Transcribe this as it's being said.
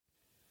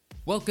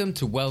Welcome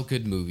to Well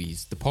Good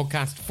Movies, the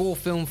podcast for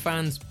film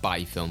fans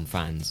by film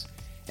fans.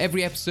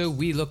 Every episode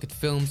we look at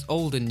films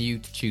old and new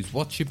to choose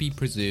what should be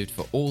preserved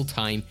for all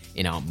time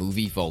in our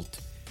movie vault.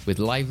 With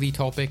lively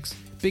topics,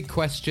 big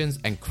questions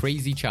and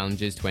crazy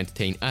challenges to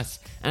entertain us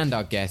and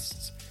our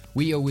guests,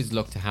 we always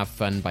look to have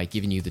fun by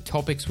giving you the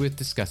topics worth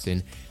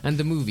discussing and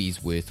the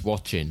movies worth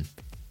watching,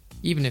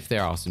 even if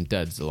there are some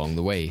duds along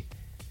the way.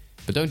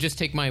 But don't just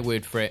take my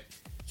word for it.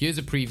 Here's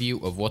a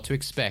preview of what to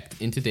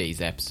expect in today's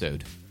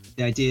episode.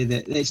 The idea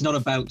that it's not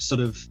about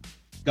sort of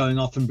going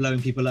off and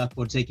blowing people up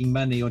or taking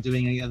money or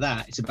doing any of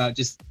that. It's about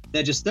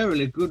they're just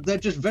thoroughly good. They're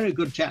just very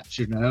good chaps,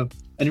 you know.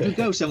 And if you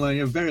go somewhere and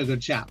you're a very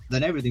good chap,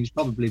 then everything's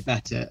probably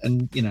better.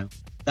 And, you know,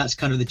 that's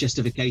kind of the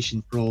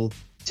justification for all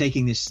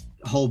taking this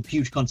whole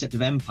huge concept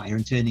of empire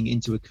and turning it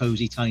into a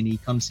cozy, tiny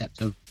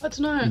concept of, I don't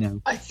know. You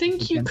know, I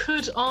think you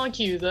could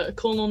argue that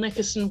Colonel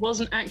Nicholson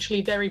wasn't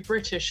actually very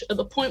British at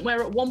the point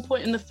where at one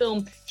point in the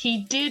film,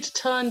 he did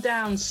turn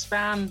down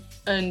Spam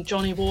and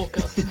Johnny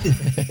Walker. All right,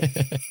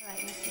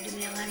 Mr.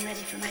 DeMille, I'm ready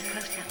for my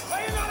close-up.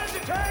 Are you not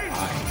entertained?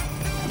 I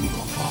am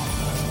your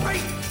father. Great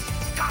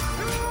Scott!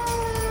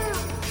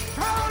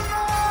 Turn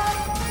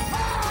up!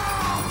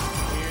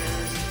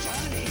 Here's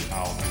Johnny.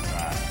 I'll be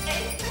back.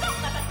 It's not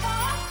the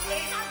car,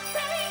 it's a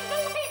very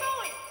naughty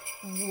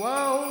boy.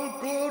 Well,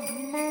 good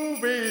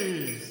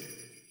movies.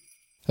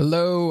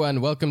 Hello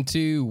and welcome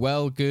to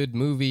Well Good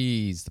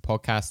Movies, the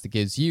podcast that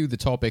gives you the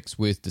topics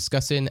worth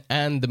discussing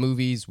and the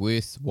movies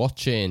worth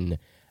watching.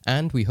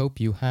 And we hope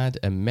you had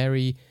a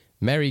Merry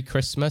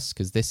Christmas,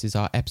 because this is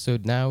our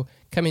episode now,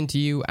 coming to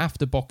you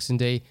after Boxing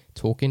Day,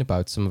 talking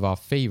about some of our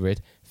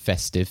favourite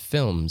festive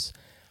films.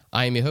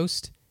 I am your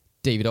host,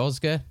 David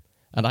Osger,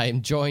 and I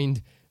am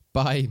joined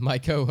by my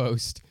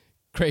co-host,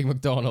 Craig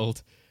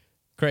McDonald.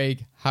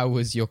 Craig, how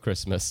was your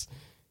Christmas?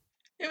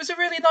 It was a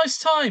really nice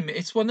time.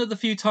 It's one of the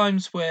few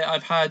times where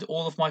I've had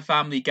all of my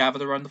family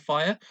gathered around the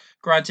fire.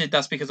 Granted,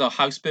 that's because our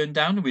house burned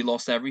down and we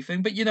lost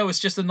everything, but you know, it's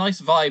just a nice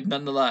vibe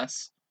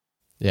nonetheless.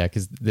 Yeah,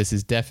 because this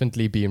is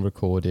definitely being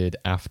recorded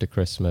after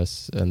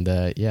Christmas, and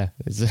yeah.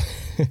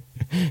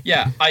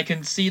 Yeah, I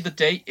can see the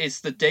date.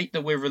 It's the date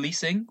that we're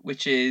releasing,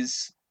 which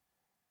is...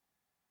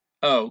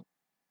 Oh.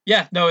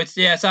 Yeah, no, it's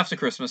after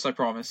Christmas, I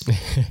promise.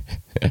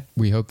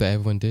 We hope that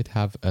everyone did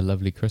have a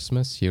lovely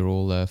Christmas. You're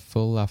all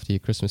full after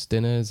your Christmas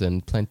dinners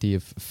and plenty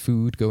of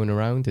food going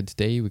around. And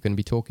today we're going to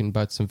be talking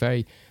about some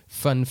very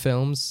fun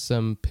films,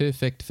 some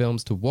perfect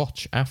films to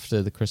watch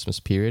after the Christmas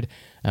period.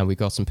 And we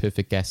got some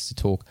perfect guests to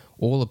talk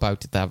all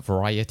about that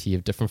variety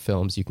of different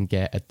films you can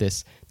get at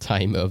this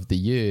time of the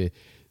year.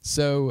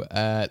 So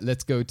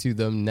let's go to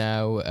them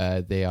now.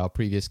 They are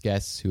previous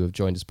guests who have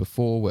joined us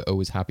before. We're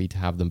always happy to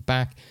have them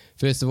back.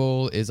 First of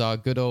all is our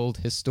good old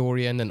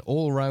historian and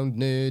all-round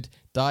nerd,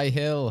 Di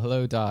Hill.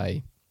 Hello,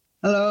 Di.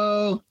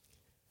 hello.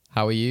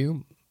 How are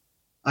you?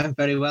 I'm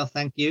very well,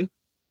 thank you.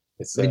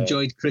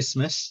 Enjoyed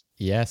Christmas.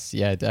 Yes,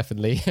 yeah,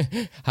 definitely.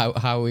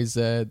 How is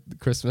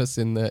Christmas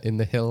in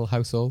the Hill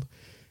household?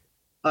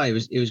 Oh, it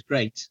was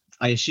great.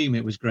 I assume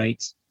it was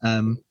great,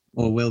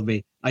 or will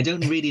be. I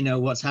don't really know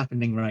what's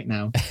happening right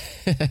now.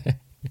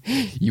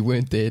 You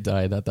weren't there,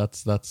 Di.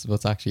 That's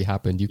what's actually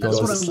happened.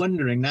 That's what I'm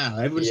wondering now.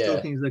 Everyone's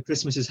talking as though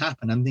Christmas has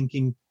happened. I'm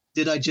thinking,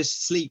 did I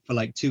just sleep for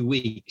like 2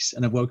 weeks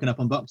and I've woken up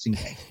on Boxing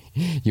Day?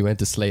 You went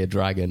to slay a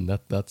dragon.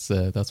 That's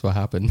what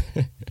happened.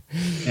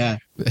 Yeah.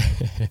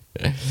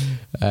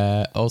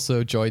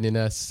 Also joining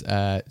us,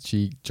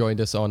 she joined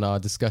us on our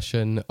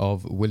discussion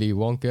of Willy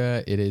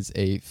Wonka. It is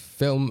a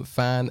film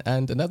fan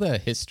and another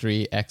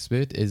history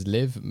expert is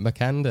Liv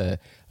Makanda.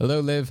 Hello,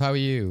 Liv. How are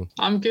you?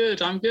 I'm good.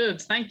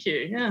 Thank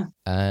you. Yeah.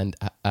 And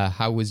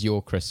how was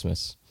your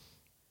Christmas?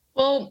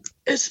 Well,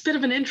 it's a bit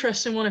of an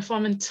interesting one, if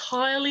I'm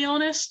entirely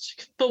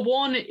honest. For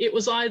one, it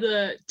was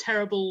either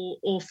terrible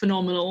or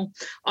phenomenal.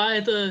 I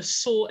either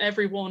saw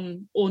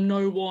everyone or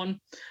no one,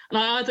 and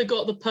I either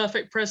got the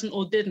perfect present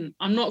or didn't.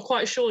 I'm not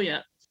quite sure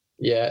yet.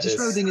 Yeah, Just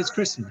Schrodinger's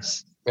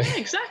Christmas. Yeah,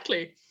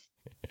 exactly.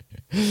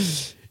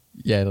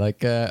 Yeah,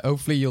 like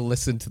hopefully you'll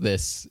listen to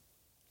this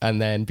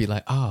and then be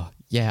like,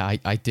 yeah,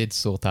 I did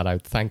sort that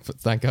out.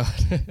 Thank God.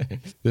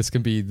 This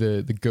can be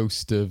the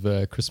ghost of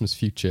Christmas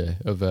future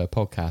of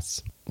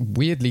podcasts.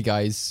 Weirdly,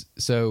 guys,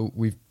 so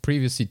we've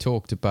previously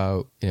talked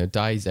about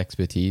Di's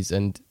expertise,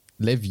 and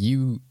Liv,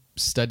 you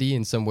study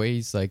in some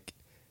ways like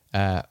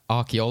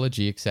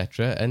archaeology,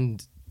 etc.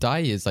 And Di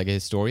is like a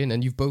historian,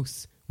 and you've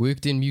both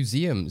worked in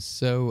museums.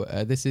 So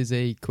this is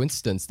a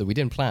coincidence that we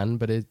didn't plan,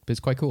 but it's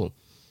quite cool.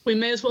 We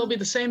may as well be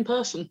the same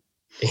person.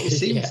 It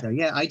seems so.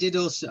 Yeah,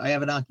 I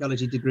have an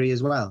archaeology degree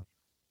as well.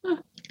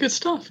 Good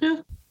stuff,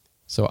 yeah.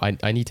 So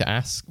I need to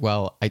ask,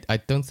 well, I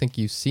don't think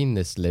you've seen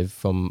this, Liv,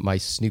 from my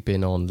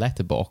snooping on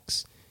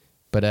Letterboxd,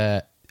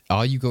 but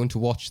are you going to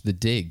watch The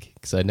Dig?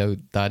 Because I know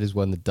that is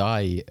one that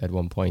Di at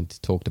one point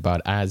talked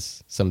about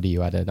as somebody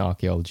who had an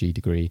archaeology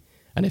degree.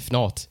 And if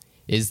not,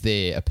 is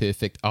there a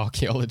perfect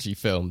archaeology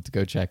film to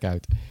go check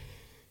out?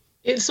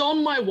 It's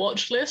on my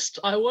watch list,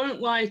 I won't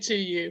lie to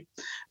you,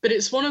 but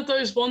it's one of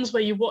those ones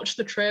where you watch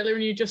the trailer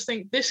and you just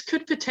think this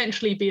could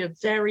potentially be a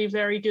very,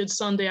 very good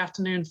Sunday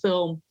afternoon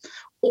film.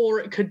 or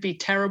it could be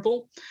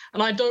terrible.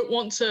 And I don't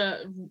want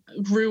to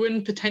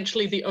ruin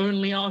potentially the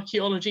only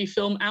archaeology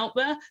film out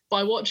there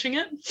by watching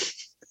it.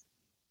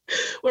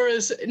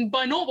 Whereas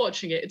by not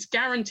watching it, it's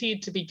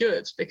guaranteed to be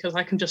good because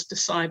I can just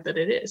decide that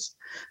it is.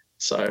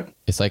 So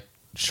it's like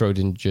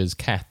Schrodinger's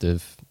cat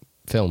of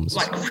films.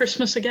 Like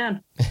Christmas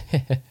again.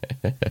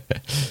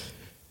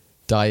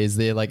 Di, is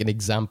there like an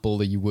example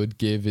that you would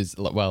give?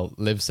 Well,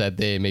 Liv said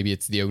there, maybe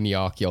it's the only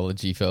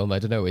archaeology film. I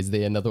don't know. Is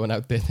there another one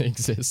out there that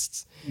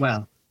exists?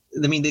 Well,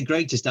 I mean, the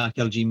greatest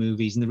archaeology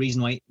movies, and the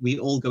reason why we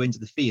all go into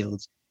the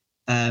field,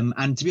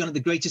 and to be honest, the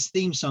greatest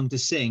theme song to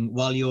sing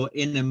while you're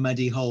in a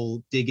muddy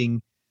hole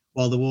digging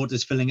while the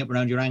water's filling up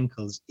around your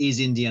ankles is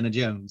Indiana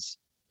Jones.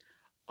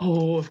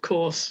 Oh, of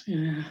course.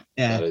 Yeah.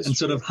 Yeah, and true.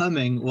 sort of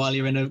humming while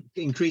you're in an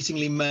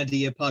increasingly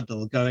muddier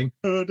puddle going...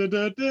 Da, da,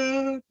 da,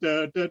 da,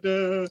 da, da,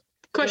 da.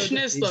 Question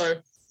is,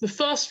 though, the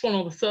first one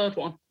or the third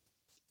one?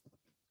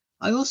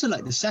 I also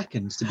like the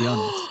second, to be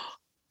honest.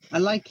 I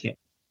like it.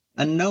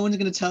 And no one's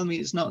going to tell me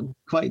it's not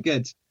quite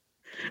good.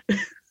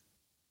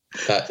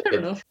 Fair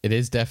enough. It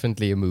is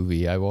definitely a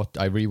movie. I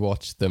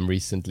rewatched them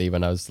recently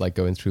when I was like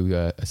going through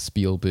a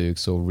Spielberg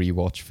sort of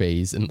rewatch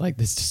phase, and like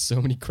there's just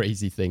so many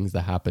crazy things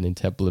that happen in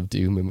Temple of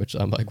Doom, in which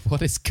I'm like,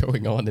 what is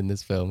going on in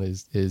this film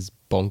is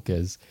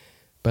bonkers.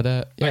 But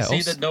yeah, I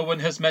see that no one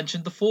has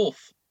mentioned the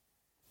fourth.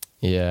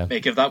 Yeah.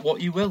 Make of that what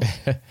you will.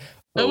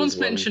 No one's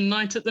mentioned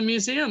Night at the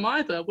Museum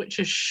either, which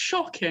is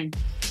shocking.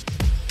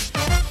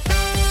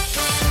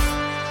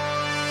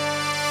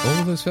 All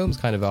of those films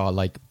kind of are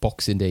like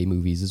Boxing Day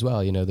movies as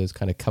well, you know, those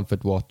kind of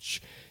comfort watch,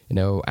 you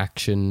know,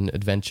 action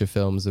adventure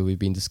films that we've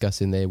been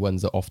discussing there,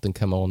 ones that often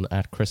come on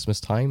at Christmas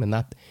time. And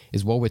that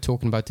is what we're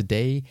talking about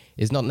today,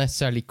 is not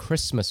necessarily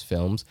Christmas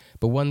films,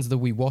 but ones that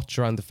we watch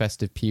around the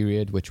festive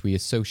period, which we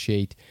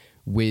associate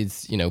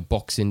with, you know,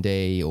 Boxing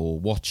Day or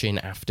watching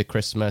after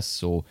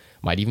Christmas, or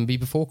might even be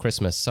before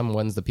Christmas. Some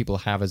ones that people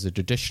have as a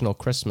traditional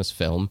Christmas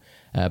film,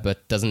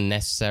 but doesn't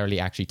necessarily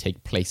actually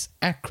take place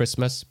at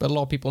Christmas. But a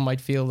lot of people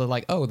might feel that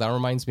like, oh, that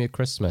reminds me of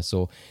Christmas,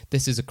 or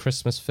this is a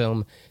Christmas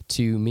film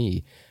to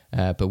me,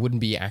 but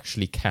wouldn't be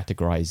actually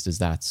categorized as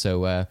that.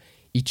 So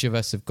each of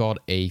us have got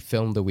a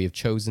film that we have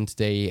chosen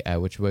today,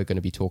 which we're going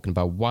to be talking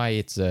about why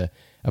it's a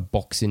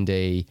Boxing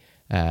Day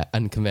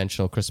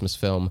unconventional Christmas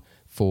film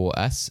for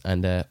us,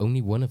 and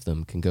only one of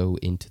them can go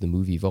into the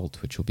movie vault,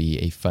 which will be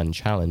a fun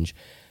challenge.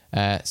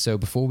 So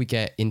before we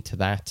get into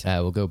that,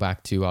 we'll go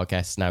back to our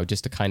guests now,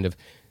 just to kind of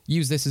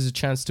use this as a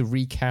chance to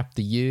recap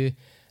the year.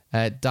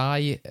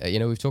 Di, you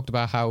know, we've talked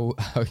about how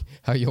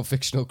your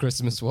fictional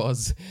Christmas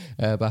was,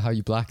 about how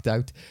you blacked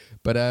out,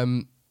 but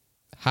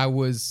how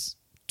was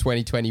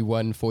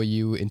 2021 for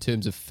you in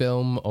terms of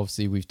film?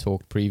 Obviously, we've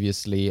talked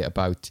previously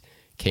about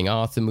King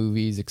Arthur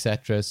movies,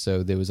 etc.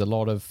 So there was a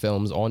lot of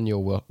films on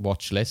your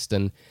watch list,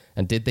 and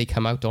did they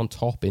come out on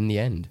top in the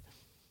end?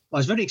 Well, I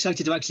was very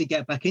excited to actually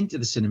get back into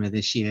the cinema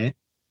this year.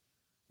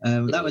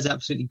 That was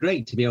absolutely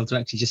great to be able to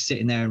actually just sit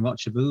in there and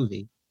watch a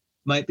movie.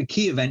 The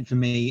key event for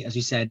me, as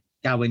you said,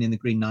 Gawain and the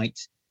Green Knight,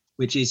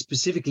 which is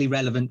specifically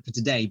relevant for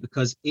today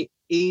because it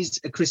is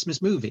a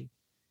Christmas movie.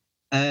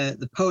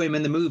 The poem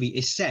and the movie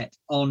is set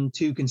on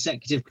 2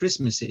 consecutive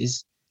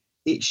Christmases.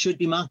 It should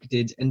be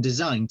marketed and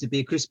designed to be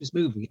a Christmas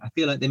movie. I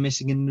feel like they're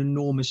missing an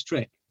enormous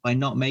trick by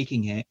not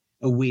making it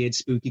a weird,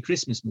 spooky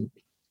Christmas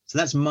movie. So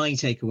that's my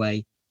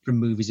takeaway from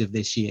movies of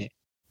this year.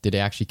 Did it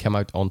actually come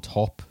out on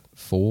top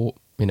for,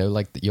 you know,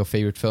 like your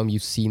favorite film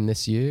you've seen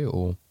this year,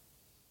 or?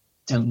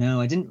 Don't know.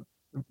 I didn't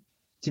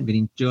really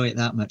enjoy it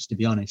that much, to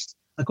be honest.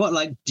 I quite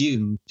like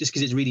Dune just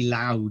because it's really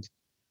loud.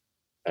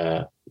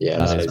 Yeah,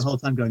 the whole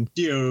time going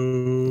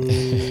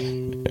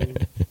Dune.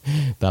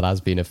 That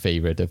has been a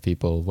favorite of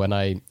people. When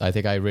I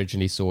think I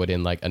originally saw it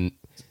in like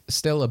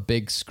still a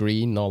big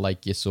screen, not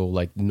like you saw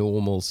like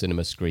normal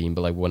cinema screen,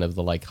 but like one of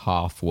the like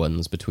half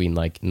ones between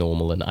like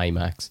normal and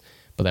IMAX.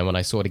 But then when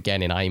I saw it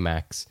again in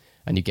IMAX,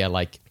 and you get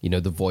like, you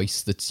know, the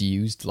voice that's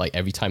used, like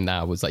every time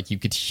that was like, you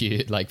could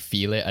hear, like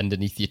feel it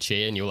underneath your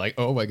chair, and you're like,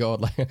 oh my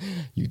God, like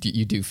you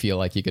do feel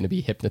like you're going to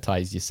be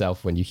hypnotized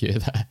yourself when you hear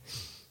that.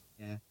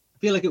 Yeah. I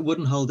feel like it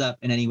wouldn't hold up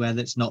in anywhere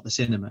that's not the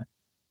cinema,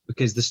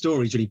 because the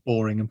story's really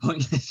boring and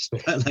pointless.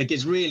 But like,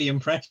 it's really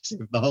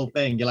impressive, the whole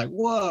thing. You're like,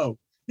 whoa,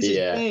 this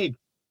is big.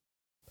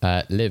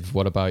 Liv,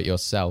 what about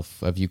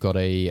yourself? Have you got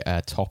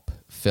a top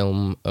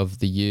film of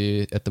the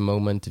year at the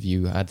moment? Have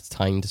you had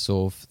time to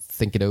sort of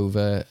think it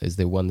over? Is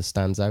there one that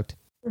stands out?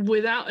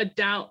 Without a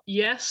doubt,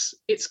 yes.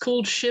 It's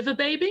called Shiver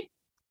Baby.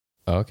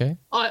 Okay.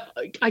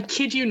 I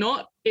kid you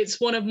not. It's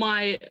one of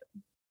my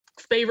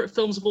favorite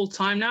films of all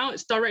time now.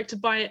 It's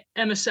directed by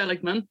Emma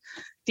Seligman.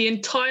 The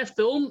entire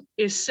film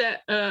is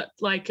set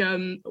like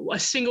a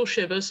single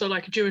shiver, so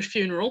like a Jewish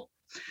funeral.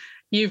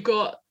 You've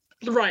got,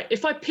 right,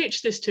 if I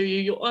pitch this to you,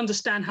 you'll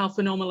understand how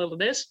phenomenal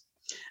it is.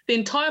 The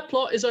entire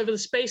plot is over the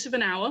space of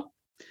an hour,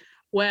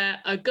 where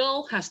a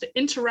girl has to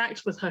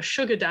interact with her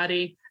sugar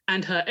daddy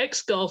and her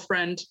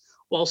ex-girlfriend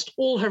whilst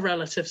all her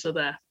relatives are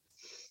there.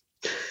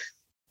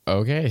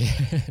 Okay.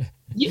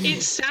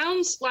 It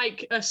sounds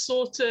like a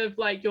sort of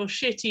like your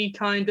shitty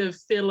kind of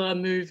filler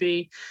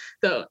movie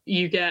that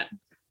you get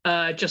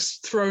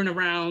just thrown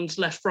around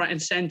left, right,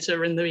 and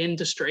center in the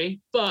industry.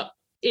 But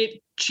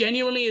it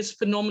genuinely is a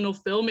phenomenal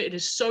film. It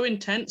is so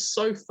intense,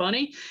 so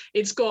funny.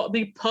 It's got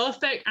the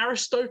perfect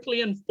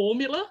Aristotelian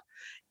formula.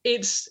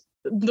 It's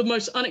the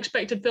most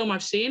unexpected film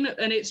I've seen,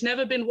 and it's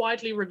never been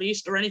widely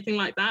released or anything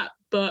like that.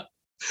 But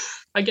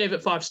I gave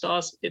it 5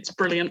 stars. It's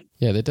brilliant.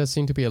 Yeah, there does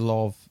seem to be a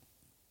lot of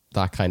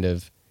that kind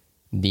of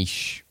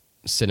niche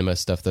cinema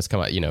stuff that's come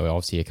out. You know,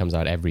 obviously it comes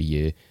out every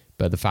year,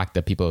 but the fact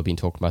that people have been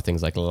talking about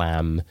things like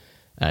Lamb,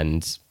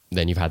 and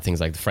then you've had things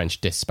like The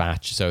French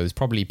Dispatch. So it's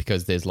probably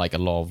because there's like a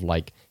lot of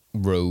like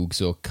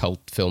rogues or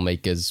cult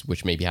filmmakers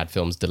which maybe had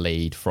films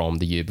delayed from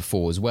the year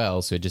before as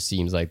well. So it just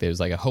seems like there's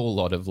like a whole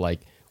lot of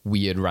like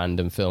weird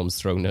random films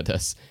thrown at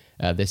us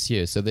this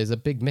year. So there's a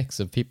big mix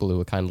of people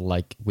who are kind of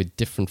like with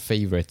different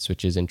favorites,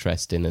 which is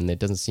interesting. And there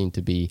doesn't seem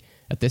to be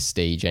at this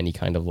stage any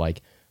kind of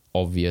like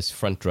obvious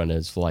front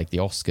runners for like the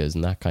Oscars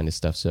and that kind of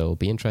stuff. So it'll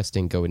be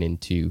interesting going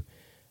into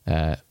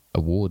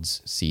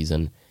awards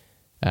season.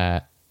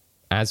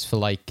 As for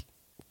like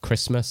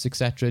Christmas,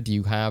 etc., do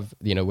you have,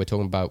 you know, we're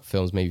talking about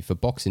films maybe for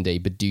Boxing Day,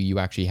 but do you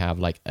actually have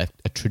like a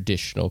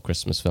traditional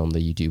Christmas film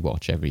that you do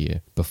watch every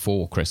year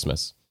before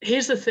Christmas?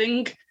 Here's the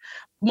thing.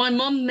 My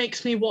mum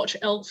makes me watch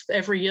Elf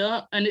every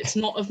year, and it's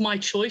not of my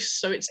choice,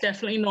 so it's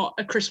definitely not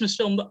a Christmas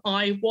film that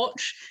I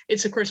watch.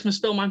 It's a Christmas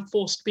film I'm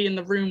forced to be in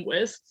the room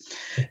with.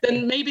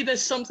 Then maybe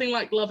there's something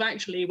like Love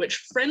Actually,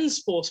 which friends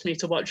force me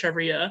to watch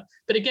every year.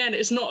 But again,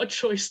 it's not a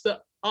choice that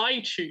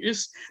I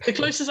choose. The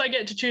closest I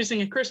get to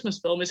choosing a Christmas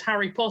film is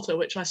Harry Potter,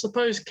 which I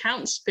suppose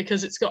counts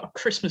because it's got a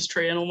Christmas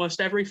tree in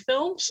almost every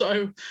film.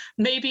 So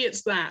maybe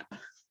it's that.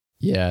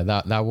 Yeah,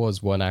 that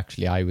was one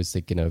actually I was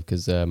thinking of,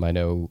 because I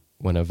know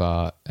one of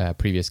our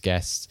previous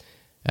guests,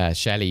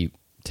 Shelley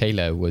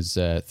Taylor, was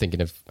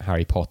thinking of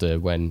Harry Potter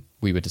when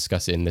we were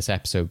discussing this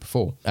episode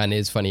before. And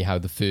it's funny how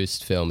the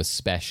first film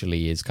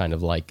especially is kind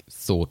of like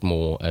thought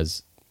more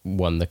as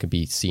one that could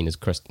be seen as,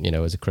 you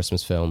know, as a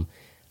Christmas film,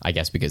 I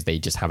guess because they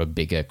just have a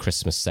bigger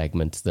Christmas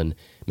segment than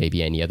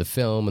maybe any other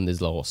film, and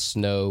there's a lot of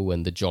snow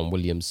and the John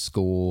Williams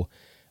score,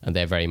 and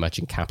they're very much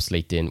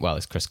encapsulating, well,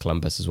 it's Chris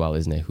Columbus as well,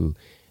 isn't it, who,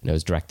 you know,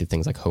 has directed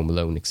things like Home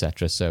Alone,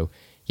 etc. So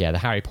yeah, the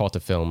Harry Potter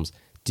films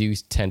do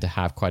tend to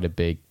have quite a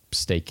big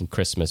stake in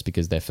Christmas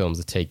because they're films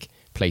that take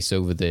place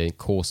over the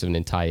course of an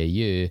entire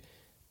year,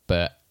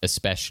 but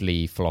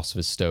especially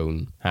Philosopher's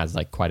Stone has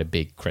like quite a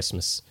big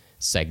Christmas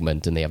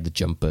segment, and they have the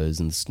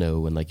jumpers and the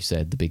snow and, like you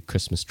said, the big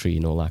Christmas tree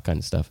and all that kind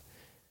of stuff.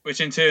 Which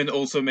in turn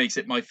also makes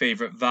it my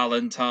favourite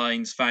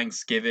Valentine's,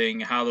 Thanksgiving,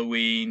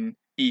 Halloween,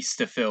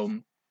 Easter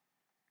film.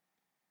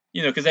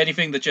 You know, because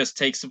anything that just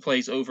takes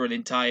place over an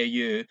entire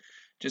year,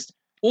 just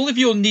all of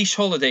your niche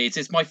holidays.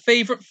 It's my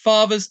favourite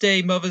Father's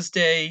Day, Mother's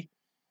Day,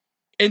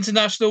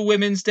 International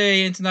Women's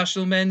Day,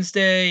 International Men's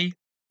Day.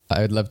 I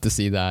would love to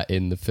see that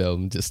in the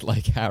film, just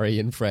like Harry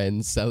and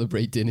friends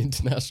celebrating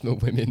International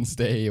Women's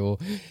Day or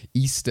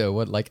Easter,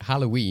 what, like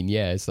Halloween.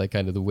 Yeah, it's like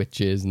kind of the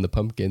witches and the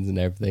pumpkins and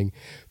everything.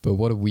 But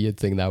what a weird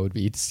thing that would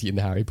be to see in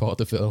the Harry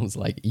Potter films,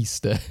 like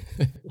Easter.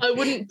 I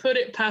wouldn't put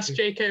it past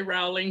J.K.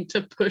 Rowling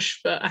to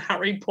push for a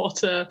Harry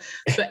Potter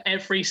for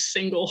every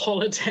single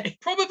holiday.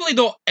 Probably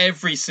not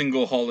every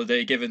single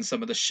holiday, given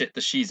some of the shit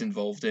that she's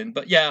involved in,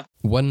 but yeah.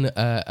 One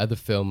other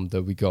film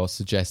that we got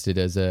suggested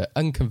as an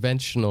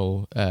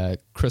unconventional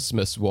Christmas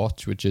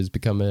watch, which has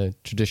become a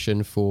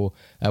tradition for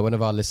one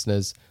of our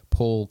listeners,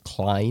 Paul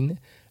Klein.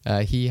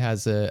 He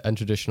has an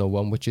untraditional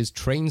one, which is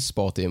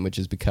Trainspotting, which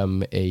has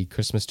become a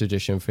Christmas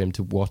tradition for him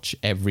to watch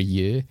every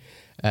year.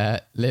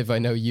 Liv, I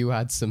know you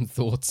had some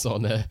thoughts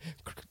on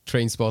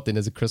Trainspotting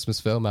as a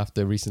Christmas film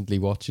after recently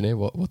watching it.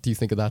 What do you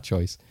think of that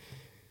choice?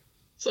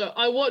 So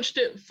I watched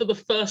it for the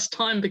first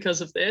time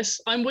because of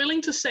this. I'm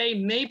willing to say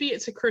maybe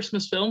it's a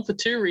Christmas film for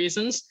 2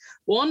 reasons.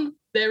 1,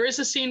 there is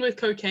a scene with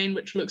cocaine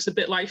which looks a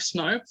bit like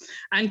snow.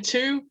 And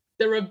 2,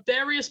 there are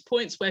various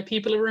points where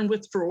people are in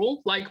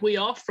withdrawal, like we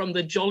are from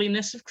the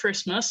jolliness of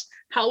Christmas.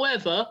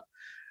 However,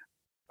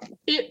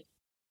 it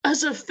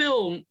as a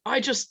film,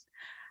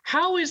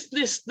 how is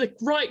this the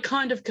right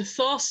kind of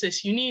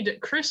catharsis you need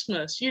at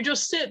Christmas? You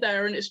just sit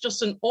there and it's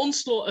just an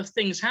onslaught of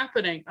things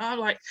happening. I'm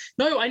like,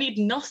 no, I need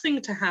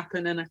nothing to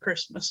happen in a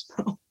Christmas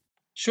film.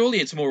 Surely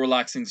it's more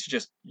relaxing to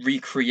just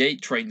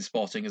recreate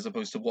Trainspotting as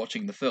opposed to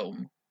watching the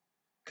film.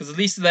 Because at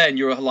least then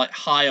you're like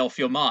high off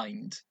your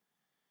mind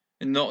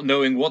and not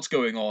knowing what's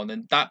going on.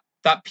 And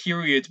that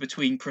period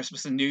between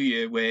Christmas and New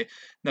Year where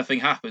nothing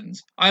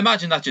happens, I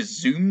imagine that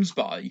just zooms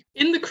by.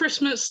 In the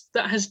Christmas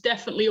that has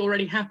definitely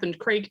already happened,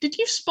 Craig, did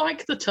you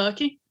spike the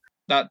turkey?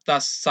 That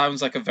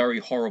sounds like a very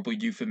horrible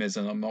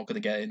euphemism. I'm not going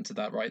to get into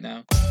that right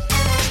now.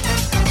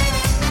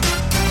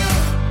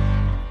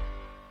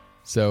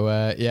 So,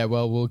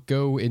 we'll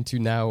go into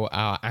now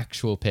our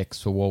actual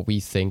picks for what we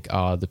think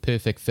are the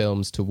perfect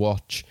films to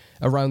watch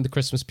around the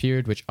Christmas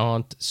period, which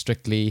aren't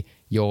strictly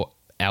your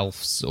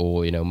Elves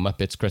or,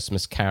 Muppets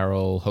Christmas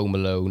Carol, Home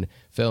Alone,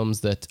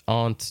 films that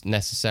aren't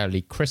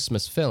necessarily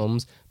Christmas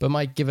films, but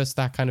might give us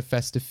that kind of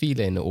festive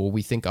feeling, or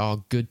we think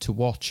are good to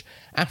watch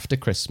after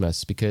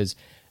Christmas, because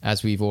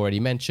as we've already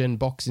mentioned,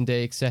 Boxing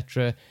Day,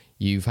 etc.,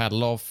 you've had a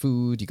lot of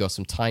food, you got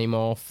some time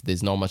off,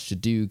 there's not much to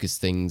do because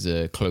things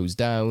are closed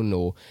down,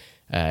 or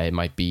it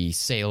might be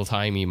sale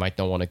time, you might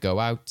not want to go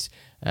out,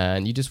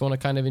 and you just want to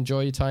kind of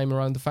enjoy your time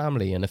around the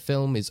family. And a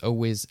film is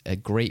always a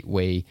great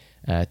way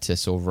to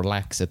sort of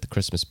relax at the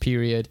Christmas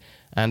period,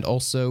 and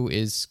also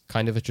is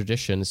kind of a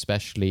tradition,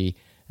 especially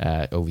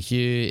over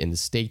here in the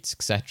States,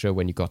 etc.,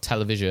 when you've got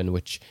television,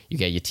 which you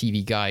get your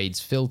TV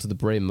guides filled to the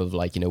brim of,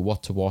 like,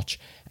 what to watch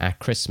at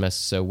Christmas.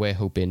 So we're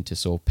hoping to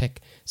sort of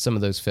pick some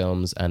of those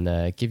films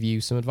and give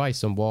you some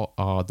advice on what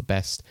are the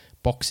best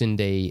Boxing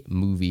Day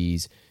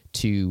movies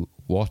to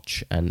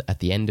watch. And at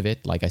the end of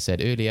it, like I said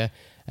earlier,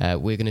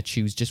 we're going to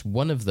choose just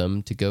one of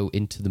them to go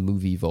into the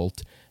movie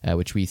vault,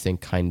 which we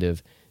think kind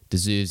of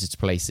deserves its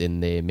place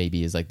in there,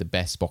 maybe is like the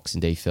best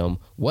Boxing Day film.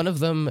 One of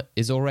them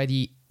is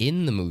already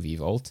in the movie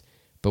vault,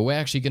 but we're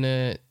actually going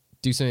to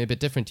do something a bit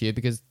different here,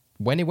 because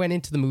when it went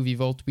into the movie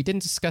vault, we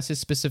didn't discuss it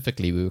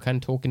specifically. We were kind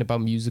of talking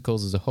about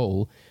musicals as a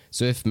whole.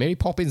 So if Mary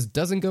Poppins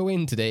doesn't go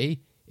in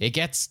today, it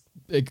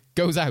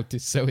goes out.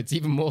 So it's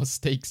even more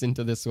stakes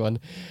into this one,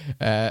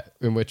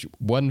 in which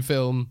one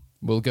film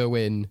will go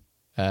in,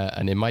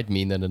 and it might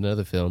mean that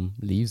another film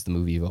leaves the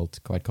movie vault,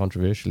 quite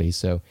controversially.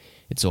 So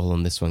it's all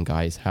on this one,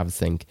 guys. Have a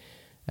think.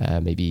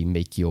 Maybe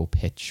make your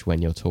pitch when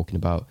you're talking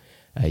about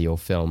your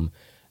film.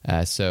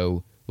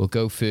 So we'll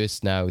go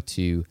first now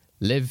to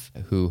Liv,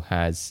 who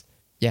has,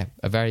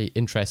 a very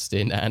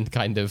interesting and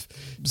kind of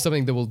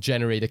something that will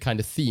generate a kind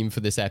of theme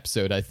for this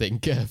episode, I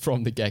think,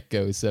 from the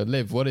get-go. So,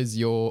 Liv, what is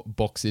your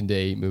Boxing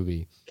Day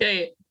movie?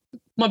 Okay,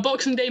 my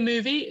Boxing Day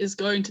movie is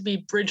going to be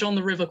Bridge on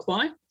the River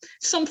Kwai.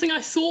 Something I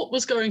thought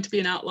was going to be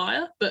an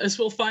outlier, but as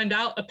we'll find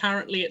out,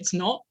 apparently it's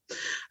not.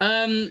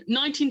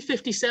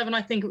 1957,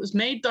 I think it was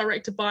made,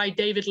 directed by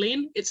David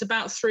Lean. It's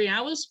about 3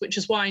 hours, which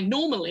is why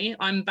normally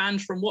I'm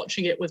banned from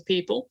watching it with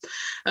people.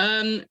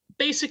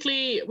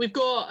 Basically, we've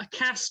got a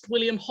cast: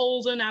 William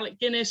Holden, Alec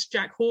Guinness,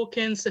 Jack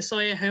Hawkins,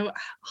 Sessaya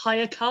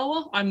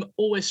Hayakawa. I'm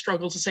always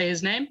struggle to say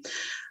his name.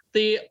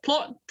 The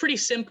plot, pretty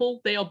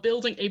simple. They are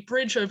building a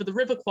bridge over the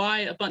River Kwai,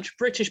 a bunch of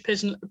British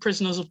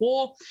prisoners of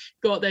war,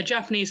 got their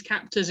Japanese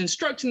captors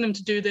instructing them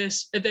to do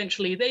this.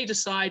 Eventually, they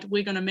decide,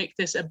 we're going to make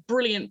this a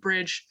brilliant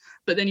bridge.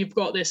 But then you've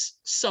got this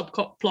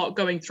subplot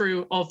going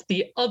through of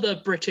the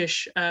other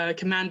British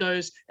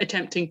commandos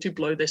attempting to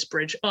blow this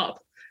bridge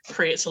up.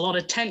 Creates a lot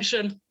of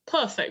tension.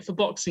 Perfect for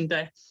Boxing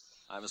Day.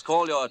 I must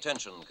call your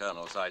attention,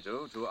 Colonel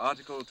Saito, to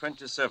Article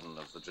 27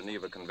 of the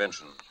Geneva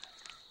Convention.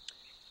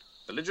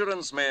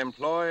 Belligerents may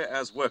employ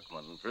as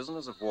workmen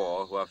prisoners of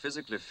war who are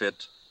physically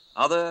fit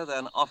other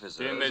than officers.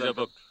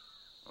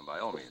 By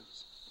all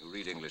means. You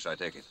read English, I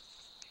take it.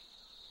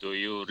 Do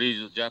you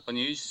read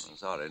Japanese? I'm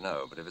sorry,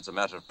 no, but if it's a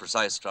matter of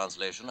precise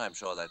translation, I'm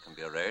sure that can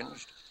be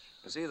arranged.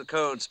 You see, the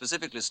code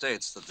specifically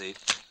states that the...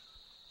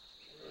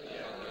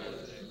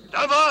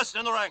 Diverse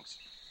in the ranks!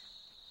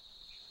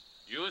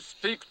 You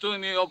speak to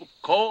me of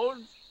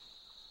code?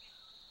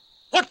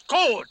 What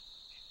code?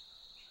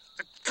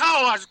 The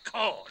coward's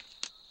code!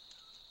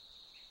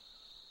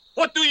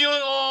 What do you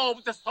know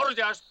of the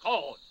soldier's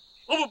code?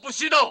 Of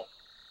Bushido?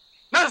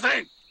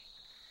 Nothing!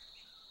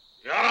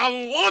 You are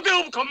a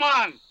order of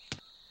command!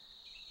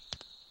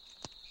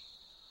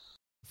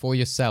 For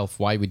yourself,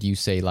 why would you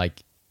say,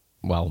 like,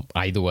 well,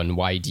 either one,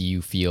 why do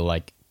you feel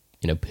like,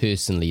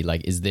 personally,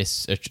 like, is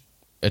this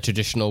a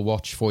traditional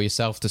watch for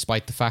yourself,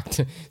 despite the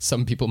fact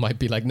some people might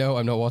be like, no,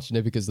 I'm not watching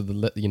it because of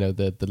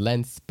the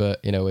length,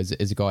 but, has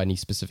it got any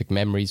specific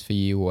memories for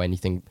you or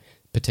anything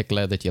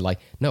particular that you're like,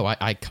 no,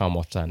 I can't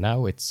watch that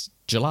now, it's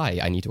July,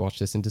 I need to watch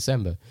this in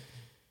December?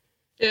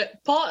 Yeah,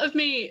 part of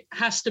me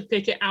has to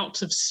pick it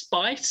out of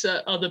spite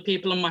at other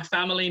people in my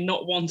family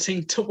not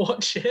wanting to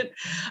watch it.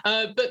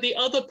 But the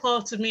other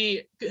part of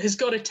me has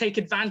got to take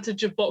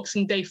advantage of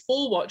Boxing Day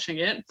for watching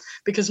it,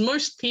 because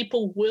most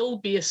people will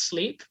be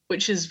asleep,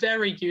 which is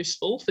very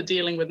useful for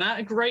dealing with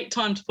that. A great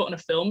time to put on a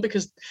film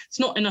because it's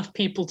not enough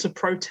people to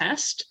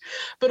protest.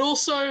 But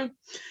also,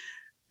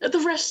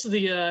 the rest of the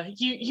year,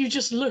 you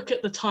just look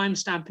at the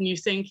timestamp and you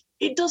think,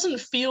 it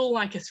doesn't feel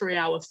like a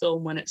 3-hour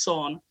film when it's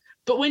on.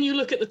 But when you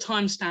look at the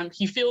timestamp,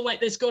 you feel like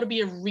there's got to be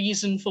a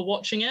reason for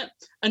watching it,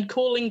 and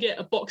calling it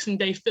a Boxing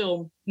Day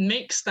film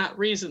makes that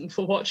reason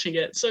for watching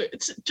it. So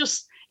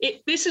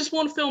this is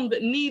one film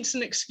that needs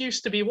an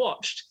excuse to be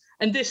watched,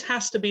 and this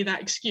has to be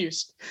that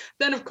excuse.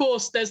 Then, of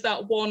course, there's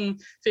that one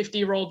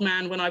 50-year-old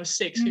man when I was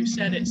 6 who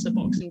said it's a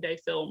Boxing Day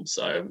film,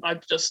 so I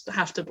just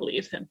have to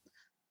believe him.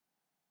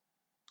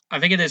 I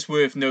think it is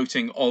worth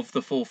noting, of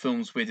the 4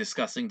 films we're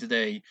discussing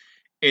today,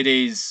 it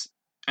is,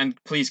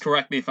 and please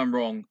correct me if I'm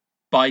wrong,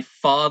 by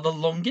far the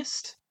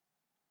longest?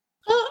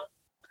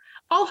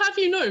 I'll have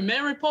you know,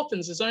 Mary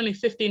Poppins is only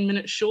 15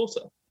 minutes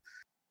shorter.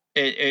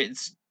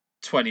 It's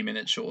 20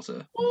 minutes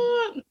shorter.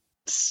 What?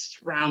 It's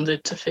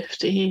rounded to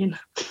 15.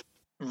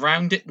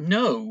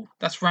 No,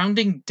 that's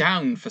rounding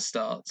down for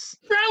starts.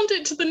 Round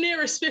it to the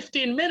nearest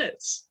 15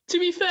 minutes. To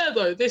be fair,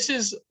 though, this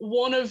is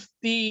one of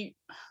the...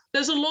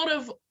 There's a lot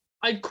of,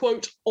 I'd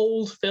quote,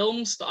 old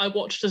films that I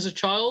watched as a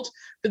child,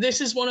 but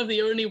this is one of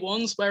the only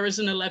ones where, as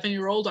an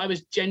 11-year-old, I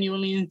was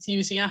genuinely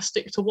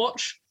enthusiastic to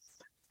watch.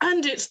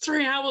 And it's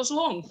 3 hours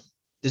long.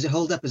 Does it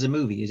hold up as a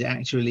movie? Is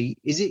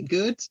it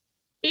good?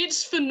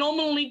 It's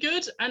phenomenally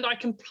good, and I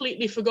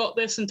completely forgot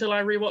this until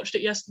I rewatched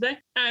it yesterday.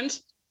 And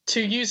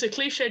to use a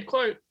cliched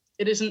quote,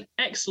 it is an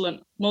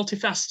excellent,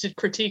 multifaceted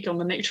critique on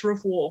the nature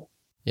of war.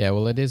 Yeah,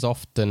 well, it is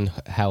often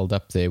held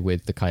up there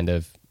with the kind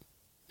of,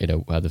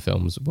 other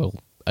films will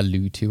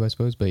allude to, I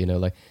suppose, but,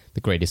 like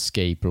The Great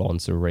Escape,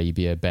 Lawrence of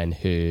Arabia,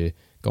 Ben-Hur,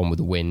 Gone with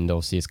the Wind,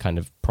 obviously is kind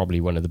of probably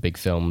one of the big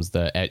films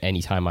that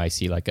any time I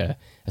see like a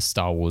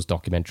Star Wars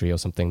documentary or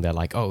something, they're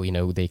like, oh,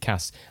 they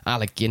cast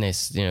Alec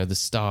Guinness, the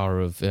star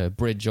of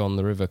Bridge on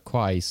the River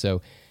Kwai.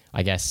 So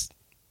I guess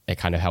it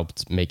kind of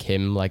helped make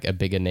him like a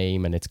bigger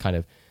name, and it's kind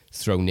of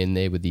thrown in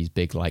there with these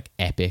big like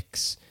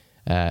epics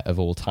of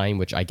all time,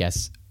 which I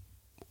guess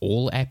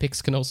all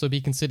epics can also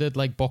be considered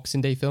like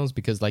Boxing Day films,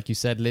 because like you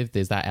said, Liv,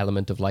 there's that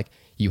element of like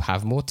you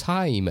have more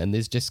time, and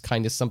there's just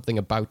kind of something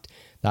about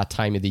that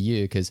time of the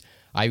year. Because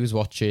I was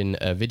watching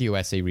a video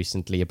essay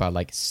recently about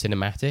like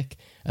cinematic,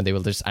 and they were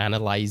just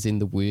analyzing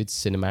the word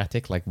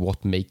cinematic, like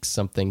what makes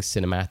something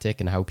cinematic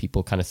and how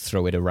people kind of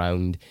throw it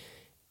around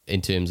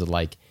in terms of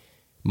like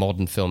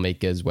modern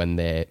filmmakers when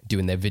they're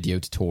doing their video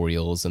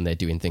tutorials and they're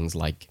doing things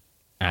like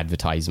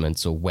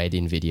advertisements or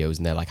wedding videos,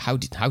 and they're like, how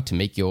to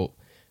make your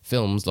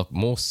films look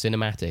more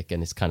cinematic,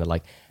 and it's kind of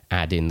like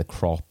adding the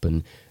crop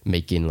and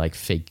making like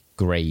fake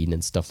grain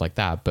and stuff like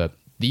that. But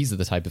these are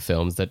the type of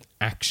films that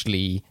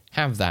actually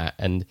have that.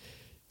 And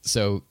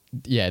so,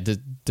 yeah,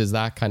 does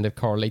that kind of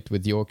correlate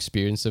with your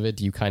experience of it?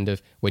 Do you kind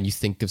of, when you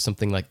think of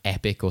something like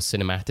epic or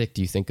cinematic,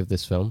 do you think of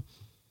this film?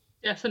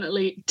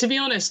 Definitely. To be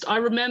honest, I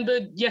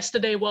remembered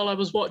yesterday while I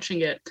was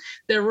watching it,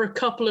 there were a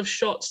couple of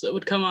shots that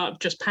would come up,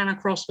 just pan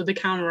across with the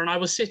camera, and I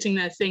was sitting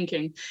there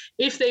thinking,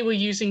 if they were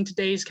using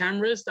today's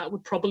cameras, that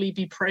would probably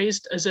be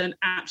praised as an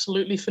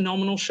absolutely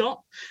phenomenal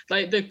shot.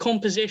 Like, the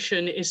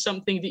composition is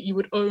something that you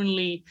would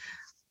only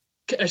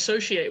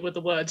associate with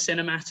the word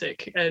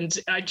cinematic, and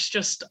it's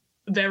just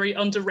very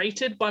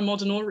underrated by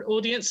modern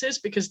audiences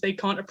because they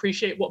can't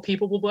appreciate what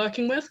people were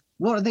working with.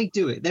 What are they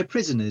doing? They're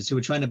prisoners who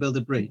are trying to build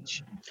a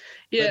bridge.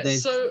 Yeah,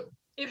 so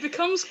it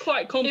becomes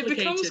quite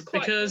complicated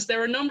because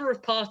there are a number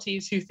of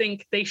parties who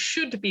think they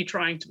should be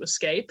trying to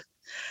escape.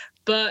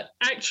 But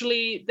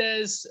actually,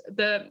 there's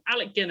the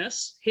Alec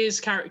Guinness, his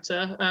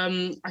character,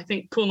 I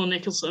think Colonel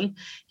Nicholson,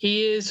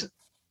 he is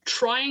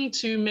trying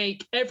to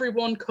make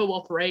everyone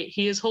cooperate.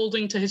 He is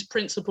holding to his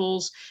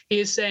principles.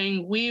 He is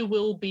saying, we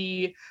will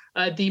be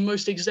the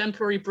most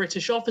exemplary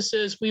British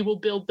officers. We will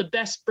build the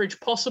best bridge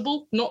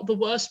possible, not the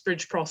worst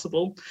bridge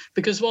possible,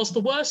 because whilst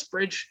the worst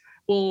bridge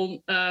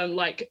will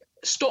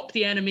stop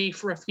the enemy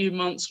for a few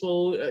months,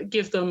 will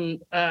give them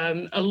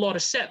a lot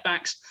of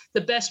setbacks,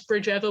 the best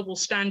bridge ever will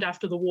stand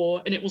after the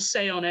war, and it will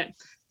say on it,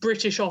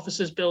 British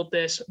officers build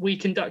this, we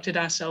conducted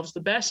ourselves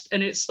the best.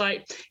 And it's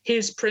like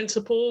his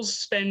principles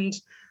spend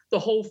the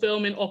whole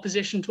film in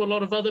opposition to a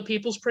lot of other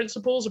people's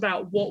principles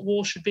about what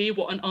war should be,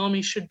 what an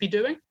army should be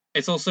doing.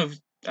 It's also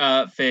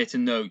fair to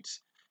note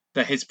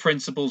that his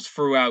principles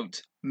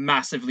throughout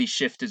massively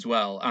shift as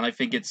well. And I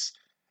think it's...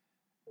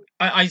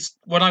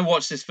 when I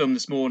watched this film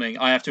this morning,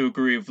 I have to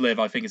agree with Liv.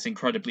 I think it's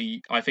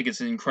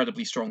an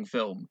incredibly strong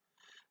film.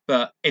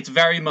 But it's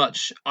very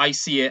much, I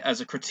see it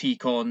as a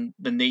critique on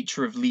the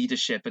nature of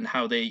leadership and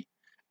how they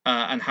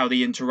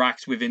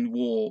interact within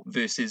war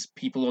versus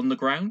people on the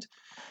ground.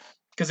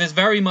 Because there's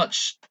very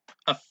much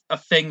a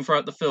thing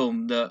throughout the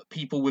film that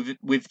people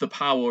with the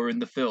power in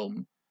the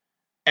film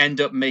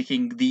end up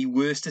making the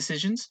worst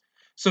decisions.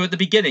 So at the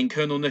beginning,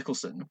 Colonel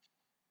Nicholson,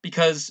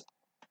 because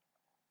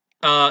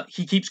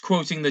he keeps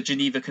quoting the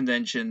Geneva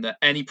Convention that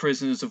any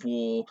prisoners of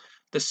war,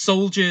 the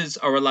soldiers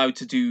are allowed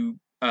to do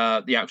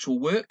the actual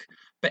work,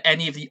 but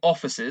any of the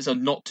officers are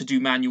not to do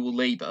manual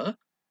labor.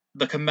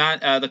 The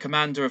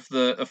commander of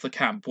the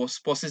camp,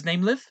 what's his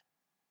name, Liv?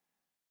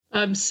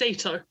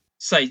 Saito.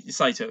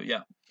 Saito,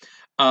 yeah,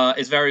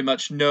 is very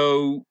much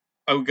no.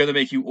 I'm going to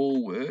make you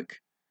all work.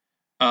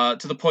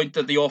 To the point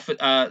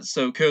that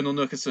so Colonel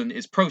Nicholson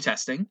is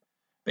protesting,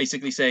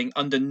 basically saying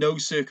under no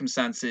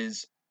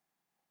circumstances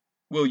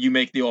will you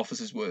make the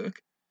officers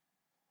work.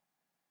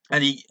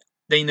 And he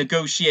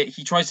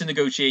tries to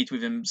negotiate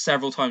with him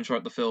several times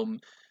throughout the film.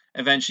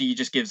 Eventually, he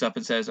just gives up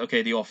and says,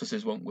 "Okay, the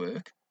officers won't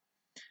work."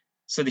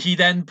 So he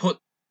then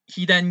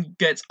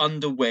gets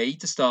underway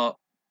to start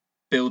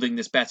building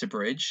this better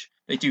bridge.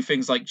 They do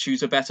things like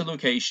choose a better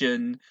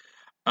location,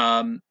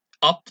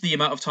 up the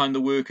amount of time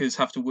the workers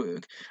have to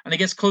work, and it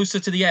gets closer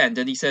to the end,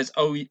 and he says,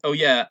 "Oh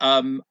yeah,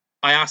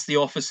 I asked the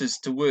officers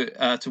to work,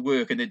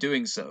 and they're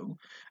doing so."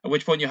 At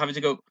which point you're having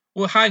to go,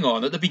 "Well, hang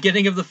on. At the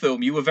beginning of the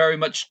film, you were very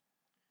much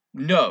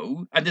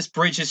no, and this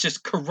bridge has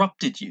just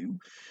corrupted you."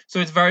 So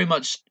it's very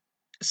much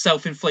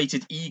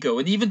self-inflated ego,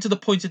 and even to the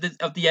point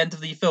of the end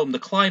of the film, the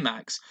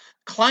climax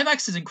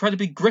is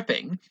incredibly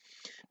gripping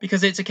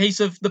because it's a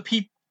case of the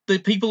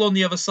people on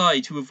the other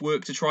side who have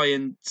worked to try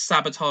and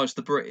sabotage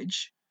the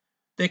bridge.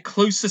 They're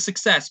close to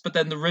success, but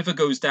then the river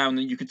goes down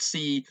and you could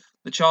see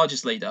the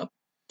charges laid up.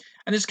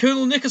 And it's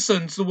Colonel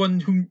Nicholson's the one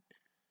who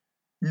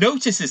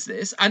notices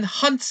this and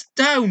hunts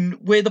down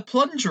where the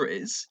plunger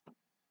is.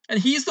 And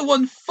he's the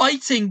one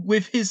fighting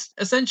with his,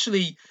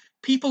 essentially,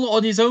 people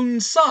on his own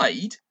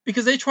side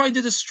because they're trying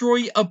to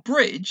destroy a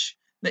bridge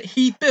that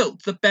he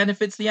built that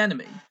benefits the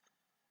enemy.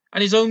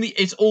 And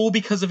it's all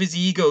because of his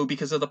ego,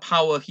 because of the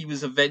power he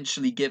was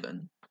eventually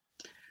given.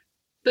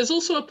 There's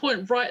also a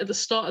point right at the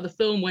start of the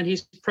film when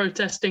he's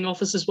protesting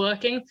officers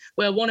working,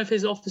 where one of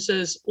his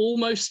officers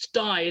almost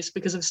dies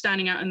because of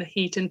standing out in the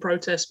heat in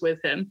protest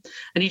with him,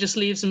 and he just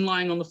leaves him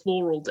lying on the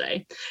floor all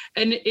day.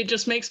 And it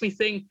just makes me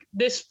think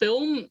this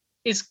film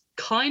is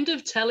kind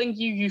of telling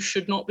you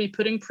should not be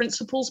putting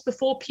principles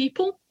before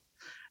people,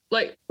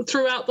 like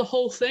throughout the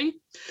whole thing.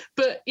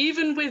 But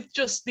even with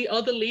just the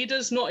other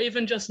leaders, not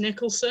even just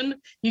Nicholson,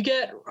 you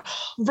get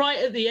right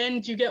at the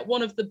end, you get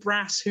one of the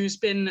brass who's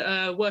been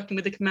working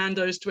with the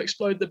commandos to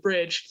explode the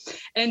bridge,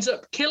 ends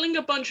up killing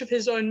a bunch of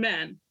his own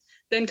men,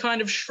 then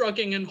kind of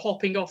shrugging and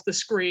hopping off the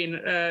screen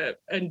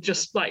and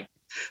just like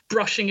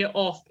brushing it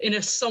off in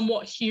a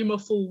somewhat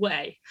humorful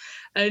way.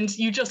 And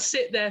you just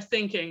sit there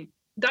thinking,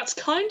 that's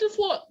kind of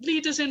what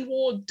leaders in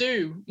war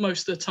do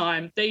most of the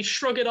time. They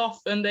shrug it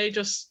off and they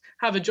just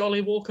have a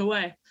jolly walk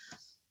away.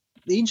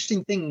 The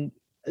interesting thing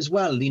as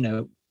well,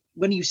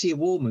 when you see a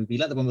war movie,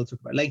 like the one we'll talk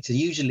about later,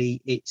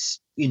 usually it's,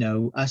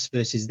 us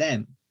versus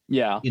them.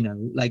 Yeah.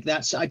 Like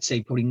that's, I'd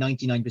say probably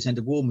 99%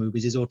 of war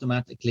movies is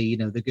automatically,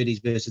 the goodies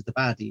versus the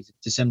baddies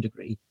to some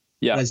degree.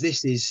 Yeah. Whereas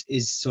this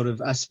is sort of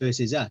us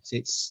versus us.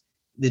 It's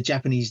the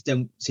Japanese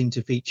don't seem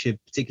to feature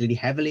particularly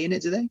heavily in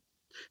it, do they?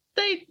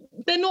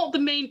 They're not the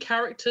main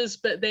characters,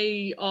 but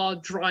they are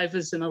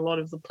drivers in a lot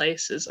of the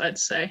places, I'd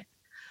say.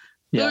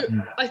 Yeah.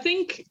 So I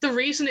think the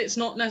reason it's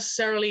not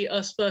necessarily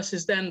us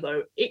versus them,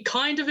 though, it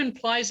kind of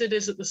implies it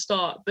is at the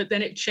start, but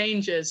then it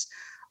changes.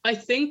 I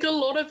think a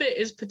lot of it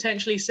is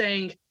potentially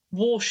saying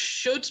war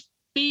should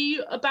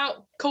be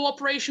about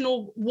cooperation,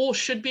 or war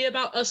should be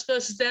about us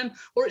versus them,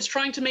 or it's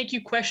trying to make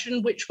you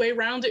question which way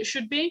round it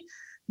should be.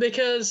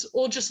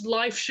 Or just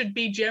life should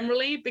be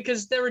generally,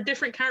 because there are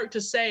different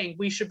characters saying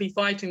we should be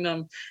fighting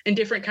them and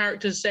different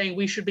characters saying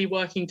we should be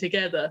working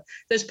together.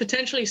 There's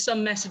potentially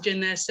some message in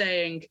there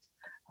saying,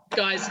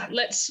 guys,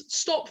 let's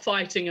stop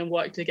fighting and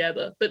work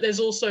together. But there's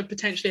also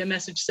potentially a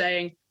message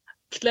saying,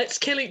 let's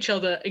kill each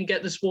other and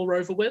get this war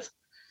over with.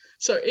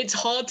 So it's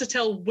hard to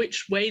tell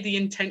which way the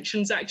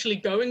intention's actually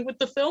going with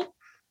the film.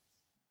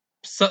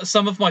 So,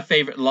 some of my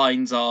favourite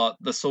lines are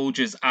the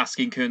soldiers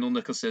asking Colonel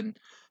Nicholson,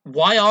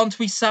 why aren't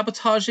we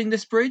sabotaging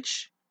this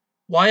bridge?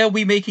 Why are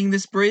we making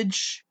this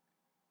bridge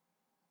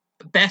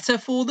better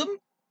for them?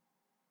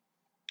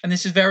 And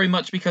this is very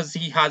much because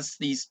he has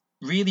these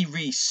really,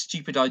 really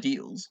stupid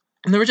ideals.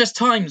 And there are just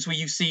times where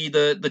you see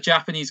the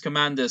Japanese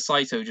commander,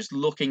 Saito, just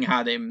looking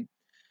at him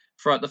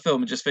throughout the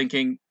film and just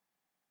thinking,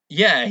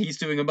 yeah, he's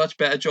doing a much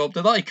better job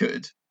than I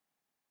could.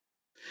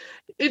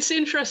 It's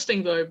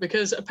interesting, though,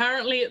 because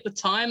apparently at the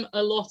time,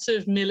 a lot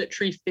of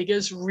military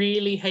figures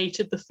really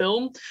hated the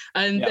film.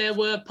 And there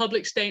were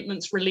public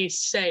statements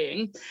released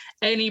saying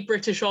any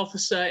British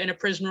officer in a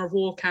prisoner of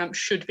war camp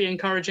should be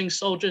encouraging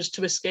soldiers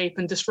to escape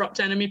and disrupt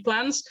enemy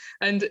plans.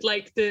 And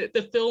like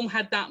the film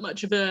had that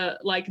much of a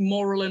like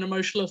moral and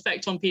emotional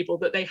effect on people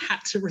that they had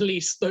to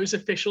release those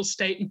official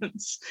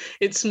statements.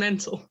 It's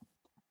mental.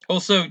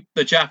 Also,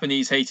 the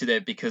Japanese hated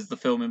it because the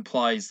film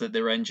implies that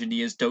their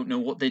engineers don't know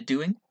what they're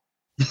doing.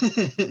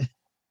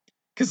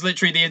 Because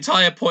literally the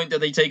entire point that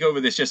they take over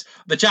this, just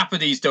the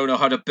Japanese don't know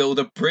how to build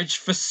a bridge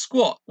for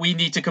squat. We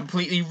need to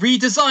completely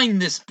redesign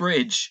this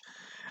bridge,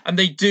 and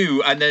they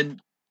do. And then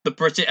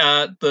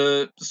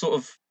the sort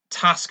of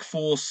task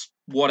force,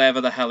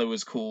 whatever the hell it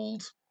was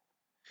called,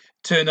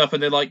 turn up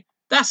and they're like,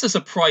 "That's a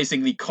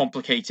surprisingly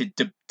complicated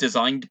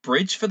designed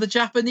bridge for the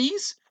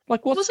Japanese."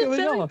 Like, what's going on?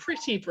 It was a very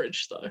pretty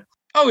bridge, though.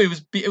 Oh,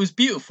 it was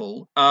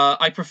beautiful.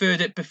 I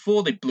preferred it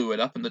before they blew it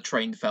up and the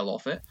train fell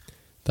off it.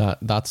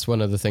 That's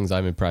one of the things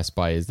I'm impressed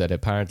by, is that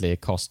apparently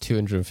it cost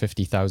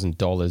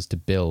 $250,000 to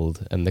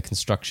build, and the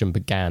construction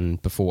began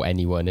before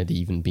anyone had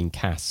even been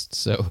cast.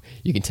 So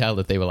you can tell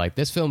that they were like,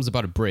 this film's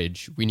about a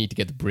bridge. We need to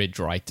get the bridge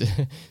right.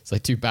 It's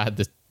like, too bad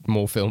that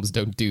more films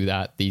don't do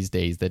that these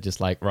days. They're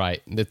just like,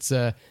 right,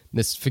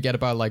 let's forget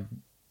about like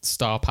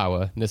star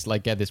power. Let's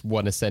like get this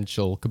one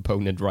essential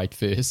component right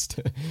first.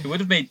 It would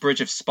have made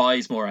Bridge of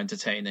Spies more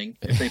entertaining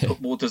if they put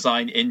more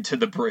design into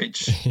the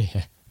bridge.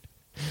 Yeah.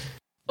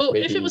 Well,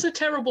 if it was a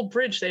terrible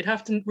bridge, they'd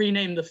have to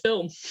rename the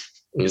film.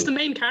 It's the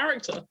main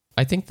character.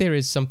 I think there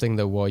is something,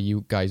 though, what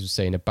you guys were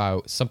saying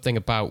about something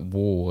about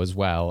war as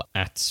well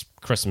at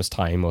Christmas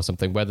time or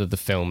something, whether the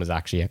film is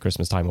actually at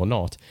Christmas time or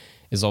not,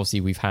 is obviously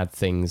we've had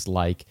things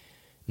like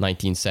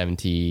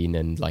 1917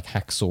 and like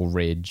Hacksaw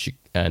Ridge,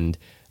 and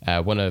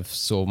one of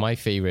my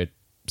favorite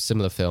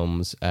similar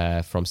films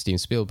from Steven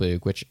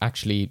Spielberg, which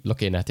actually,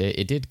 looking at it,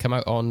 it did come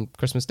out on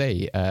Christmas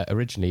Day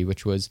originally,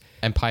 which was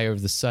Empire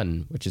of the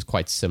Sun, which is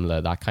quite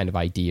similar, that kind of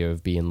idea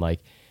of being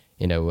like,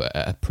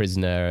 a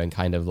prisoner and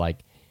kind of like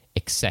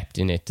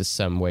accepting it to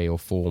some way or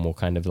form, or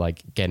kind of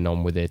like getting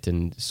on with it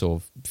and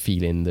sort of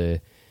feeling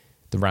the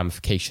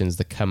ramifications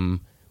that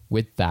come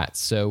with that.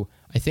 So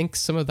I think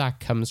some of that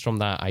comes from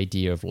that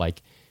idea of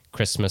like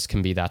Christmas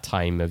can be that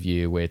time of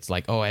year where it's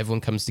like, oh,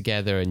 everyone comes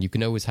together and you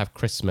can always have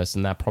Christmas,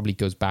 and that probably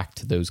goes back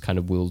to those kind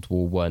of World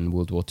War One,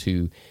 World War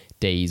Two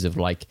days of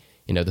like,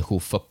 you know, the whole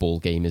football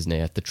game, isn't it,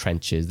 at the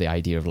trenches, the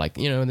idea of like,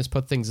 you know, and let's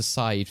put things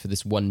aside for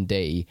this one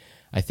day.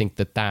 I think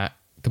that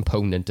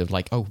component of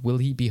like, oh, will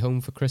he be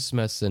home for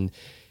Christmas? And,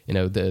 you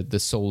know, the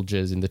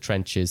soldiers in the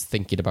trenches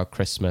thinking about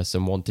Christmas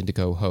and wanting to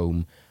go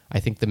home. I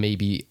think that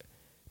maybe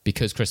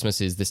because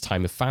Christmas is this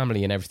time of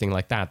family and everything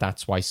like that,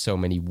 that's why so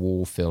many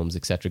war films,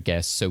 etc., get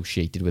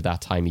associated with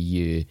that time of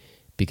year,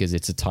 because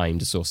it's a time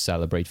to sort of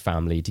celebrate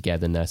family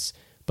togetherness,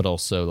 but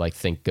also like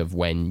think of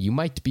when you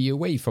might be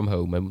away from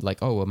home and like,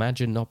 oh,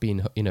 imagine not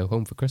being, you know,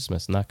 home for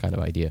Christmas, and that kind of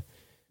idea.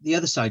 The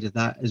other side of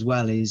that as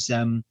well is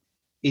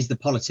the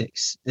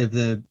politics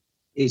of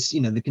it's,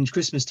 you know, the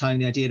Christmas time,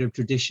 the idea of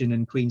tradition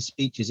and Queen's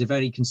speeches, a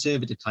very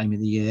conservative time of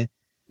the year.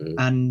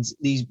 And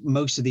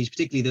most of these,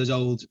 particularly those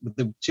old,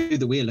 the two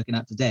that we're looking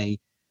at today,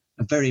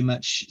 are very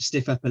much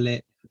stiff upper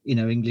lip, you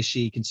know,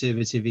 Englishy,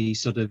 conservative-y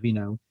sort of, you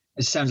know,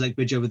 it sounds like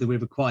Bridge Over the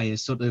River Kwai,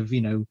 sort of,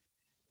 you know,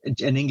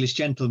 an English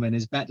gentleman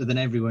is better than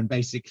everyone,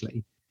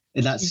 basically.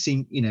 And that's,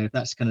 you know,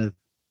 that's kind of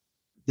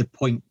the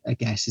point, I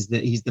guess, is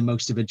that he's the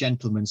most of a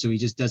gentleman, so he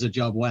just does a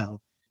job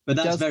well. But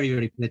that's very,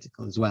 very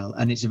political as well.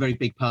 And it's a very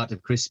big part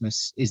of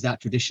Christmas, is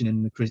that tradition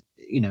and the,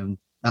 you know,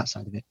 that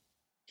side of it.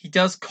 He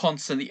does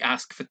constantly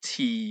ask for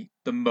tea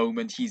the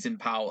moment he's in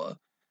power.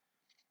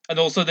 And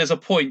also there's a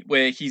point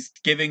where he's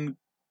giving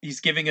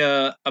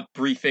a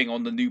briefing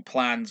on the new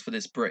plans for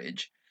this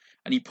bridge,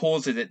 and he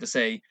pauses it to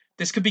say,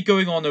 this could be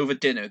going on over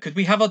dinner. Could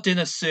we have our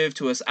dinner served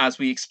to us as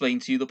we explain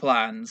to you the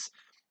plans?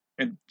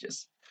 And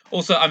just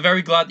also, I'm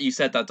very glad that you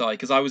said that, Di,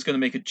 because I was going to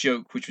make a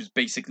joke which was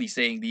basically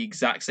saying the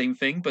exact same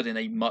thing, but in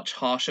a much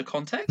harsher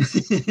context.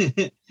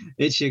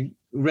 It's your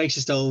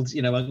racist old,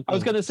 you know. Uncle. I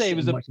was going to say it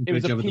was going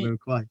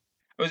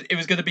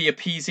to be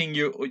appeasing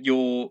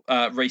your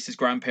racist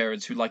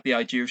grandparents who like the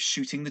idea of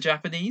shooting the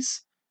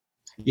Japanese.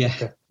 Yeah,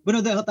 but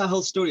no, that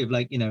whole story of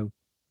like, you know,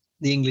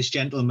 the English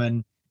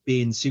gentleman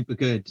being super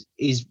good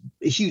is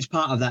a huge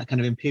part of that kind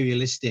of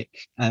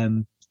imperialistic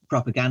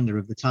propaganda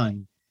of the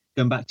time.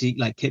 Going back to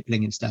like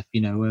Kipling and stuff,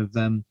 you know, of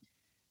the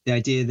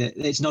idea that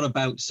it's not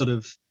about sort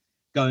of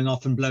going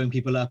off and blowing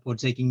people up or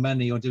taking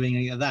money or doing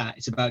any of that.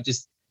 It's about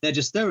they're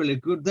just thoroughly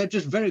good. They're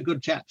just very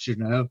good chaps, you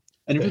know.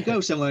 And if you go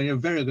somewhere and you're a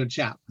very good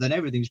chap, then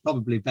everything's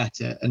probably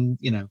better. And,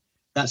 you know,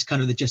 that's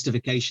kind of the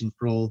justification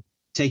for all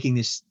taking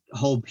this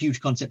whole huge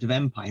concept of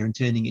empire and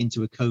turning it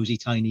into a cozy,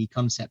 tiny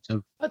concept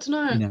of, I don't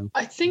know. You know,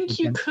 I think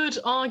you could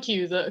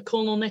argue that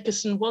Colonel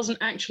Nickerson wasn't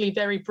actually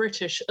very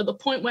British at the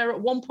point where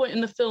at one point in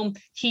the film,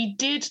 he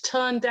did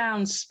turn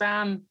down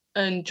Spam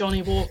and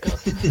Johnny Walker.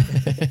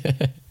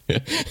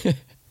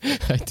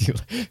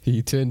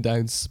 He turned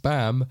down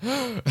Spam.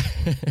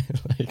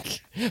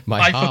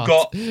 Like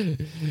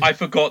I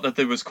forgot that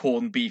there was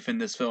corned beef in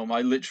this film.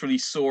 I literally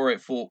saw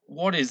it for,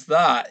 what is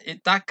that?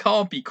 That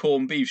can't be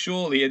corned beef,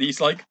 surely. And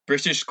he's like,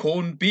 British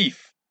corned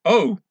beef.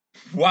 Oh,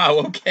 wow,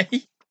 okay.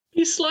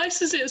 He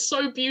slices it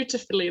so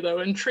beautifully though,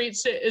 and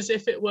treats it as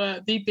if it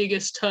were the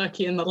biggest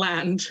turkey in the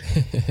land.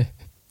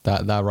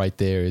 That right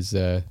there is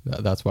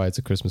that's why it's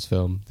a Christmas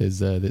film.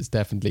 There's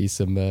definitely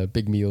some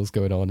big meals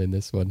going on in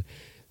this one.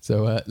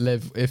 So,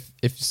 Liv,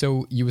 if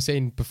so, you were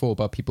saying before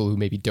about people who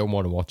maybe don't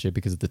want to watch it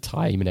because of the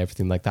time and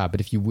everything like that. But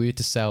if you were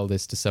to sell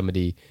this to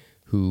somebody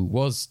who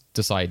was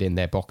deciding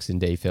their Boxing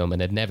Day film and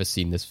had never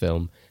seen this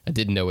film and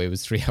didn't know it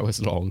was 3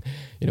 hours long,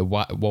 you know,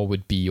 what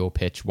would be your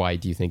pitch? Why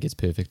do you think it's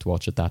perfect to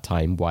watch at that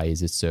time? Why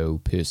is it so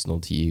personal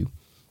to you?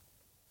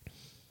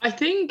 I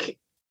think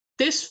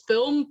this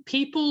film,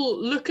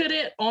 people look at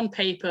it on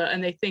paper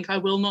and they think, I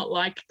will not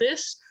like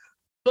this.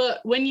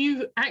 But when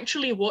you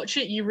actually watch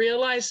it, you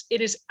realize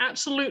it is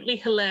absolutely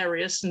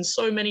hilarious in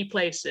so many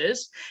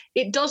places.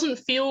 It doesn't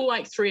feel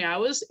like 3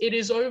 hours. It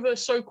is over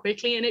so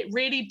quickly, and it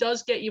really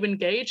does get you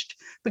engaged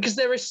because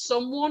there is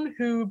someone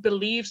who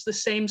believes the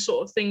same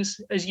sort of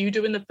things as you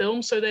do in the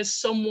film. So there's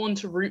someone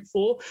to root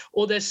for,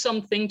 or there's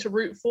something to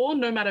root for,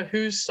 no matter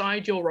whose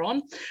side you're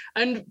on.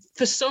 And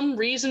for some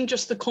reason,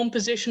 just the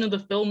composition of the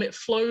film, it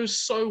flows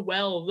so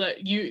well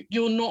that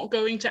you're not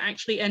going to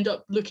actually end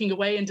up looking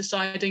away and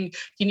deciding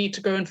you need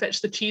to go and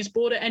fetch the cheese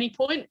board at any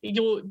point.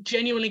 You're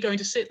genuinely going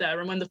to sit there,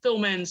 and when the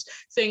film ends,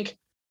 think,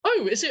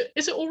 oh, is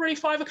it already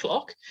 5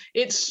 o'clock?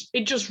 It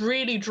just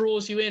really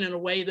draws you in a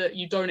way that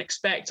you don't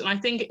expect. And I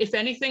think, if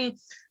anything,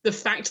 the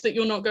fact that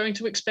you're not going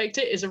to expect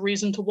it is a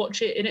reason to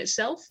watch it in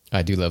itself.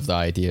 I do love the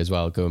idea as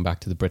well, going back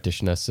to the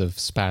Britishness of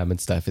Spam and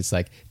stuff. It's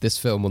like, this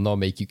film will not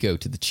make you go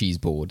to the cheese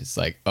board. It's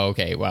like,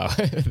 okay, wow,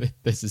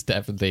 this is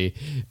definitely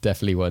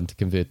one to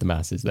convert the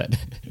masses then.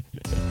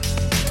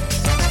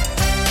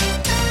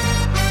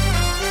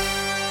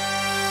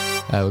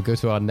 We'll go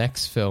to our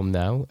next film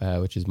now,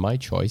 which is my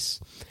choice.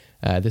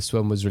 This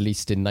one was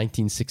released in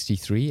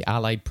 1963.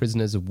 Allied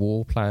prisoners of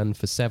war planned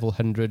for several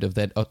hundred of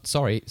their... Oh,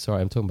 sorry,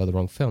 I'm talking about the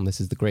wrong film. This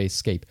is The Great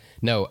Escape.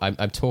 No,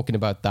 I'm talking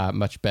about that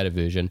much better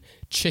version.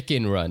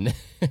 Chicken Run.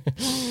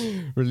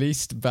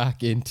 Released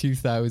back in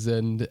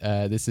 2000.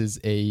 This is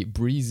a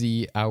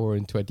breezy hour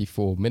and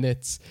 24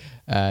 minutes.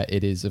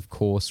 It is, of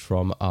course,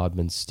 from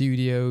Aardman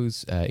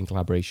Studios in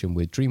collaboration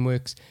with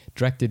DreamWorks.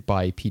 Directed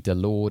by Peter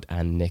Lord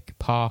and Nick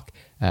Park,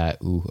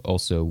 who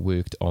also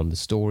worked on the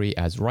story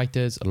as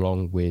writers,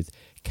 along with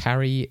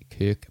Carrie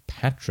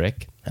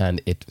Kirkpatrick,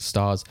 and it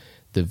stars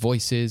the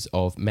voices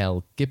of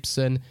Mel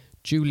Gibson,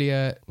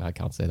 Julia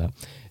Sawalha,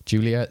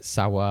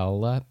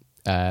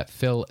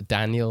 Phil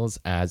Daniels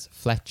as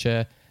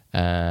Fletcher,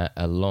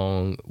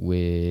 along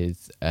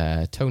with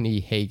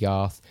Tony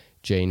Haygarth,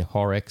 Jane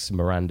Horrocks,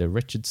 Miranda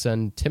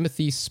Richardson,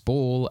 Timothy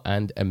Spall,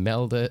 and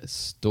Imelda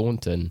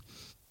Staunton.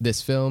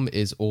 This film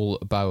is all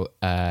about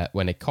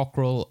when a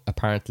cockerel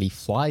apparently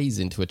flies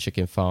into a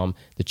chicken farm.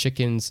 The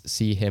chickens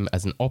see him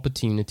as an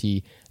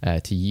opportunity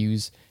to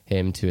use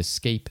him to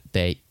escape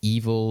their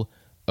evil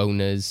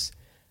owners.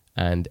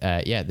 And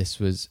this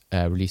was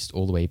released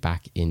all the way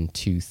back in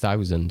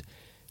 2000.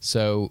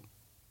 So,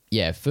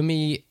 yeah, for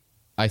me,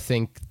 I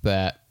think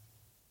that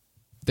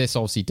this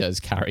obviously does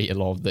carry a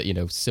lot of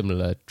the,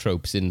 similar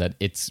tropes in that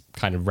it's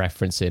kind of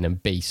referencing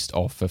and based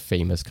off a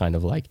famous kind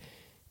of like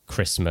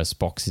Christmas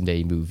Boxing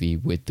Day movie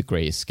with The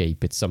Great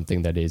Escape. It's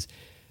something that is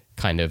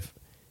kind of,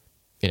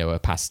 a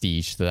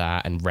pastiche to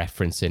that and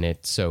referencing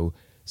it so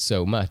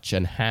much,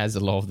 and has a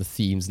lot of the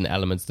themes and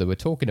elements that we're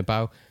talking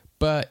about,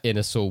 but in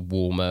a sort of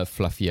warmer,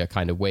 fluffier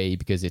kind of way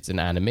because it's an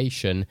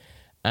animation.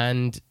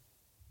 And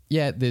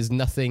yeah, there's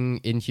nothing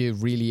in here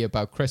really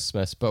about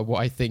Christmas, but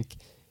what I think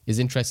is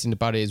interesting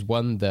about it is,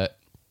 one, that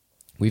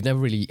we've never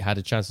really had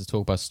a chance to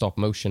talk about stop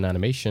motion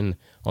animation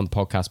on the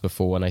podcast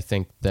before, and I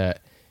think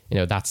that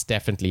that's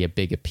definitely a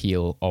big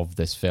appeal of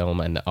this film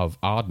and of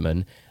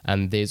Aardman.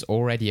 And there's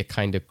already a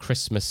kind of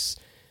Christmas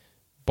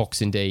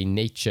Boxing Day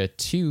nature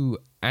to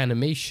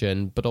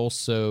animation, but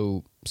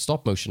also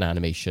stop motion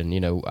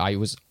animation. I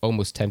was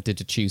almost tempted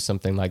to choose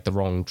something like The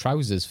Wrong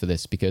Trousers for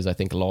this, because I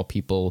think a lot of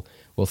people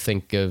will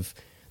think of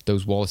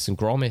those Wallace and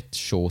Gromit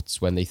shorts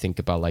when they think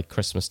about like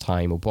Christmas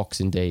time or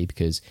Boxing Day,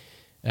 because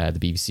the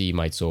BBC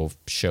might sort of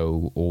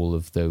show all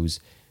of those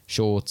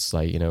shorts,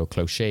 like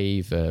Close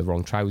Shave,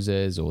 Wrong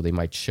Trousers, or they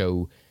might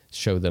show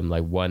them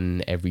like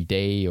one every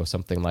day or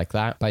something like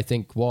that. But I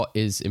think what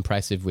is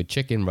impressive with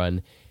Chicken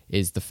Run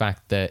is the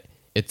fact that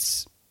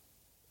it's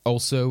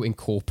also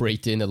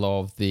incorporating a lot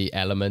of the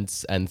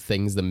elements and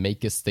things that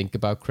make us think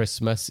about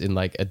Christmas in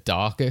like a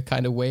darker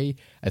kind of way.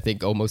 I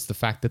think almost the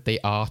fact that they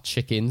are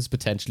chickens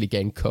potentially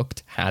getting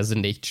cooked has a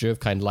nature of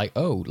kind of like,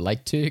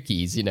 like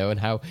turkeys, and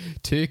how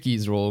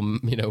turkeys are all,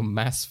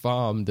 mass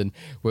farmed and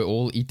we're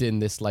all eating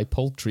this like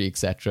poultry,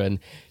 etc. And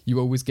you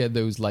always get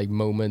those like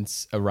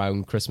moments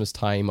around Christmas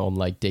time on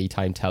like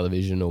daytime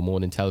television or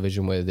morning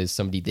television where there's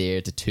somebody there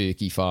at a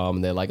turkey farm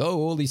and they're like,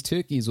 all these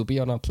turkeys will be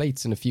on our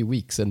plates in a few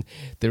weeks. And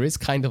there is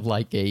kind of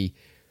like a,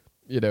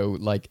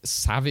 like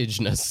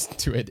savageness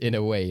to it in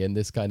a way, and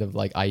this kind of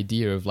like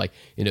idea of like,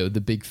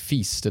 the big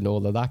feast and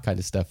all of that kind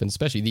of stuff. And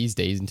especially these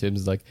days in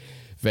terms of like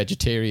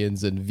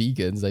vegetarians and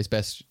vegans, I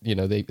suppose,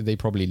 they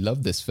probably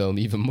love this film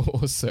even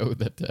more so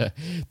that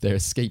they're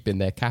escaping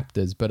their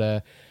captors.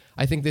 But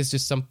I think there's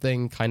just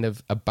something kind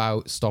of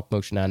about stop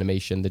motion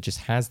animation that just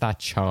has that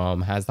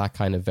charm, has that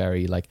kind of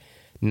very like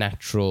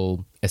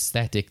natural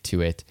aesthetic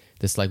to it,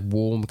 this like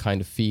warm kind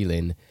of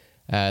feeling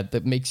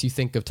that makes you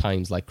think of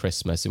times like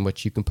Christmas, in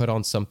which you can put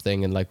on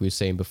something and, like we were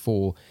saying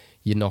before,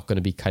 you're not going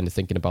to be kind of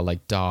thinking about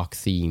like dark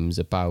themes,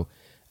 about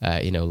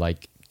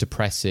like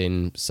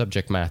depressing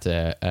subject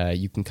matter.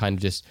 You can kind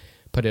of just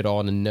put it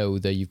on and know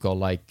that you've got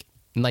like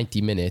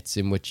 90 minutes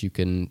in which you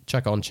can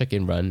chuck on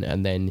Chicken Run,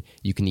 and then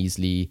you can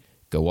easily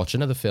go watch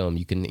another film.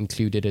 You can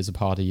include it as a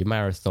part of your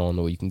marathon,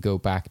 or you can go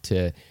back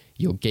to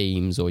your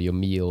games or your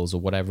meals or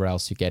whatever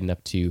else you're getting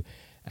up to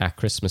at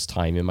Christmas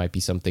time. It might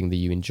be something that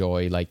you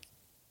enjoy like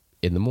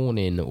in the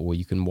morning, or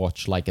you can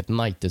watch like at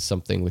night as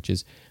something which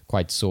is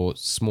quite so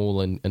small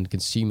and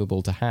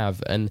consumable to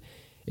have. And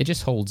it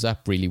just holds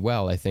up really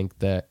well. I think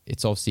that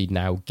it's obviously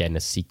now getting a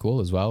sequel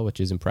as well, which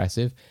is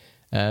impressive.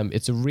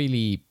 It's a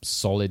really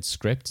solid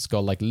script. It's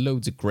got like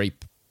loads of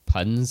great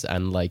puns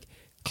and like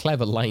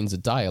clever lines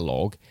of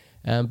dialogue,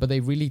 but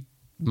they really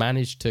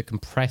managed to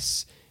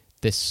compress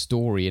this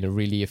story in a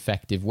really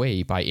effective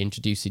way by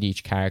introducing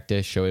each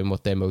character, showing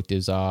what their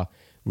motives are,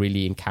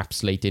 really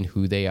encapsulating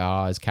who they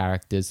are as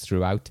characters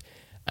throughout.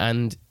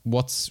 And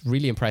what's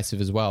really impressive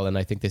as well, and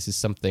I think this is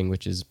something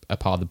which is a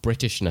part of the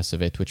Britishness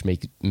of it, which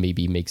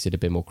maybe makes it a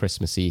bit more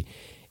Christmassy,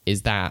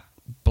 is that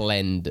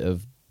blend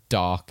of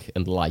dark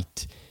and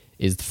light,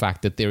 is the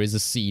fact that there is a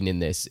scene in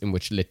this in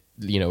which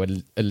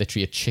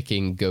literally a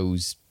chicken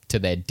goes to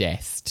their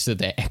death, to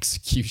their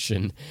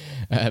execution.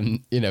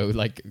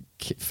 Like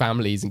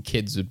families and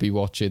kids would be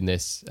watching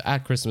this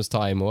at Christmas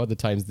time or other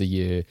times of the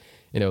year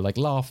like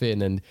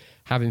laughing and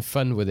having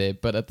fun with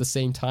it. But at the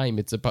same time,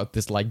 it's about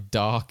this like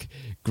dark,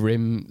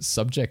 grim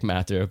subject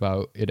matter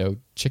about,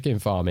 chicken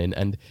farming.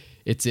 And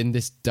it's in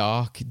this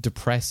dark,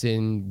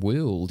 depressing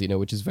world,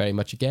 which is very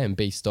much, again,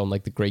 based on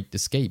like The Great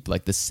Escape.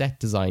 Like the set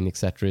design,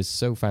 etc., is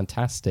so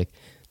fantastic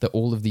that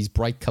all of these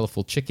bright,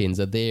 colorful chickens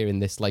are there in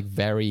this like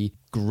very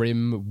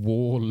grim,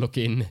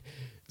 war-looking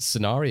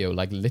scenario,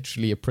 like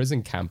literally a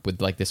prison camp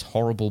with like this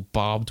horrible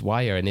barbed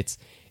wire. And it's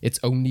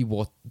only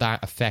what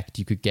that effect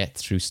you could get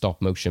through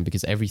stop motion,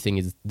 because everything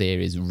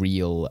is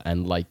real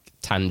and like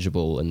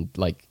tangible and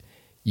like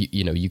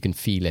you can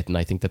feel it. And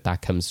I think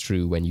that comes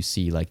through when you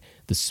see like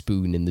the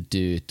spoon in the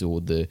dirt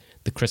or the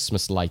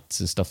Christmas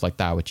lights and stuff like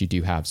that, which you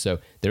do have. So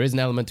there is an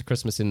element of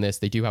Christmas in this.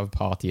 They do have a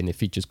party and it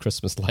features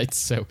Christmas lights,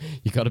 so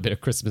you got a bit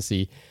of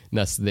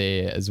Christmassy-ness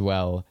there as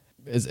well.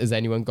 Has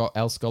anyone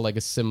else got like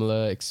a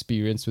similar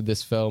experience with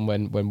this film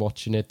when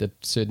watching it at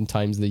certain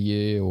times of the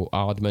year, or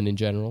Aardman in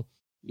general?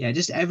 Yeah,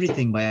 just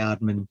everything by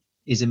Aardman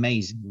is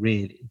amazing,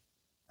 really.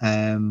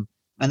 And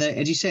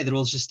as you say, they're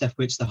all just stuff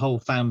which the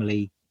whole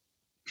family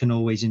can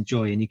always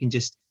enjoy, and you can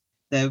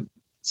they're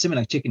something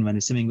like Chicken Run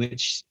is something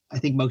which I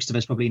think most of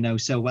us probably know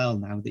so well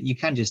now that you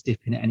can just dip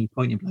in at any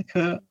point and be like,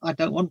 I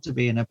don't want to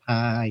be in a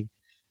pie,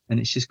 and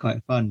it's just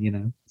quite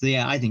fun, So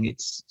yeah, I think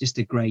it's just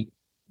a great,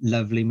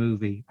 lovely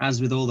movie,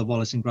 as with all the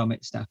Wallace and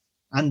Gromit stuff.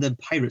 And the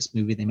Pirates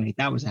movie they made,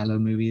 that was a hello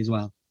movie as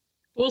well.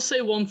 We'll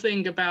say one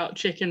thing about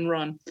Chicken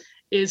Run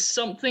is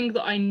something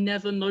that I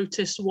never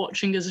noticed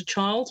watching as a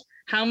child,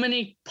 how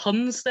many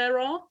puns there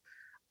are.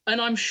 And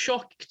I'm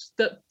shocked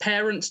that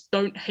parents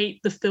don't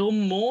hate the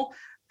film more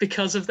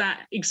because of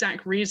that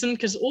exact reason,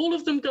 because all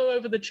of them go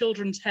over the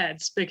children's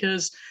heads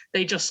because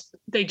they just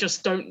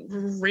don't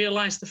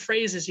realize the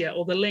phrases yet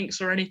or the links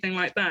or anything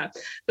like that.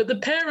 But the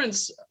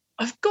parents,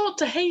 I've got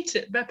to hate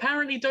it, but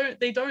apparently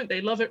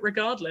they love it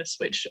regardless,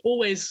 which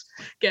always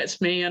gets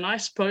me. And I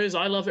suppose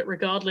I love it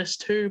regardless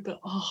too, but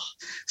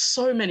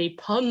so many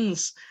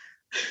puns.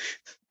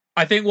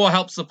 I think what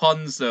helps the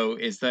puns, though,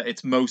 is that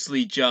it's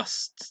mostly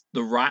just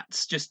the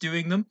rats just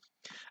doing them.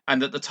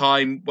 And at the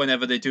time,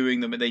 whenever they're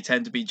doing them, they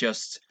tend to be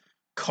just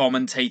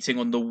commentating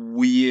on the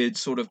weird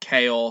sort of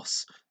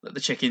chaos that the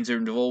chickens are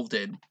involved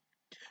in.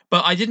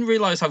 But I didn't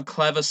realise how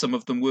clever some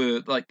of them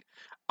were. Like,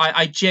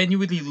 I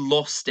genuinely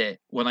lost it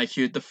when I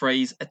heard the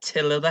phrase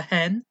Attila the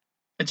hen.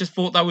 I just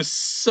thought that was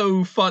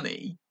so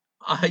funny.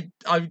 I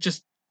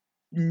just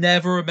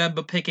never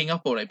remember picking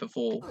up on it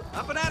before.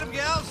 Up and at 'em,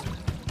 gals!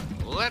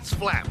 Let's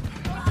flap.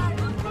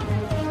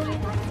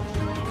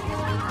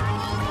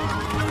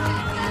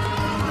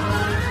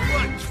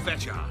 Right,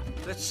 fetcher.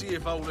 Let's see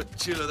if old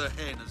Attila the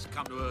hen has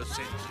come to her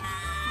senses.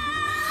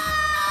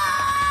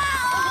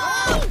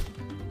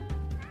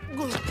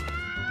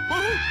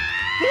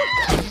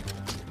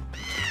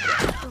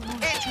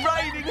 It's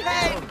raining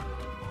hen!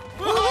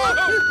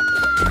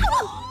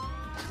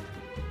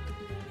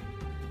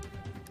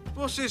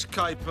 What's this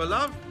caper,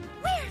 love?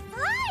 We're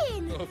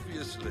flying!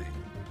 Obviously.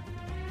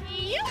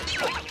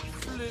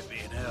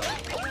 Flipping hell.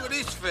 Look at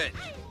this fetch.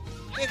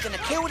 They're gonna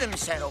kill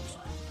themselves.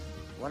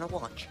 Wanna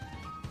watch?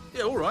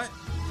 Yeah, all right.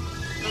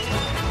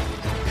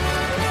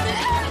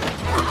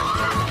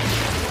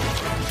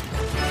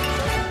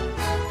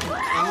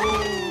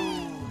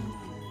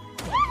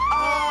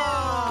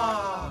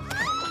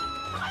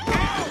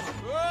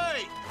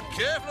 Hey,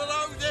 careful of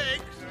those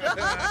eggs.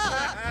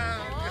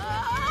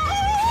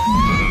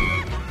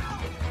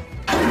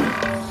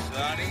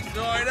 Sunny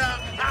side up.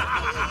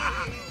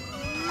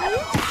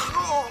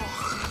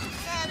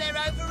 Now they're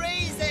over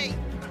easy.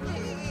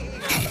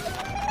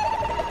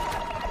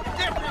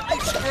 Definitely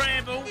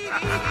scramble.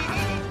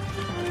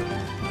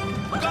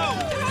 Go,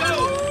 go,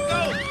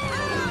 go.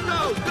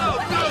 Go, go,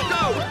 go,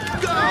 go,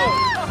 go.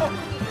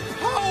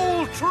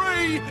 Whole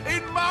tree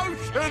in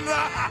motion.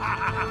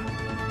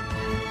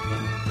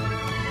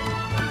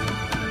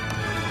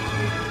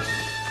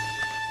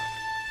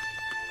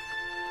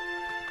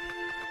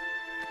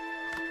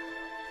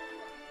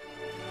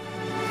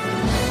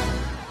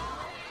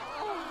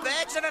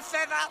 Birds of a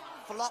feather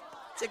flop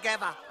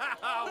together.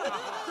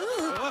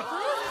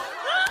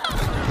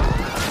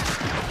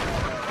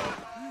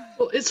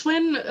 Well, it's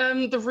when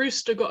the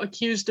rooster got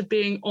accused of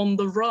being on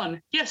the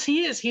run. Yes,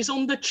 he is. He's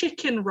on the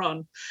chicken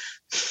run.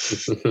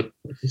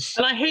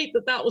 And I hate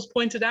that was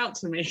pointed out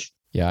to me.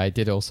 Yeah, I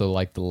did also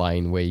like the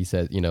line where he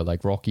said,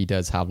 like Rocky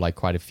does have like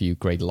quite a few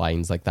great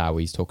lines like that, where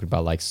he's talking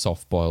about like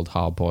soft-boiled,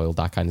 hard-boiled,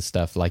 that kind of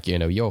stuff. Like,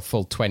 your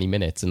full 20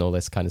 minutes and all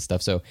this kind of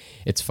stuff. So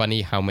it's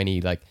funny how many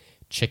like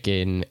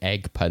chicken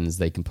egg puns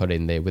they can put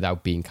in there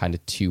without being kind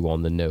of too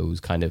on the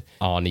nose, kind of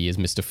Arnie is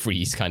Mr.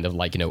 Freeze, kind of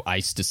like,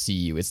 ice to see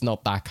you. It's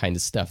not that kind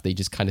of stuff. They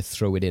just kind of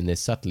throw it in there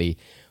subtly,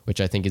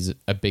 which I think is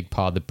a big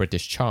part of the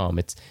British charm.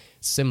 It's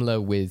similar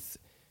with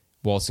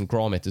Wallace and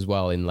Gromit as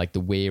well, in like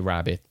the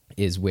Were-Rabbit,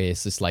 is where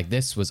it's just like,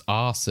 this was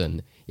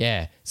arson.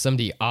 Yeah,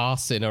 somebody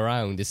arsing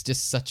around. It's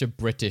just such a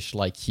British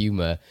like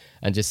humor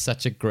and just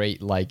such a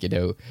great like,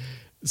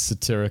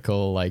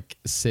 satirical like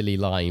silly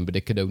line, but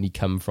it could only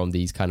come from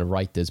these kind of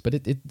writers. But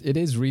it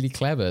is really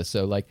clever.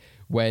 So like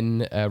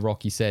when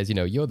Rocky says,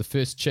 you're the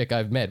first chick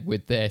I've met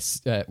with their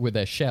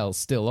shell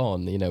still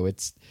on,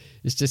 it's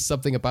just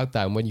something about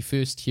that. And when you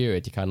first hear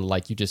it,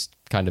 you just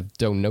kind of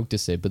don't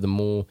notice it. But the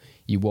more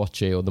you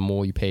watch it or the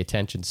more you pay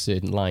attention to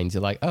certain lines,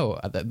 you're like, oh,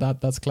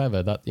 that's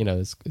clever. That,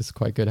 it's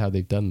quite good how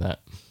they've done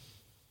that.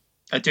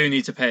 I do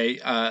need to pay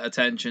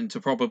attention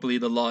to probably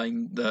the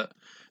line that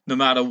no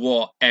matter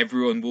what,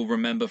 everyone will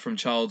remember from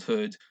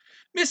childhood.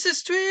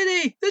 Mrs.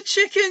 Tweedy, the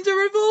chickens are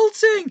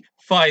revolting.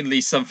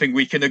 Finally, something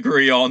we can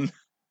agree on.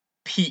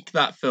 Peak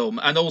that film.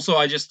 And also,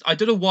 I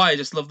don't know why, I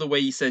just love the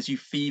way he says, you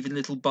thieving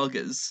little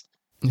buggers.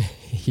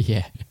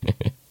 Yeah.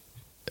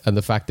 And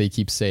the fact they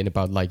keep saying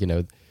about,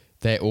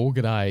 they're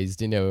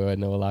organized, and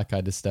all that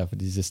kind of stuff.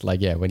 And he's just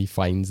when he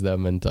finds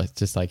them and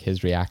just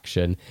his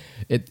reaction.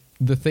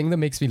 The thing that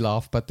makes me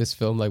laugh about this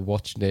film,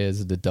 watching it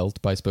as an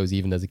adult, but I suppose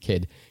even as a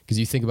kid, because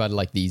you think about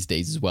it these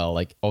days as well,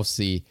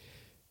 obviously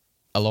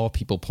a lot of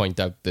people point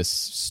out this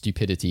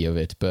stupidity of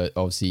it, but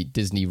obviously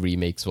Disney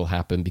remakes will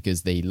happen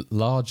because they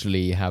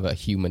largely have a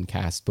human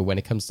cast. But when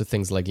it comes to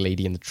things like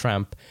Lady and the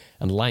Tramp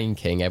and Lion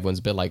King, everyone's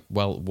a bit like,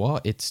 well,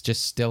 what? It's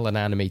just still an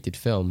animated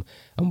film.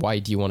 And why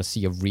do you want to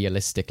see a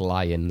realistic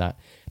lion that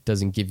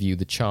doesn't give you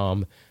the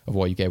charm of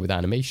what you get with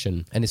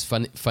animation? And it's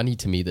funny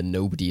to me that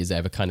nobody has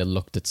ever kind of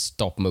looked at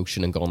stop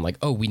motion and gone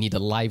oh, we need a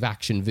live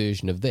action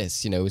version of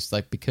this.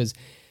 It's because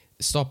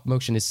stop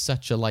motion is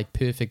such a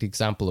perfect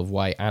example of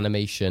why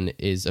animation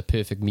is a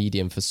perfect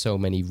medium for so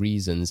many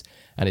reasons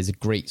and is a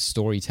great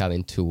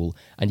storytelling tool,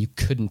 and you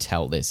couldn't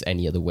tell this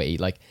any other way.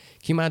 Can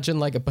you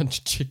imagine a bunch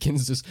of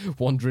chickens just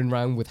wandering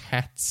around with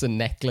hats and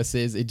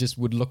necklaces? It just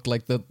would look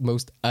like the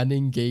most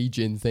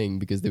unengaging thing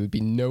because there would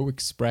be no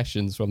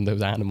expressions from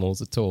those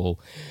animals at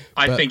all.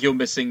 I think you're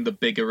missing the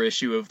bigger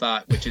issue of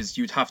that, which is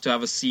you'd have to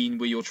have a scene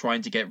where you're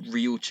trying to get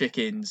real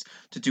chickens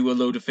to do a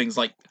load of things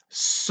like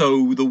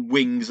sew the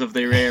wings of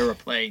their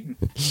aeroplane.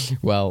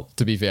 Well,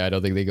 to be fair, I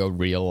don't think they got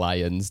real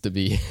lions to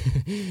be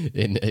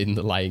in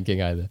the Lion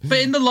King either. But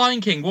in the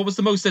Lion King, what was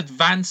the most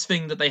advanced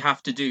thing that they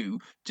have to do?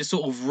 Just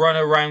sort of run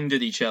around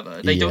at each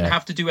other. They don't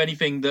have to do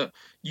anything that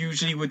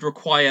usually would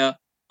require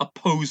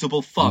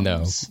opposable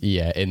thumbs. No,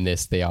 yeah, in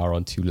this they are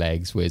on two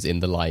legs, whereas in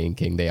the Lion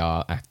King they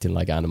are acting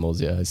like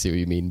animals. Yeah, I see what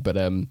you mean. But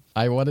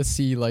I want to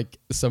see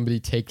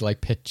somebody take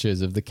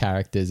pictures of the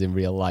characters in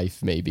real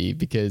life, maybe,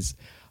 because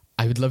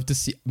I would love to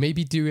see,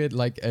 maybe do it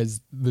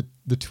as the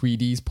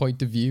Tweedy's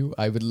point of view.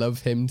 I would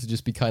love him to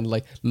just be kind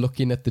of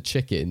looking at the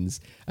chickens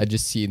and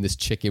just seeing this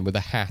chicken with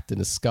a hat and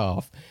a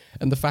scarf.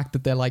 And the fact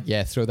that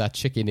they're throw that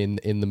chicken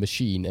in the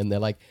machine, and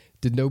they're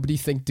did nobody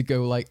think to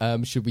go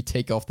should we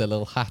take off their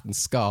little hat and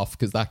scarf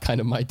because that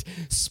kind of might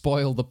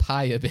spoil the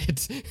pie a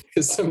bit?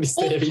 Because somebody's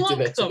there eating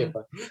their chicken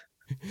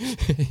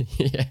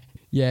pie.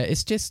 Yeah,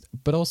 it's just,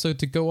 but also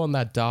to go on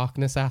that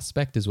darkness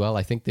aspect as well,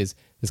 I think there's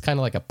kind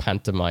of a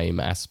pantomime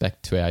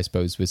aspect to it, I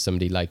suppose, with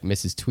somebody like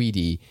Mrs.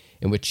 Tweedy,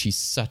 in which she's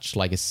such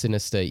a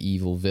sinister,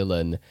 evil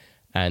villain.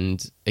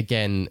 And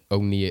again,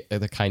 only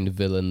the kind of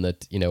villain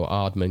that,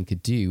 Aardman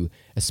could do,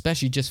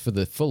 especially just for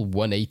the full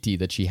 180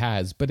 that she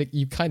has. But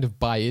you kind of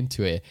buy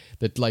into it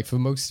that for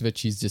most of it,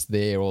 she's just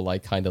there all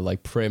kind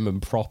of prim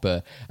and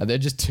proper. And then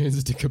just turns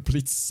into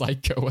complete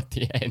psycho at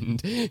the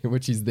end, in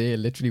which she's there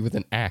literally with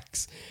an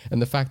axe.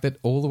 And the fact that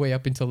all the way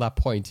up until that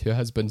point, her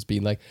husband's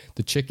been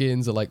the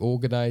chickens are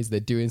organized, they're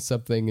doing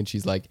something. And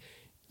she's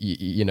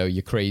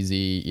you're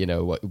crazy,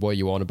 what are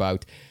you on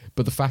about?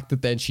 But the fact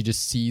that then she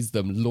just sees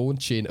them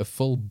launching a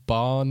full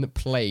barn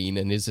plane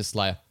and is just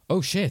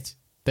oh shit,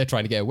 they're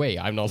trying to get away.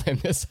 I'm not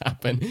letting this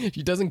happen.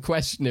 She doesn't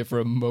question it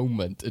for a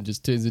moment and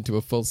just turns into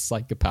a full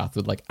psychopath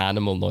with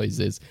animal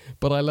noises.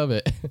 But I love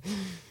it.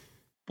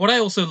 What I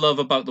also love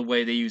about the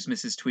way they use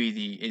Mrs.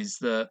 Tweedy is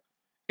that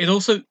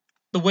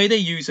the way they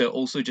use her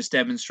also just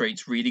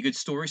demonstrates really good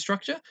story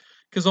structure.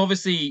 Because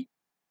obviously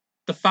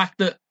the fact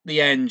that at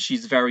the end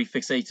she's very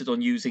fixated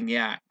on using the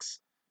axe,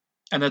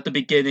 and at the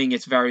beginning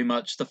it's very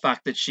much the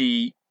fact that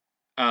she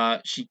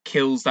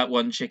kills that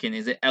one chicken.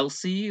 Is it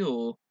Elsie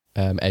or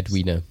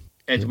Edwina?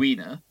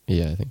 Edwina.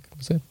 Yeah, I think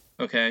so.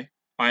 Okay.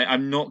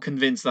 I'm not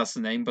convinced that's the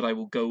name, but I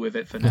will go with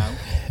it for now.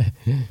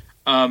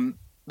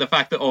 The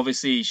fact that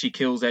obviously she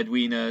kills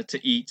Edwina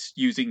to eat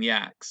using the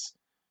axe,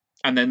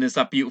 and then there's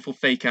that beautiful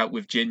fake out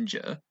with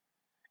Ginger.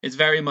 It's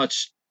very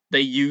much they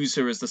use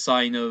her as the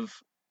sign of,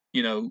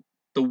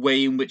 the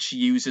way in which she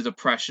uses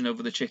oppression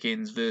over the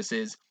chickens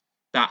versus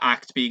that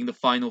act being the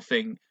final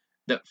thing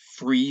that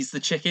frees the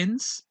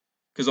chickens,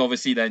 because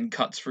obviously then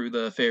cuts through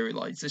the fairy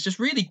lights. It's just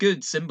really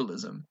good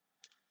symbolism.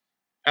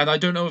 And I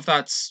don't know if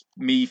that's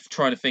me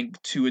trying to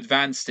think too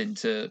advanced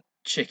into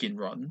Chicken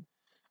Run,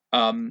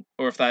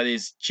 or if that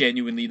is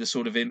genuinely the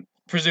sort of...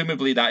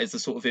 presumably that is the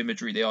sort of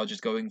imagery they are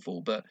just going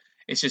for, but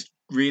it's just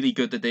really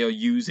good that they are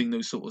using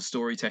those sort of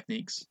story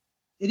techniques.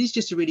 It is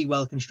just a really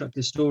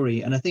well-constructed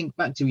story. And I think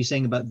back to what you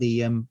saying about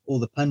the all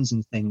the puns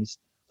and things,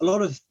 a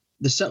lot of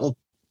the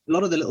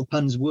little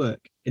puns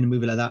work in a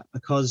movie like that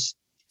because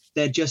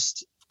they're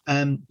just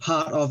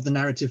part of the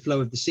narrative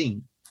flow of the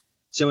scene.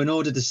 So in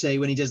order to say,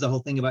 when he does the whole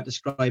thing about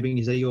describing,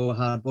 you say you're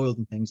hard-boiled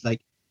and things,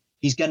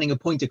 he's getting a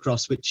point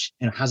across, which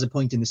has a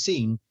point in the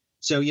scene.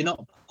 So you're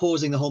not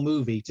pausing the whole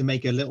movie to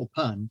make a little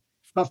pun.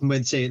 Apart from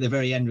when, say, at the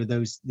very end, with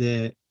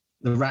the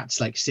rats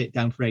like sit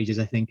down for ages,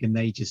 I think, and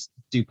they just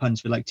do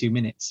puns for like 2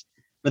 minutes.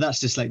 But that's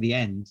just like the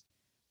end.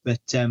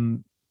 But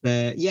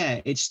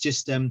yeah, it's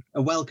just a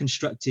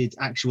well-constructed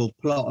actual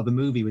plot of a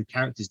movie with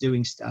characters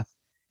doing stuff,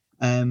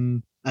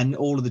 and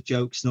all of the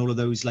jokes and all of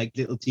those like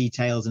little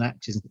details and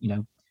actions,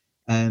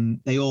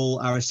 they all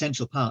are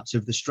essential parts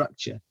of the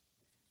structure,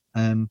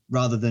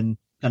 rather than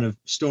kind of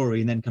story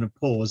and then kind of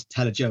pause,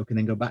 tell a joke, and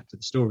then go back to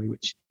the story,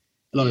 which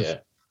a lot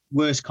of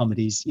worse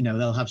comedies,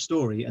 they'll have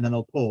story and then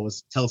they'll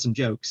pause, tell some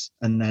jokes,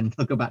 and then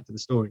they'll go back to the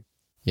story.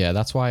 Yeah,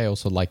 that's why I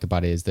also like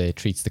about it is that it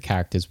treats the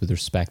characters with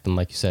respect, and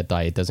like you said,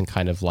 Di, it doesn't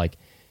kind of like,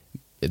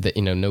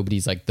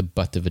 nobody's like the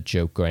butt of a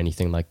joke or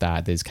anything like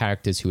that. There's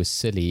characters who are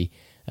silly,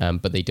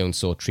 but they don't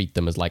sort of treat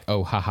them as like,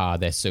 oh, haha,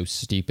 they're so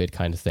stupid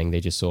kind of thing.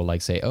 They just sort of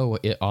like say, oh,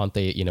 aren't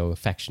they,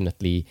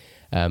 affectionately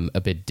a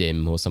bit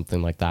dim or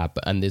something like that.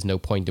 And there's no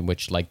point in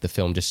which like the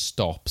film just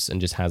stops and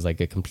just has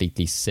like a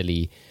completely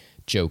silly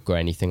joke or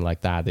anything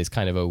like that. There's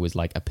kind of always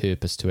like a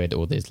purpose to it,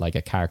 or there's like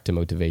a character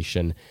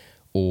motivation,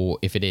 or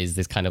if it is,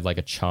 there's kind of like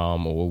a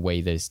charm or a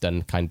way that it's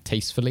done kind of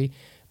tastefully.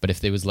 But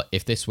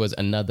if this was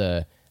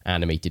another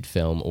animated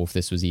film, or if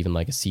this was even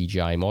like a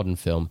CGI modern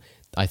film,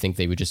 I think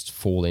they would just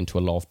fall into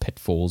a lot of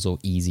pitfalls or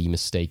easy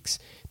mistakes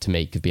to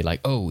make, of be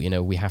like, oh,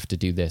 we have to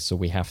do this or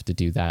we have to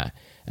do that.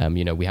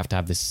 We have to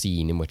have this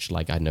scene in which,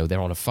 like, I know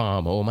they're on a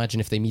farm, or imagine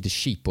if they meet a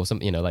sheep or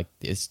something, like,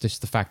 it's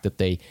just the fact that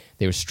they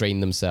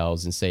restrain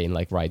themselves and saying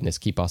like, right, let's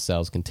keep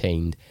ourselves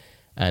contained.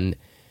 And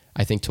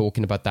I think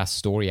talking about that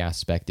story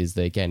aspect is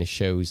that, again, it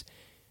shows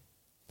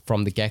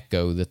from the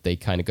get-go that they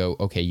kind of go,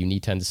 okay, you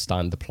need to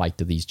understand the plight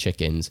of these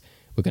chickens.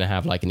 We're going to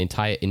have like an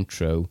entire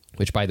intro,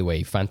 which, by the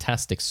way,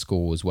 fantastic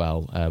score as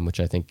well, which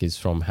I think is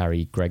from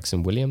Harry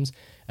Gregson Williams.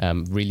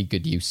 Really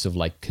good use of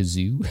like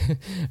kazoo,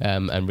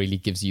 and really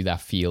gives you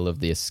that feel of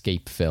the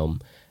escape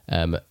film.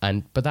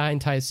 But that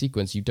entire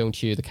sequence, you don't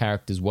hear the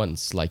characters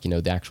once, like,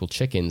 the actual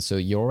chickens. So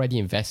you're already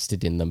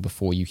invested in them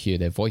before you hear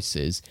their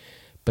voices.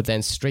 But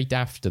then straight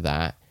after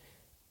that,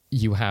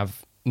 you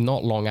have,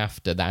 not long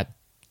after that,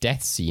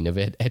 death scene of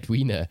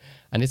Edwina,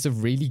 and it's a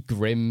really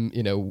grim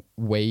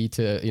way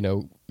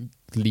to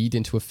lead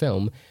into a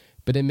film,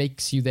 but it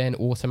makes you then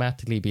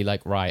automatically be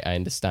like, right, I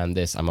understand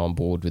this, I'm on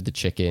board with the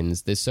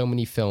chickens. There's so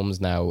many films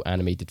now,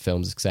 animated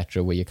films,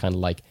 etc., where you're kind of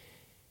like,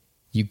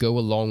 you go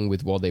along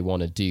with what they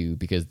want to do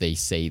because they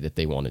say that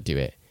they want to do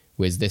it,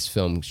 whereas this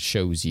film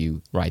shows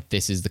you, right,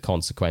 this is the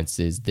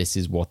consequences, this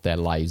is what their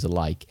lives are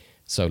like.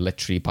 So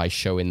literally by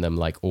showing them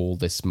like all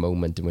this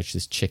moment in which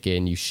this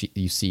chicken, you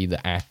see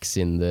the axe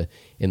in the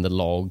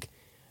log,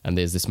 and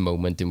there's this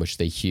moment in which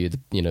they hear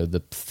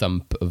the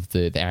thump of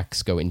the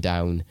axe going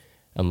down,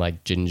 and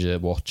like Ginger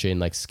watching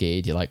like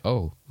scared, you're like,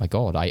 oh my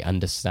God, I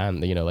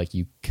understand. Like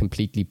you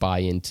completely buy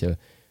into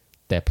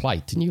their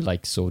plight, and you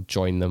like sort of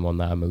join them on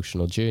that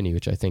emotional journey,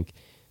 which I think,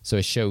 so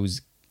it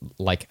shows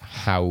like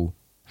how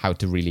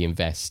to really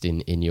invest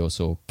in your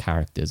sort of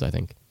characters, I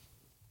think.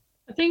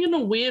 I think in a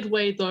weird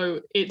way,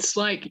 though, it's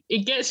like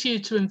it gets you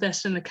to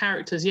invest in the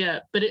characters,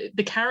 but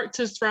the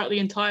characters throughout the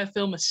entire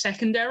film are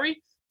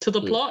secondary to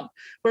the plot,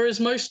 whereas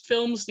most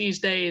films these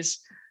days,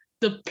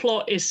 the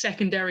plot is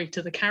secondary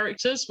to the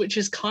characters, which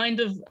is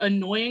kind of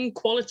annoying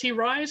quality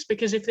rise,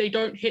 because if they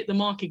don't hit the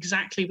mark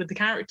exactly with the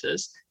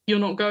characters, you're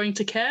not going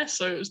to care.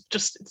 So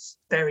it's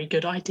a very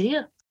good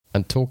idea.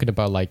 And talking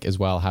about like as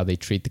well how they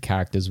treat the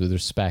characters with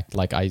respect,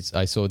 like I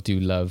sort of do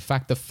love the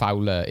fact that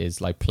Fowler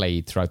is like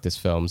played throughout this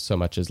film so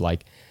much as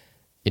like,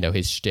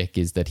 his shtick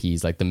is that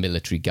he's like the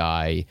military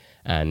guy,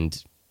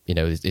 and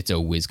it's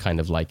always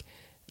kind of like,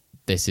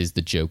 this is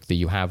the joke that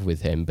you have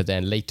with him. But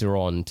then later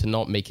on, to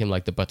not make him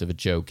like the butt of a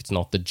joke, it's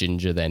not that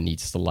Ginger then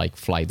needs to like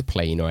fly the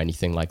plane or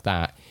anything like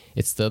that.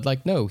 It's that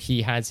like, no,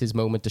 he has his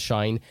moment to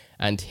shine,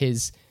 and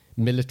his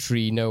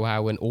military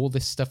know-how and all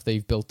this stuff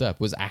they've built up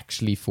was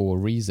actually for a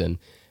reason.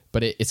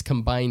 But it's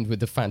combined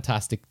with the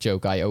fantastic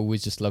joke. I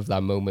always just love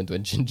that moment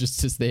when Ginger's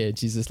just there and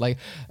she's just like,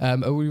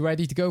 are we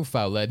ready to go,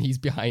 Fowler? And he's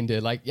behind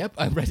her like, yep,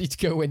 I'm ready to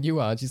go when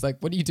you are. And she's like,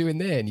 what are you doing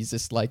there? And he's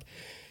just like,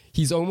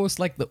 he's almost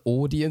like the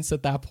audience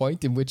at that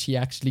point, in which he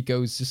actually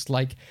goes just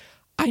like,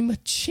 I'm a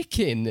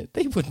chicken.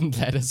 They wouldn't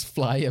let us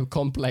fly a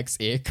complex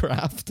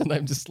aircraft. And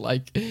I'm just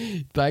like,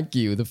 thank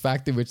you. The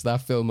fact in which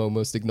that film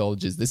almost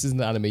acknowledges this is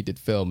an animated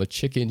film. A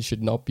chicken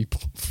should not be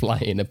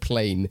flying a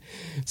plane.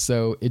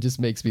 So it just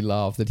makes me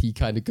laugh that he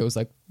kind of goes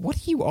like, what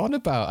are you on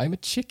about? I'm a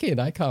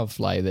chicken. I can't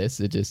fly this.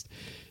 It just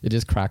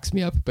cracks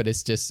me up. But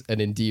it's just an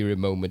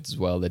endearing moment as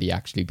well, that he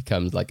actually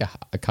becomes like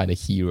a kind of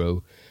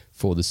hero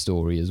for the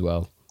story as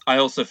well. I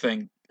also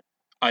think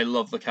I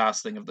love the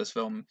casting of this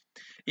film.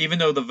 Even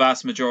though the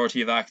vast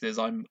majority of actors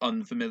I'm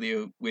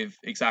unfamiliar with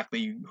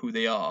exactly who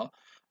they are,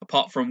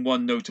 apart from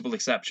one notable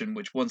exception,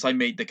 which once I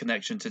made the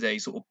connection today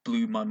sort of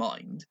blew my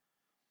mind.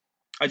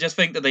 I just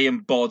think that they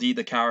embody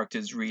the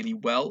characters really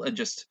well, and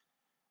just,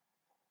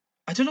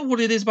 I don't know what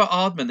it is about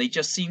Aardman, they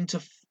just seem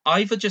to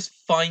either just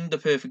find the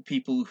perfect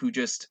people who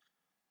just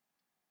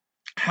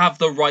have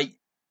the right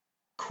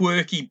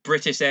quirky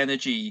British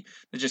energy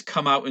that just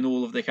come out in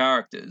all of the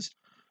characters,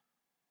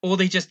 or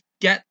they just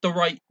get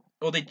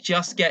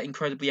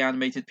incredibly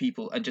animated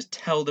people and just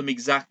tell them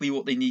exactly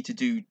what they need to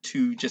do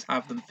to just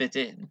have them fit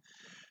in.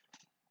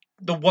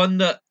 The one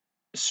that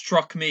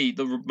struck me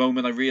the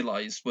moment I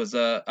realised was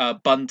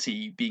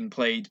Bunty being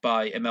played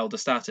by Imelda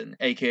Staunton,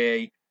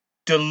 aka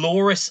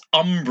Dolores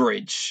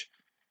Umbridge.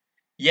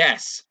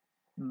 Yes,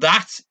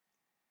 that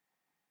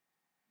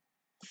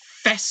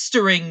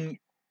festering,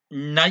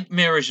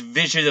 nightmarish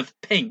vision of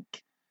pink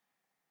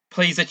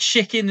plays a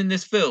chicken in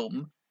this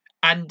film,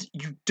 and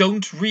you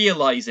don't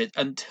realise it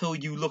until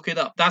you look it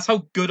up. That's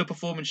how good a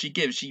performance she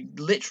gives. She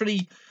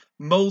literally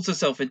molds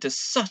herself into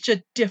such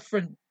a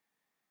different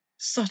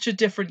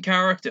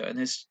character, and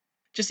is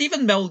just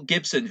even Mel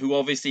Gibson, who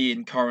obviously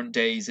in current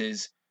days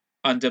is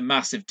under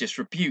massive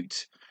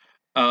disrepute.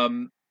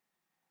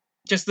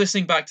 Just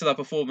listening back to that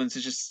performance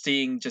is just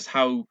seeing just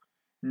how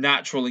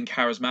natural and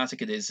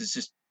charismatic it is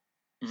just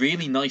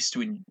really nice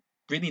to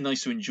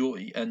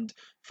enjoy. And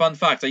fun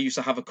fact, I used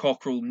to have a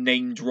cockerel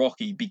named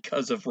Rocky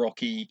because of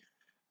Rocky,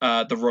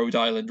 the Rhode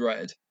Island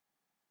Red.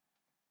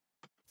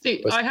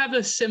 See, I have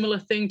a similar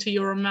thing to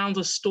your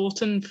Imelda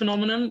Staunton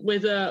phenomenon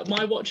with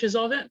my watches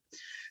of it.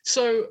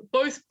 So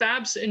both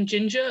Babs and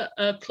Ginger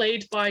are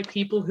played by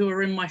people who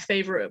are in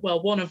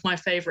one of my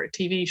favorite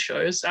TV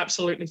shows,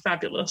 Absolutely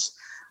Fabulous.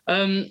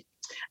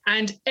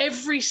 And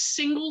every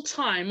single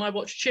time I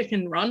watch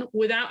Chicken Run,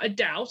 without a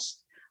doubt,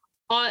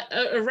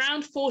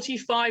 around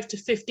 45 to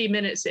 50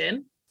 minutes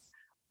in,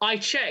 I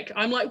check.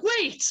 I'm like,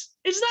 wait,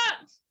 is that?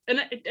 And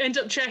I end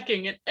up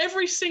checking. And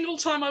every single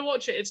time I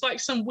watch it, it's like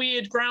some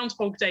weird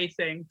Groundhog Day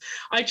thing.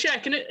 I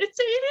check, and it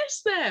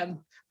is them.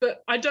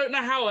 But I don't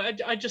know how.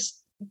 I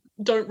just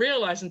don't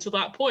realize until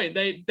that point.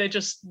 They're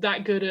just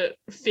that good at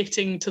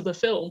fitting to the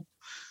film.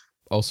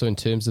 Also, in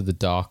terms of the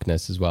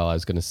darkness as well, I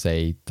was going to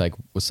say, like,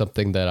 was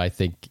something that I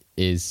think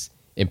is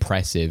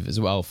impressive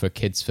as well for a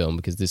kids' film,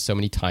 because there's so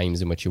many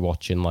times in which you're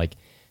watching, like,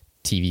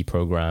 TV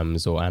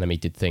programs or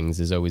animated things,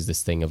 there's always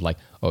this thing of like,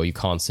 oh, you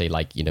can't say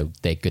like, you know,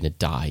 they're going to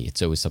die.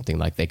 It's always something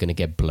like they're going to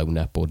get blown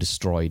up or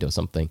destroyed or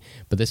something.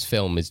 But this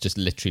film is just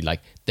literally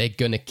like, they're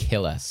going to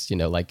kill us, you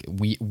know, like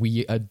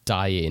we are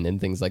dying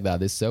and things like that.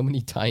 There's so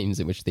many times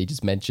in which they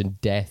just mention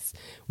death.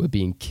 We're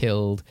being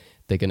killed.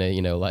 They're going to,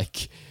 you know,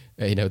 like,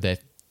 you know, they're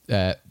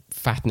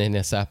fattening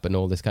us up and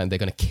all this kind of, they're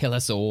going to kill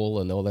us all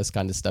and all this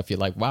kind of stuff. You're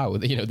like, wow,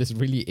 you know, this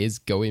really is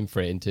going for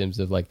it in terms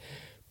of like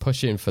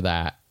pushing for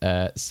that.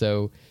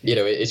 So, you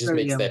know, it just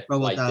very, makes that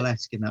Roald like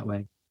Dahl-esque in that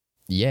way.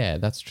 Yeah,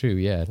 that's true.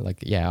 Yeah. Like,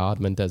 yeah,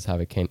 Aardman does have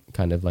a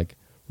kind of like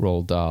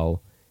Roald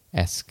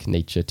Dahl-esque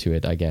nature to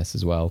it, I guess,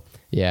 as well.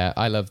 Yeah,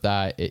 I love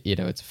that. You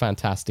know, it's a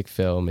fantastic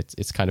film.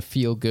 It's kind of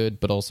feel good,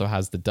 but also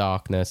has the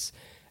darkness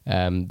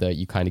that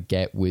you kind of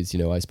get with, you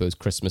know, I suppose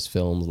Christmas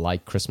films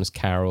like Christmas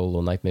Carol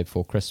or Nightmare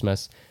Before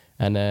Christmas.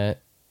 And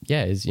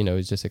yeah, is, you know,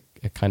 it's just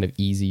a kind of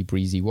easy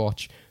breezy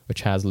watch,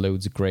 which has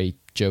loads of great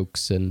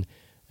jokes and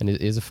it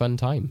is a fun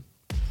time.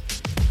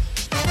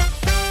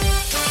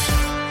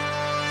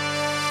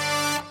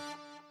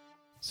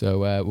 So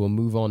we'll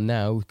move on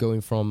now,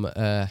 going from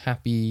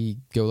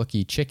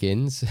happy-go-lucky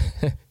chickens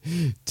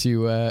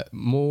to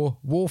more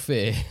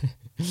warfare.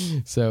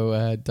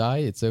 So, Di,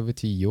 it's over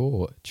to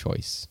your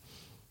choice.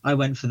 I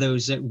went for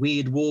those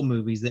weird war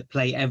movies that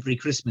play every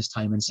Christmas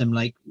time, and some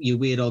like your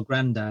weird old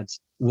granddad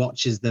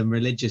watches them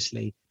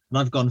religiously. And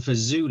I've gone for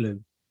Zulu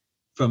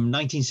from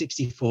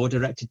 1964,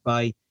 directed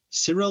by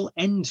Cyril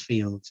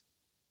Endfield.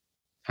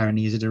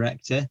 Apparently he's a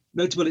director.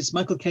 Notable, it's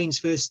Michael Caine's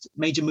first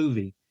major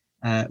movie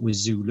was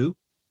Zulu.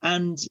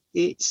 And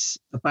it's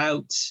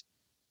about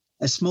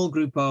a small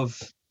group of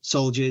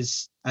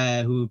soldiers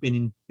who have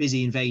been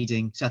busy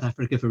invading South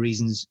Africa for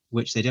reasons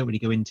which they don't really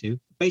go into,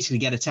 basically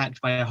get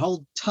attacked by a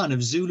whole ton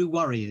of Zulu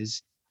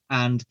warriors.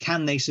 And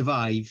can they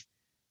survive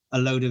a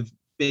load of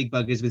big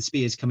buggers with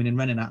spears coming and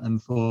running at them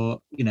for,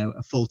 you know,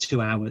 a full 2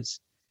 hours?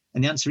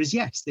 And the answer is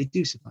yes, they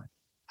do survive.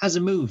 As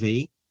a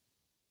movie,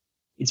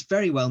 it's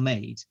very well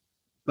made,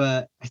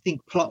 but I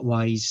think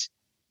plot-wise,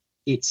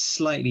 it's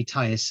slightly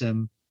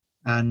tiresome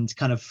and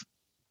kind of,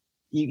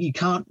 you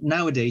can't,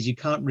 nowadays, you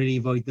can't really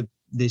avoid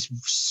this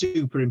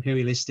super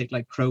imperialistic,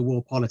 like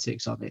pro-war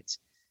politics of it,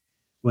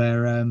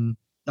 where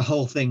the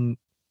whole thing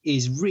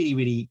is really,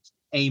 really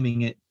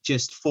aiming at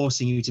just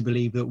forcing you to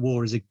believe that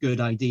war is a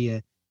good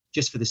idea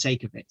just for the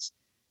sake of it.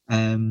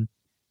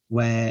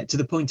 Where to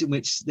the point in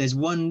which there's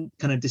one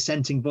kind of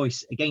dissenting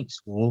voice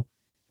against war,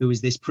 who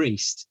is this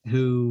priest,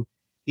 who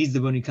he's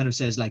the one who kind of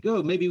says like,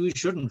 oh, maybe we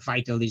shouldn't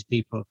fight all these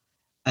people.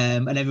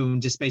 And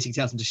everyone just basically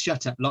tells him to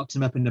shut up, locks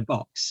him up in the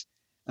box.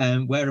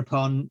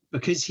 Whereupon,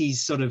 because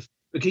he's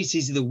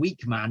the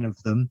weak man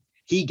of them,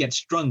 he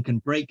gets drunk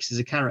and breaks as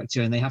a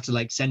character, and they have to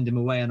like send him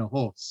away on a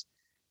horse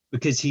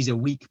because he's a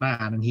weak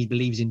man and he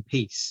believes in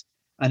peace.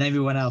 And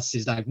everyone else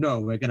is like, no,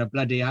 we're going to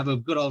bloody have a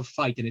good old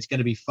fight and it's going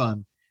to be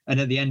fun. And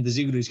at the end, the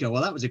Zulus go,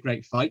 well, that was a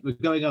great fight. We're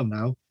going home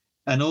now.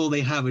 And all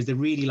they have is the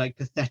really like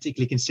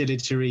pathetically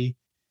conciliatory,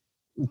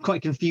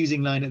 quite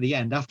confusing line at the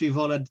end. After we've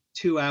all had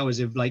 2 hours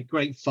of like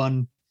great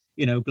fun,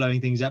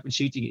 blowing things up and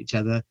shooting at each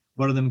other.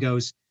 One of them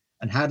goes,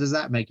 "And how does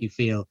that make you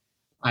feel?"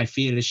 "I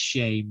feel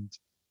ashamed."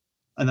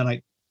 And they're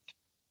like,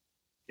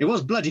 it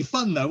was bloody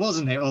fun though,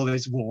 wasn't it? All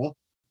this war.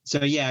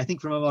 So yeah, I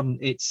think from a modern,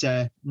 it's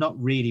not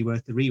really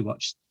worth the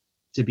rewatch,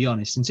 to be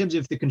honest. In terms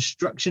of the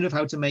construction of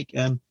how to make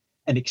an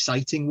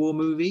exciting war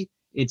movie,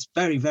 it's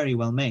very, very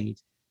well made.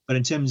 But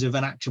in terms of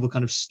an actual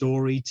kind of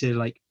story to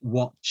like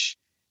watch,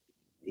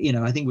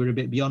 I think we're a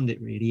bit beyond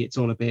it really. It's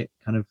all a bit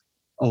kind of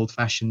old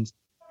fashioned.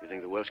 You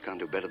think the Welsh can't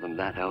do better than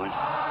that, Owen?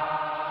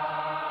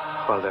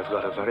 Well, they've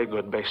got a very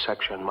good base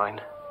section,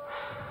 mind.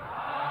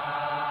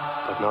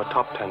 But no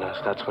top tenors,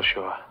 that's for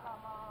sure.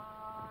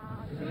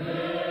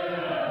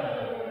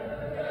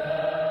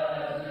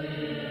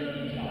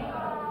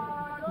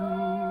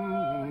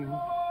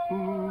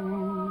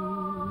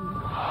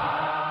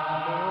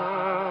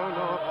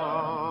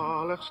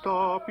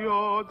 Stop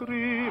your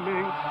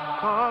dreaming.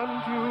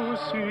 Can't you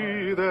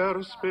see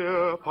their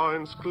spear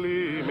points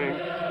gleaming?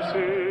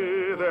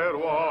 See their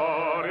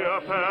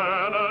warrior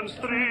pennons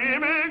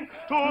streaming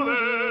to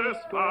this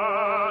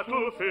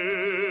battlefield.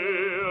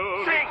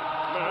 Sing!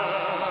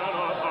 Men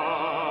of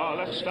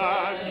Alex,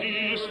 stand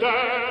ye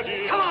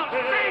steady. Come on,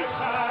 sing! They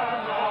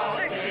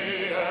cannot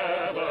be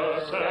ever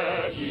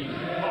said ye.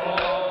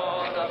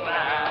 For the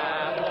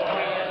battle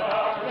is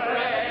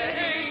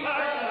raging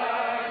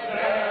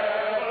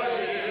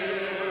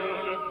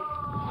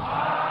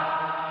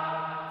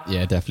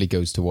Yeah, it definitely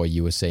goes to what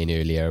you were saying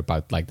earlier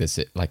about like this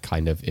like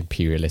kind of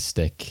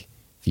imperialistic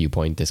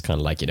viewpoint, this kind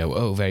of like,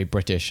 very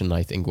British. And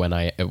I think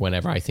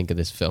whenever I think of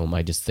this film,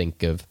 I just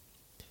think of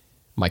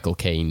Michael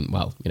Caine,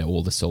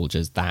 all the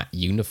soldiers, that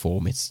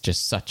uniform. It's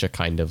just such a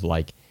kind of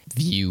like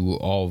view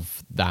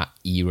of that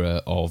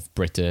era of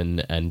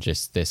Britain and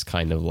just this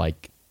kind of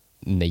like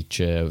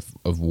nature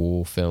of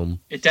war film.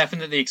 It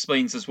definitely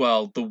explains as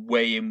well the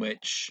way in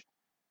which,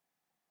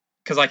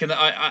 because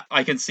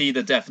I can see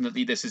that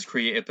definitely this is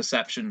creative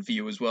perception for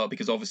you as well,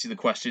 because obviously the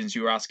questions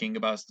you were asking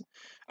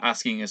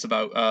us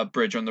about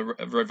Bridge on the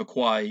River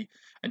Kwai,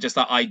 and just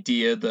that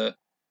idea that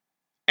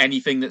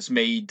anything that's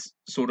made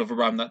sort of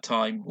around that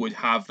time would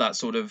have that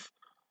sort of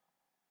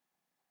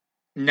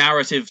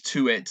narrative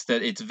to it,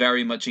 that it's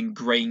very much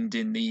ingrained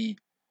in the,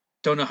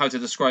 don't know how to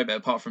describe it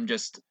apart from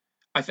just,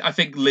 I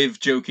think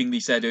Liv jokingly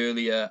said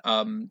earlier,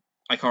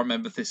 I can't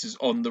remember if this is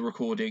on the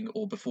recording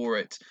or before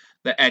it,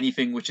 that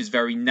anything which is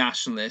very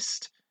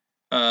nationalist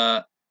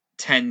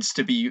tends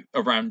to be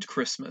around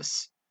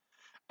Christmas.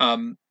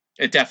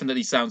 It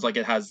definitely sounds like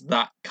it has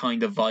that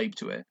kind of vibe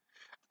to it.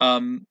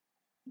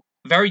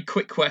 Very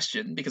quick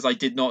question, because I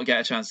did not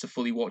get a chance to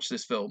fully watch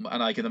this film,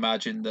 and I can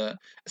imagine that,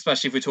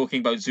 especially if we're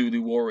talking about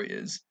Zulu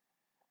warriors,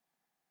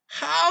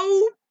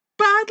 how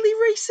badly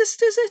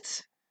racist is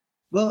it?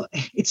 Well,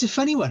 it's a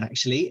funny one,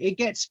 actually. It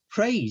gets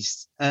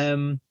praised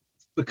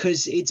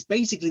because it's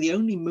basically the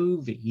only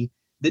movie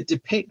that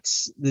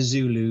depicts the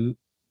Zulu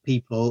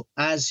people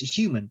as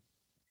human.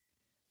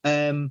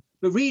 But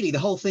really, the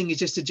whole thing is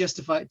just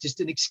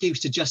an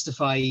excuse to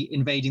justify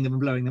invading them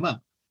and blowing them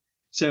up.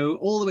 So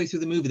all the way through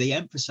the movie, they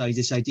emphasize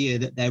this idea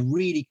that they're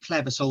really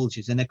clever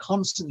soldiers, and they're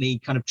constantly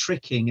kind of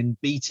tricking and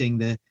beating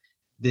the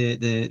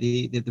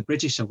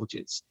British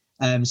soldiers.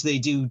 So they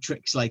do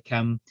tricks like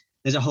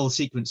there's a whole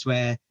sequence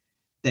where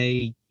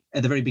they,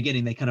 at the very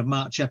beginning, they kind of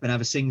march up and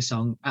have a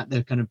sing-song at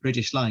the kind of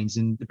British lines,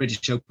 and the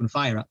British open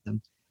fire at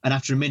them. And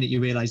after a minute,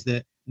 you realize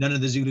that none of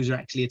the Zulus are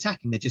actually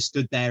attacking. They just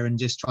stood there and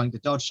just trying to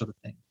dodge, sort of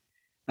thing.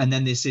 And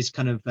then there's this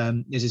kind of,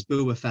 there's this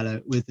Bua fellow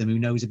with them who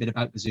knows a bit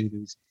about the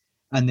Zulus.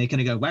 And they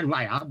kind of go, well,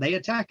 why aren't they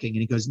attacking?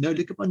 And he goes, no,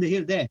 look up on the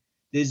hill there.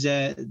 There's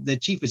the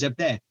chief is up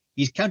there.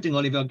 He's counting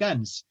all of your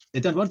guns. They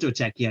don't want to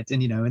attack yet.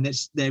 And,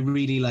 and they're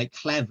really like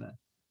clever.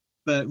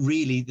 But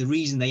really, the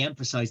reason they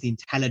emphasize the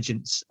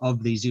intelligence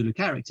of these Zulu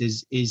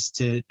characters is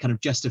to kind of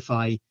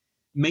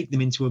make them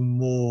into a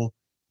more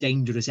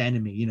dangerous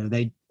enemy.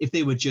 If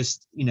they were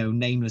just,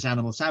 nameless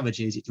animal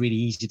savages, it's really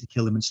easy to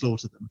kill them and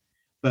slaughter them.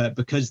 But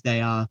because they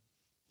are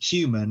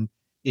human,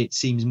 it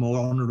seems more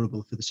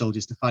honorable for the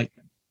soldiers to fight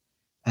them.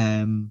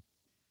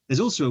 There's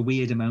also a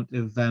weird amount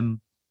of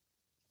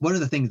one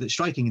of the things that's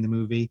striking in the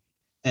movie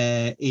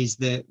is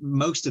that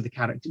most of the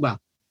characters, well,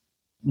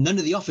 none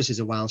of the officers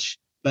are Welsh,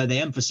 but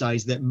they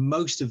emphasize that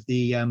most of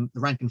the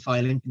rank and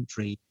file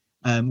infantry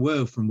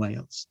were from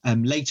Wales.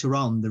 Later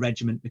on, the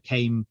regiment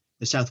became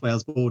the South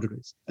Wales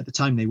Borderers. At the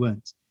time, they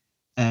weren't.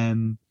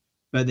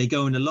 But they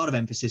go in a lot of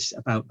emphasis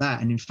about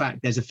that. And in fact,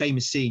 there's a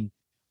famous scene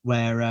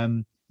where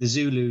the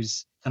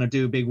Zulus kind of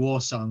do a big war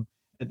song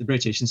at the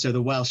British, and so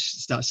the Welsh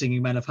start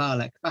singing Men of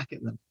Harlech back at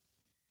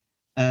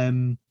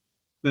them.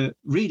 But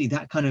really,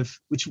 that kind of,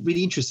 which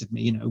really interested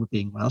me, with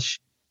being Welsh.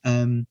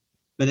 But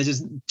there's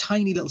just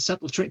tiny little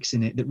subtle tricks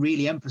in it that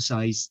really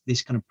emphasize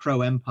this kind of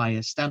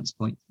pro-empire stance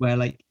point, where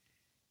like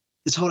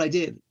this whole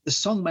idea, the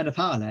song Men of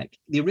Harlech,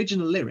 the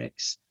original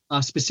lyrics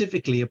are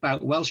specifically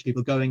about Welsh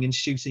people going and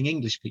shooting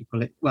English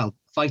people,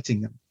 fighting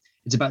them.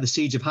 It's about the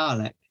siege of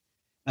Harlech,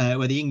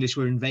 where the English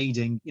were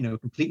invading,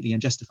 completely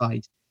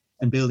unjustified,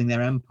 and building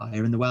their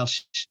empire. And the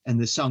Welsh, and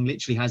the song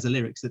literally has the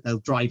lyrics that they'll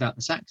drive out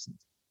the Saxons.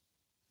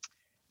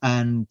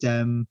 And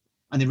the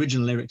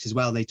original lyrics as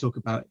well, they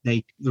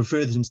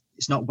refer to them,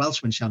 it's not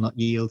Welshmen shall not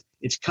yield,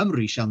 it's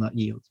Cymru shall not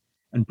yield,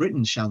 and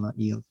Britain shall not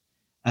yield.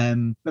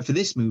 But for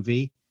this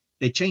movie,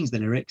 they changed the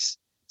lyrics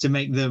to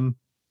make them,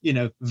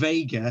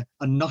 vaguer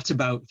and not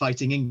about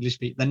fighting English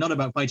people. They're not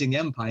about fighting the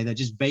Empire. They're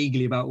just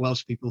vaguely about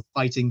Welsh people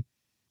fighting.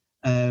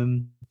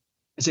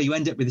 So you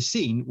end up with a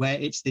scene where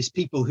it's this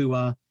people who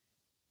are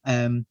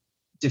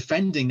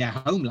defending their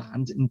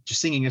homeland and just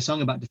singing a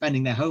song about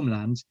defending their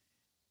homeland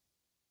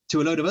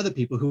to a load of other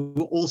people who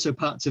were also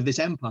parts of this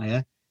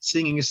empire,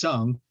 singing a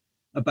song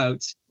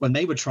about when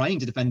they were trying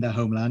to defend their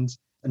homeland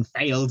and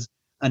failed,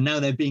 and now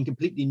they're being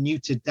completely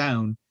neutered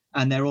down,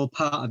 and they're all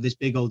part of this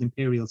big old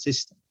imperial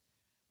system.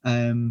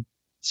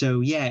 So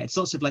yeah, it's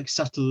lots of like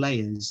subtle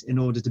layers in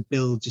order to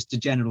build just a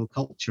general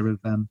culture of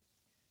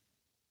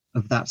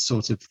that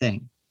sort of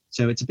thing.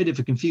 So it's a bit of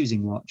a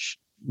confusing watch,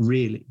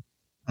 really.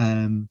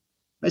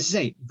 But as I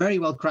say, very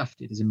well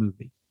crafted as a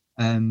movie.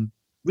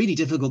 Really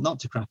difficult not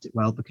to craft it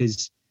well,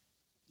 because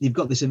you've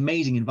got this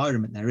amazing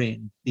environment they're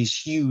in, these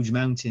huge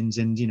mountains,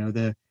 and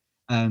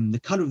the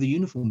color of the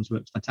uniforms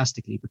works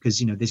fantastically, because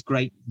this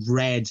great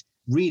red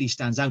really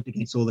stands out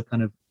against all the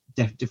kind of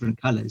different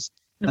colors.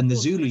 And the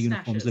Zulu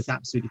uniforms look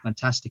absolutely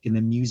fantastic, and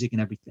the music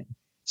and everything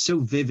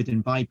so vivid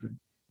and vibrant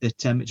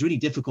that it's really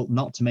difficult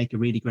not to make a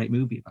really great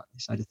movie about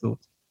this, I'd have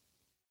thought.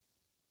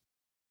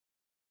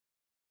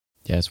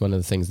 Yeah, it's one of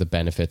the things that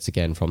benefits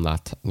again from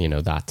that,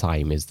 that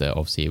time, is that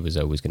obviously it was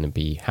always going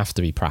to have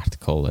to be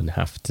practical and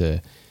have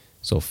to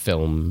sort of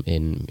film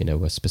in,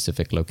 a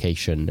specific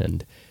location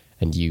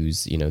and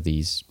use,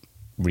 these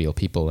real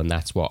people. And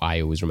that's what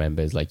I always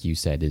remember, is like you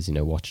said, is,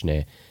 watching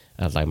it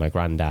at like my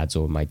granddad's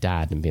or my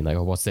dad and being like,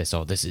 oh, what's this?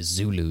 Oh, this is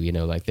Zulu,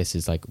 like this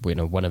is like,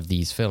 one of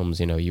these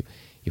films,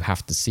 you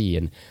have to see.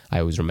 And I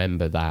always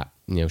remember that,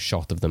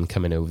 shot of them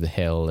coming over the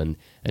hill and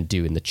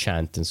doing the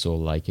chant and sort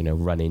of like,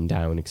 running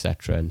down,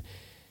 etc. And,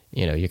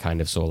 you're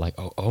kind of sort of like,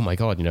 oh my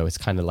God, it's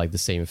kind of like the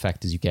same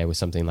effect as you get with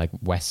something like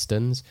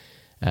Westerns,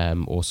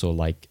 also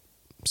like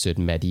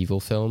certain medieval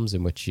films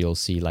in which you'll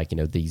see like,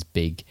 these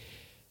big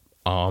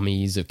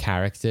armies of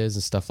characters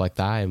and stuff like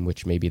that, in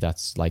which maybe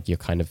that's like your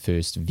kind of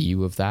first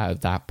view of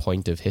that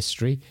point of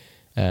history,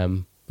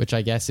 which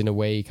I guess in a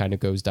way kind of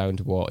goes down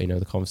to what,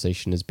 the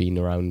conversation has been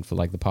around for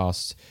like the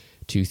past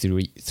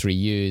 2-3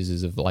 years,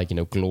 is of like,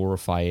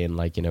 glorifying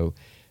like,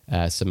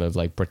 some of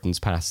like Britain's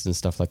past and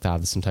stuff like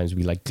that sometimes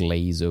we like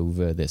glaze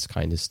over this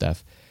kind of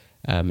stuff,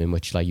 in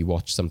which like you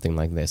watch something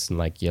like this and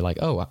like you're like,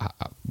 oh,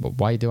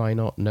 why do I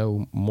not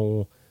know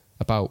more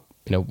about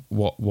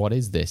what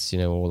is this,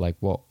 or like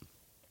what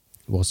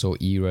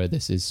sort of era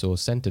this is sort of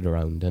centered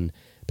around. And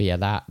but yeah,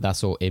 that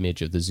sort of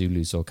image of the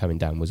Zulus sort of coming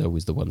down was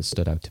always the one that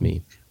stood out to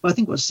me. Well, I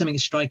think what's something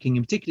striking,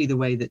 and particularly the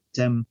way that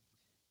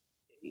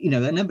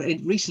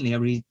recently I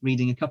was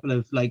reading a couple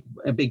of like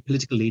a big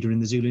political leader in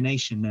the Zulu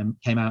nation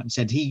came out and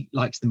said he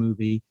likes the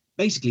movie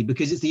basically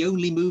because it's the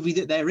only movie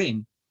that they're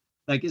in.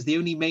 Like it's the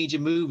only major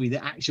movie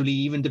that actually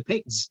even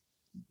depicts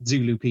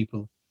Zulu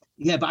people.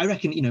 Yeah, but I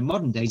reckon,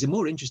 modern days, a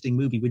more interesting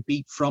movie would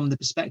be from the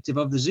perspective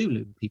of the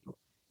Zulu people.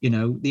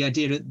 The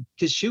idea that,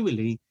 because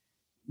surely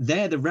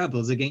they're the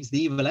rebels against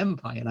the evil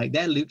empire. Like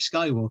they're Luke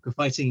Skywalker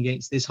fighting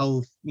against this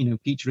whole,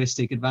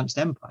 futuristic advanced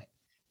empire.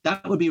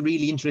 That would be a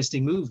really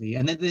interesting movie.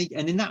 And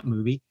then in that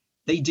movie,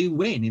 they do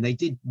win, and they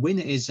did win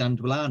at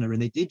Isandlwana,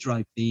 and they did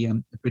drive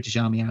the British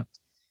Army out.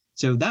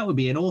 So that would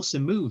be an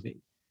awesome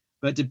movie.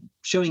 But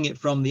showing it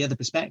from the other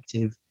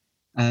perspective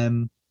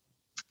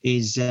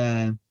is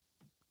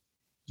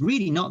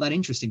really not that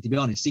interesting, to be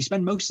honest. You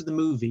spend most of the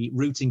movie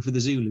rooting for the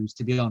Zulus,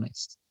 to be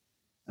honest,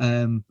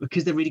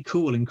 because they're really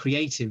cool and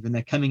creative, and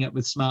they're coming up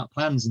with smart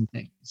plans and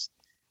things.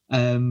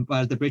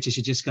 Whereas the British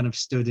are just kind of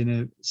stood in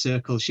a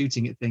circle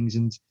shooting at things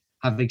and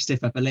having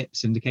stiff upper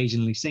lips and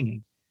occasionally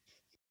singing.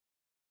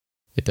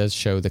 It does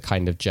show the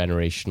kind of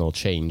generational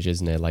change,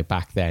 isn't it? Like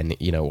back then,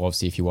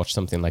 obviously if you watch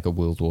something like a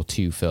World War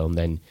II film,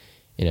 then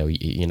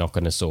you're not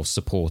going to sort of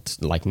support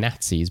like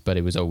Nazis, but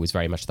it was always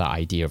very much that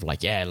idea of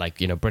like, yeah, like,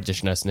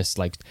 Britishness, and it's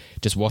like,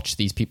 just watch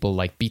these people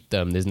like beat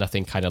them. There's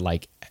nothing kind of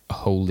like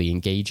wholly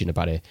engaging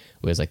about it.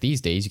 Whereas like these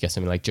days you get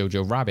something like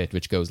Jojo Rabbit,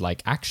 which goes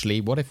like, actually,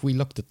 what if we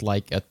looked at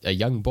like a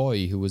young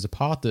boy who was a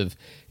part of,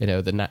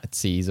 the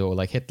Nazis or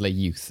like Hitler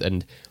Youth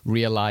and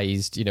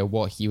realized,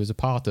 what he was a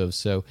part of.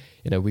 So,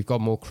 we've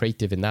got more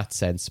creative in that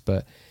sense.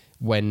 But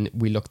when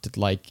we looked at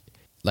like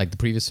the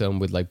previous film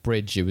with like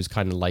Bridge, it was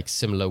kind of like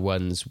similar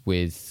ones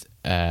with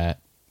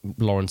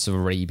Lawrence of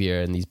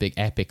Arabia and these big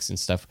epics and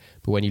stuff.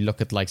 But when you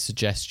look at like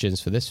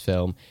suggestions for this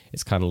film,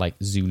 it's kind of like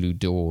Zulu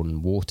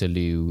Dawn,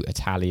 Waterloo,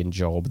 Italian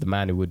Job, The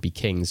Man Who Would Be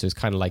King. So it's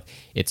kind of like,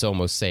 it's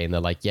almost saying they're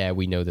like, yeah,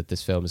 we know that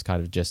this film is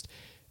kind of just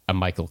a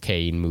Michael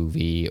Caine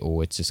movie,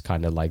 or it's just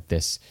kind of like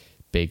this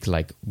big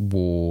like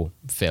war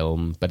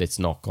film, but it's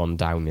not gone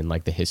down in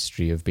like the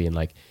history of being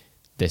like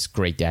this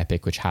great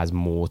epic which has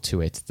more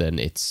to it than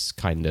its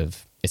kind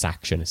of its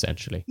action,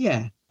 essentially.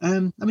 Yeah. I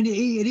mean,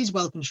 it is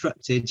well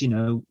constructed,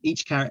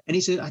 each character, and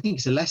I think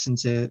it's a lesson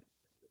to,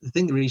 the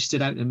thing that really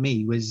stood out to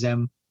me was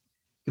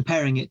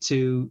comparing it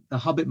to the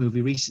Hobbit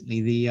movie recently,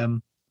 the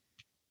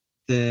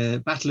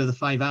the Battle of the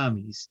Five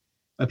Armies,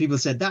 where people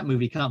said that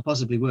movie can't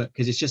possibly work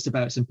because it's just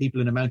about some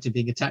people in a mountain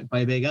being attacked by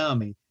a big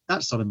army.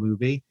 That sort of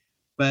movie.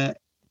 But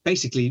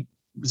basically,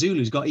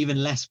 Zulu's got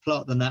even less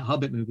plot than that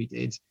Hobbit movie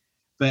did.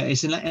 But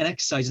it's an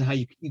exercise in how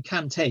you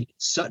can take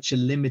such a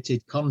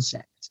limited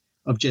concept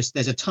of just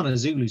there's a ton of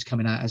Zulus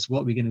coming at us,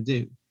 what are we going to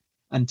do?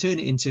 And turn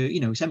it into, you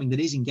know, something that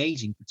is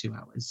engaging for 2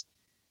 hours.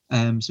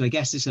 So I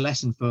guess it's a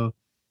lesson for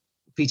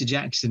Peter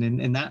Jackson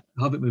in that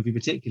Hobbit movie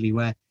particularly,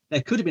 where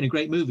there could have been a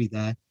great movie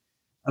there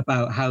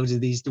about how do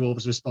these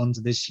dwarves respond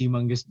to this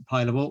humongous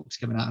pile of orcs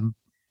coming at them.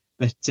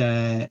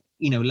 But,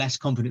 you know, less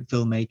confident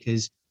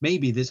filmmakers,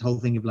 maybe this whole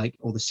thing of like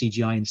all the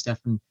CGI and stuff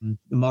and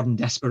the modern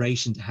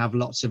desperation to have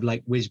lots of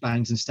like whiz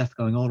bangs and stuff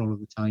going on all of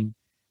the time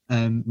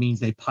means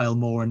they pile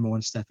more and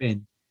more stuff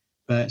in.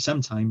 But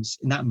sometimes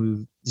in that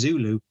movie,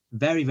 Zulu,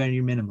 very, very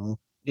minimal.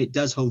 It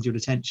does hold your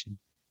attention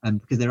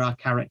because there are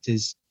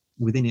characters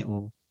within it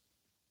all.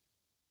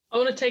 I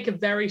want to take a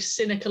very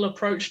cynical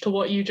approach to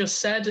what you just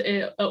said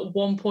at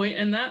one point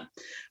in that,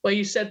 where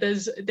you said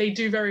they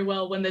do very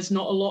well when there's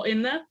not a lot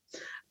in there.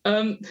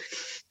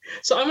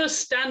 So I'm going to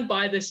stand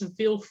by this and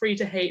feel free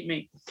to hate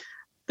me.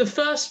 The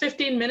first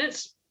 15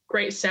 minutes,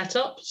 great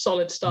setup,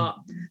 solid start.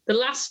 The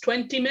last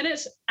 20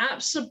 minutes,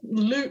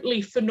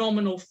 absolutely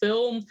phenomenal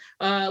film.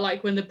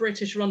 Like when the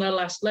British are on their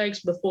last legs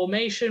for the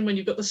formation, when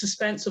you've got the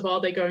suspense of are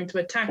they going to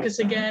attack us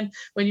again,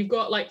 when you've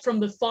got like from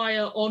the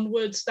fire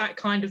onwards, that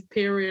kind of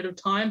period of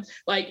time.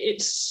 Like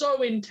it's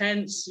so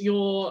intense,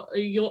 you're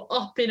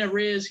up in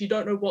arrears, you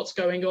don't know what's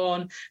going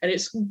on, and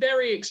it's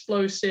very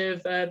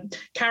explosive.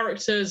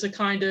 Characters are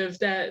kind of,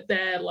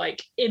 their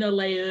like inner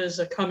layers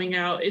are coming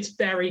out. It's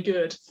very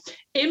good.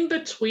 In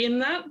between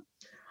that,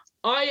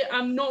 I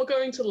am not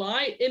going to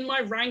lie, in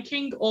my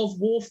ranking of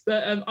war,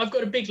 I've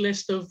got a big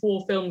list of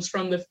war films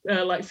from the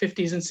like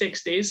 50s and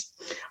 60s.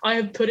 I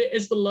have put it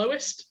as the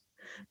lowest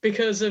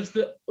because of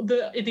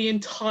the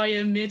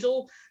entire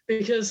middle,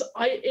 because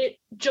it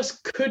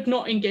just could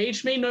not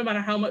engage me no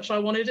matter how much I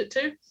wanted it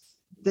to.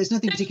 There's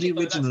nothing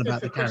particularly original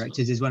about the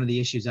characters is one of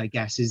the issues, I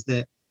guess, is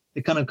that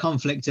the kind of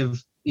conflict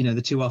of, you know,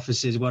 the two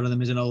officers, one of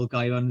them is an old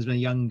guy, one of them is a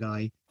young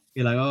guy.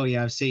 You're like, oh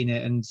yeah, I've seen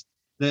it. And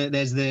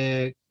there's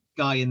the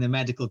guy in the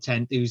medical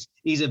tent he's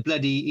a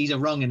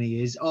wrong and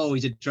he is. Oh,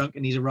 he's a drunk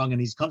and he's a wrong and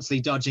he's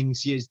constantly dodging.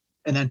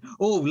 And then,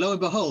 oh, lo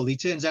and behold, he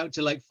turns out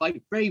to like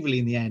fight bravely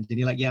in the end. And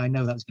you're like, yeah, I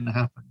know that's going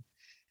to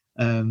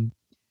happen.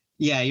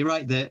 Yeah, you're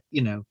right that,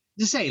 you know,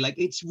 to say like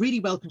it's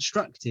really well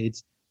constructed,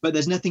 but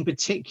there's nothing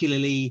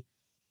particularly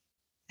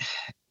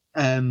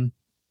stand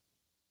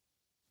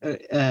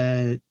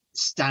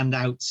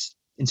out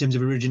in terms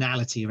of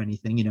originality or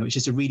anything. You know, it's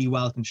just a really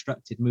well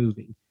constructed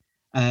movie.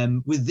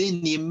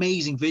 Within the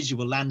amazing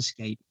visual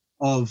landscape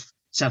of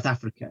South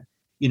Africa.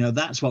 You know,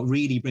 that's what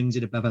really brings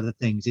it above other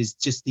things, is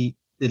just the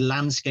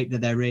landscape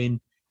that they're in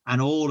and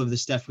all of the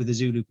stuff with the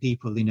Zulu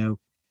people, you know,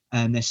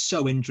 and they're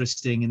so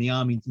interesting and the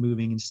army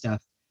moving and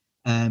stuff,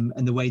 and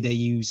the way they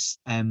use,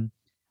 and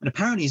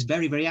apparently it's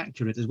very, very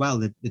accurate as well,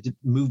 the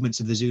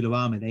movements of the Zulu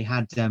army. They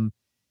had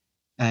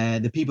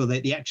the people,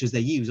 the extras they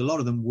use, a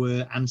lot of them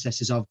were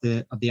ancestors of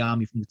the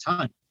army from the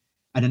time.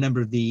 And a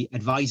number of the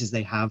advisors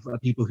they have are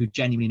people who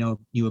genuinely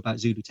knew about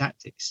Zulu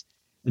tactics.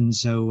 And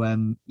so,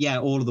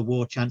 all of the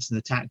war chants and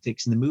the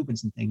tactics and the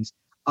movements and things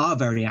are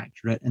very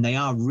accurate, and they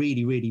are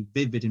really, really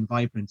vivid and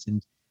vibrant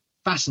and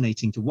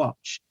fascinating to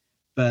watch.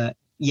 But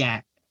yeah,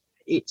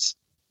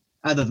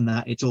 other than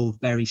that, it's all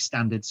very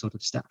standard sort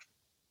of stuff.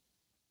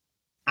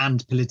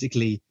 And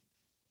politically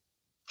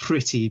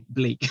pretty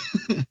bleak.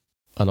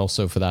 And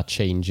also for that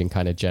change in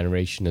kind of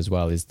generation as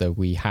well, is that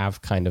we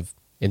have kind of,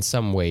 in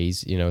some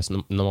ways, you know, it's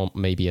not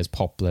maybe as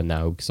popular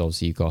now because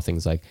obviously you've got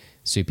things like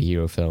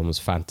superhero films,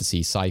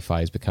 fantasy,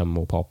 sci-fi has become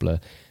more popular,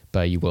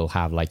 but you will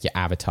have like your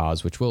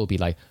avatars, which will be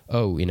like,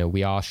 oh, you know,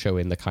 we are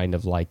showing the kind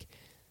of like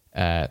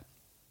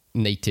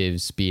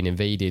natives being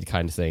invaded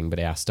kind of thing, but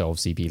it has to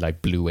obviously be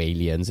like blue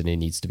aliens, and it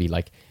needs to be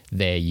like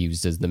they're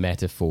used as the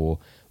metaphor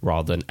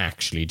rather than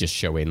actually just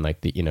showing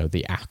like the, you know,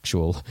 the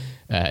actual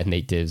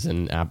natives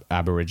and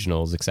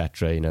aboriginals,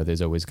 etc. You know,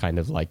 there's always kind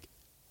of like,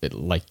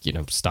 you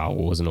know, Star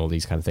Wars and all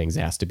these kind of things,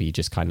 it has to be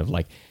just kind of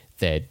like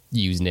they're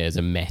using it as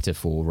a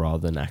metaphor rather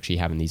than actually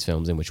having these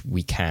films in which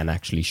we can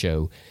actually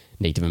show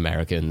Native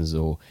Americans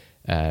or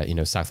you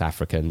know, South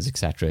Africans,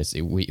 etc.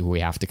 We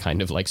have to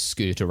kind of like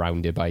skirt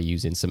around it by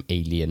using some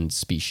alien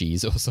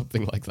species or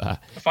something like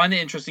that. I find it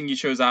interesting you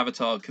chose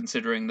Avatar,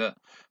 considering that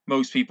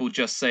most people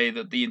just say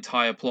that the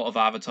entire plot of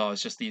Avatar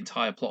is just the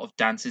entire plot of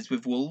Dances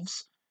with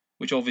Wolves,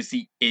 which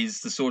obviously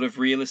is the sort of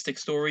realistic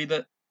story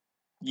that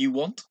you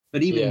want.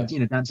 But even you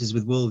know, Dances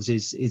with Wolves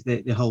is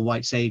the whole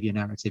white savior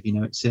narrative. You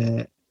know, it's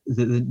the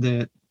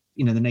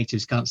you know, the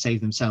natives can't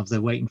save themselves;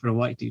 they're waiting for a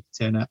white dude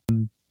to turn up.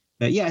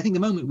 But yeah, I think the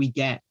moment we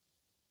get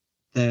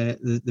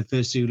the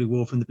first Zulu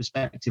War from the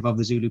perspective of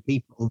the Zulu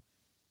people,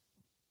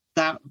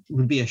 that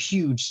would be a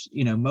huge,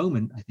 you know,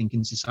 moment, I think,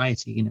 in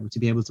society. You know, to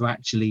be able to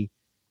actually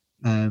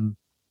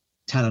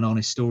tell an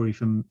honest story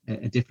from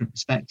a different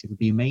perspective would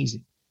be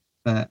amazing.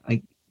 But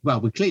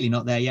we're clearly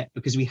not there yet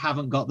because we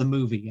haven't got the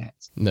movie yet.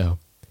 No.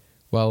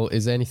 Well,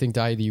 is there anything,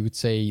 Di, that you would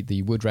say that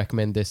you would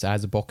recommend this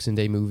as a Boxing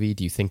Day movie?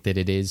 Do you think that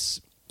it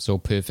is so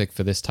perfect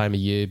for this time of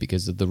year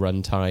because of the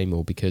runtime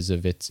or because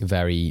of its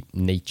very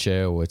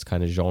nature or its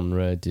kind of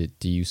genre? Do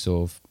you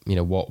sort of,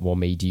 what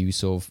made you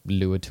sort of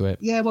lured to it?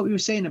 Yeah, what we were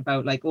saying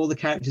about like all the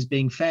characters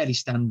being fairly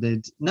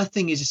standard.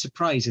 Nothing is a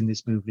surprise in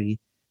this movie.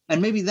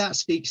 And maybe that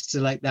speaks to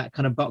like that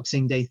kind of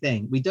Boxing Day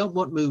thing. We don't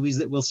want movies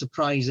that will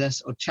surprise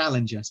us or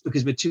challenge us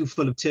because we're too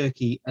full of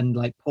turkey and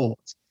like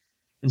port.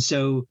 And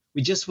so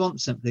we just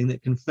want something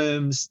that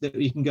confirms that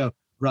you can go,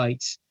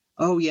 right,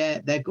 oh yeah,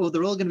 they're all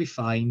going to be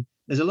fine.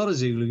 There's a lot of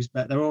Zulus,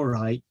 but they're all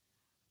right.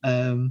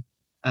 And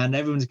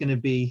everyone's going to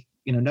be,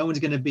 no one's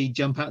going to be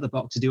jump out of the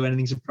box to do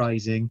anything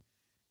surprising.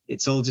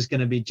 It's all just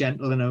going to be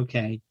gentle and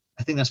okay.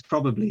 I think that's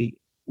probably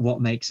what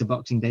makes a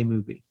Boxing Day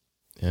movie.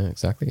 Yeah,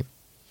 exactly.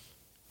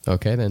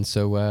 Okay, then.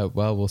 So,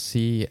 we'll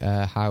see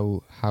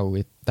how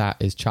that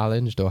is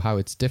challenged or how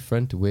it's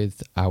different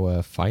with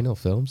our final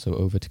film. So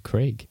over to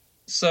Craig.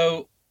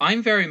 So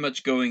I'm very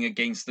much going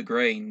against the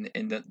grain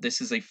in that this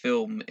is a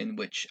film in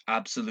which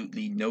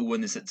absolutely no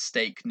one is at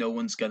stake. No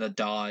one's going to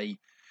die.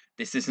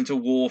 This isn't a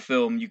war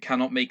film. You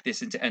cannot make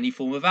this into any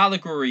form of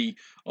allegory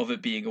of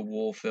it being a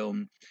war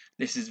film.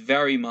 This is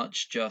very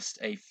much just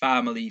a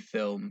family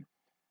film.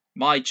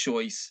 My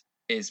choice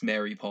is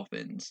Mary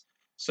Poppins.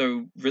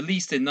 So,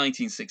 released in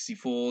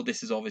 1964,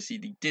 this is obviously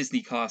the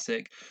Disney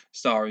classic,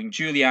 starring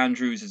Julie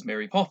Andrews as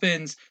Mary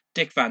Poppins,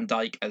 Dick Van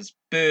Dyke as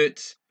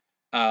Bert,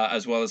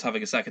 as well as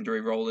having a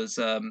secondary role as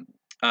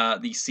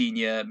the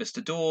senior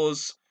Mr.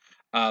 Dawes,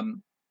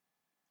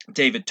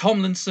 David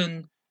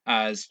Tomlinson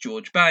as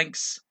George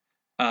Banks,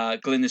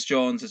 Glynis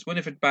Johns as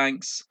Winifred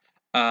Banks,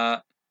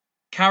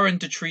 Karen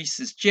Detrice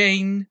as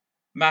Jane,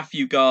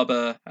 Matthew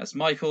Garber as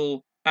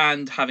Michael,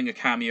 and having a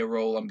cameo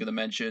role I'm going to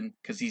mention,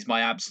 because he's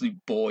my absolute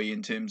boy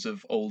in terms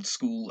of old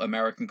school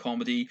American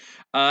comedy,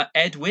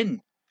 Ed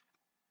Wynn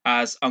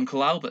as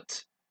Uncle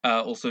Albert,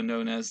 also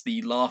known as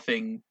the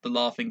laughing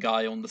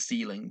guy on the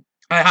ceiling.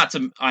 I had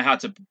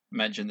to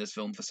mention this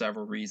film for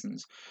several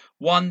reasons.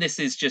 One, this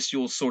is just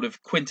your sort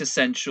of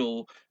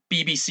quintessential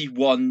BBC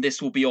One.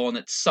 This will be on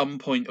at some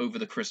point over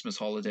the Christmas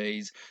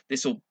holidays.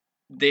 This will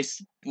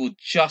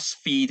just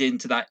feed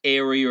into that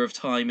area of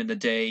time in the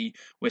day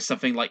where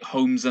something like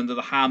Homes Under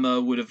the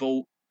Hammer would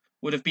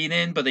have been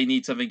in, but they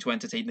need something to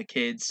entertain the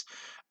kids,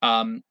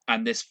 and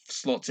this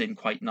slots in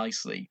quite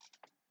nicely.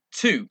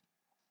 Two,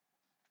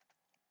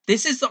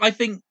 this is, I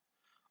think,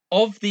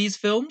 of these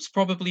films,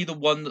 probably the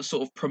one that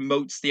sort of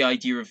promotes the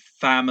idea of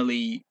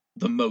family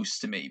the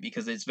most to me,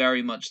 because it's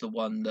very much the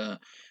one that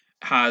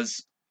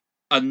has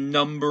a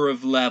number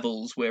of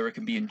levels where it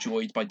can be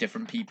enjoyed by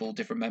different people,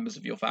 different members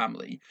of your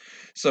family.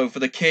 So for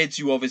the kids,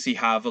 you obviously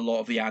have a lot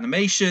of the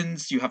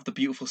animations, you have the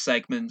beautiful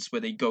segments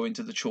where they go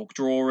into the chalk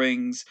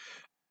drawings,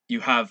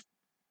 you have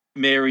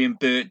Mary and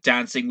Bert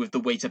dancing with the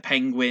waiter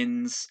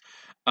penguins,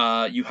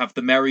 you have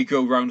the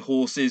merry-go-round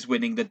horses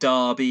winning the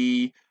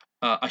derby.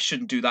 I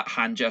shouldn't do that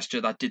hand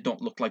gesture, that did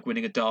not look like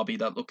winning a derby,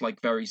 that looked like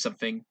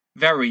something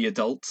very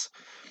adult.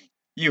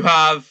 You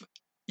have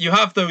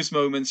those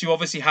moments. You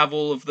obviously have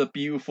all of the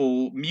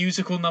beautiful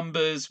musical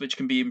numbers, which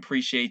can be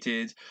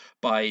appreciated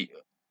by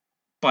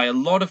a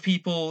lot of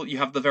people. You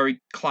have the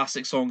very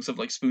classic songs of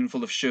like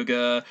Spoonful of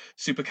Sugar,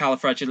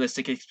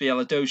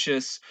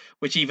 Supercalifragilisticexpialidocious,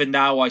 which even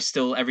now I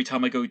still, every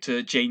time I go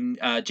to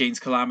Jane's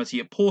Calamity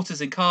at Porter's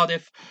in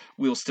Cardiff,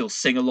 we'll still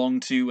sing along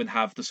to and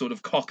have the sort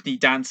of Cockney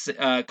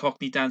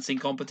dancing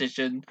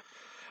competition.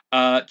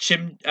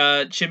 Chim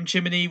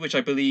Chimney, which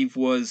I believe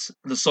was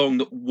the song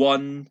that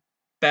won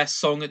Best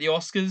Song at the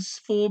Oscars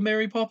for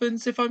Mary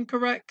Poppins, if I'm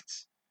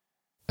correct.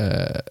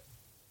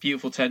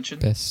 Beautiful Tension.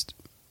 Best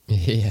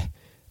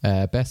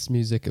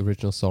music,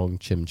 original song,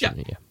 Chim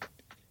Chimney. Yeah.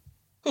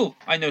 Cool.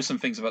 I know some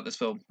things about this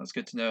film. That's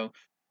good to know.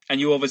 And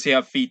you obviously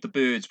have Feed the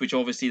Birds, which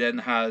obviously then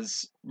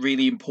has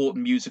really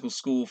important musical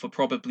score for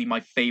probably my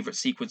favourite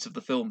sequence of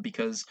the film,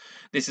 because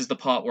this is the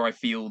part where I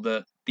feel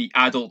that the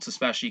adults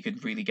especially can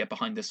really get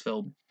behind this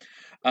film.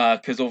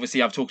 Because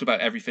obviously I've talked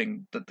about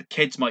everything that the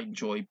kids might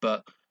enjoy,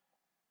 but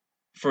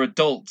for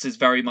adults is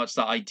very much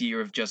that idea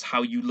of just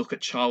how you look at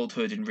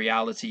childhood in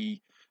reality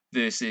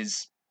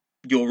versus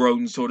your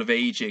own sort of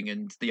aging,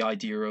 and the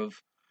idea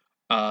of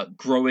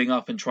growing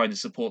up and trying to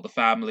support the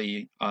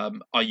family.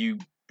 Are you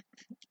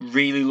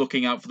really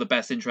looking out for the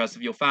best interest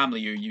of your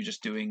family, or are you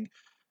just going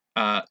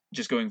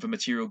for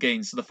material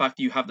gains? So the fact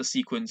that you have the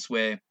sequence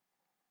where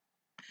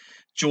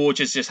George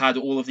has just had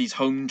all of these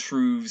home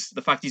truths,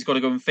 the fact he's got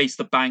to go and face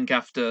the bank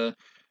after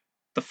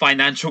the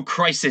financial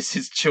crisis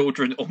his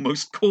children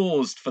almost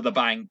caused for the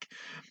bank,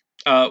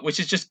 which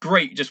is just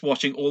great, just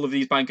watching all of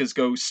these bankers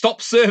go, stop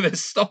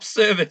service,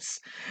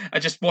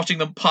 and just watching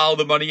them pile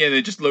the money in,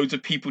 and just loads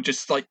of people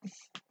just like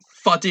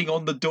thudding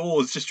on the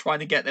doors, just trying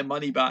to get their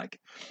money back.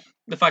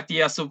 The fact that he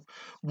has to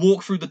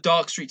walk through the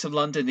dark streets of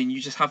London, and you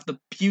just have the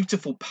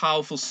beautiful,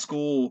 powerful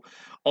score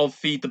of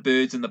Feed the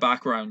Birds in the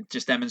background,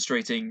 just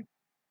demonstrating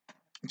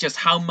just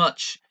how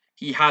much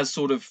he has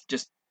sort of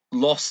just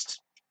lost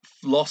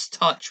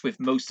touch with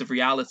most of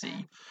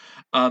reality.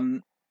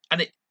 And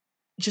it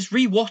just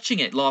rewatching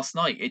it last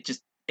night,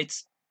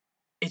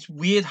 it's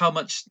weird how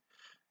much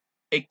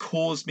it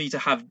caused me to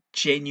have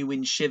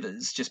genuine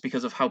shivers just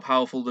because of how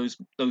powerful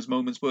those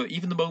moments were.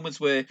 Even the moments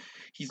where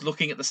he's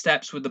looking at the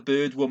steps where the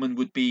bird woman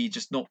would be,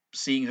 just not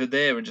seeing her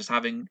there, and just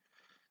having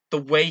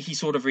the way he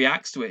sort of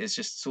reacts to it is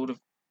just sort of,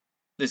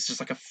 there's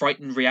just like a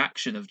frightened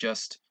reaction of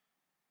just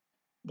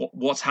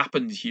what's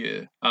happened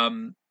here.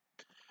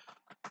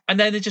 And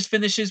then it just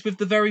finishes with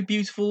the very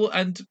beautiful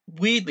and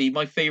weirdly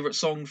my favourite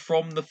song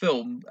from the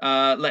film,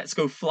 Let's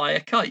Go Fly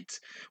a Kite,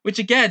 which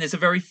again is a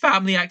very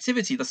family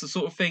activity. That's the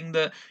sort of thing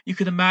that you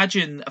can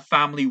imagine a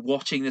family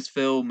watching this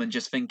film and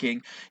just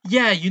thinking,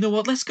 yeah, you know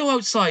what, let's go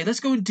outside, let's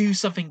go and do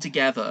something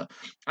together.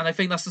 And I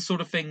think that's the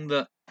sort of thing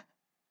that,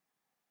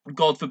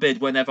 God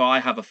forbid, whenever I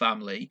have a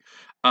family,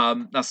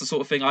 that's the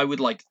sort of thing I would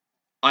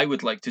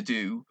like to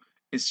do,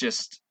 is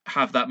just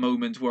have that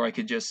moment where I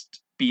can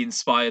just be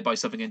inspired by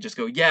something and just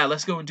go, yeah,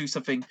 let's go and do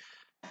something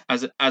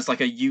as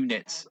like a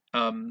unit,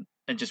 and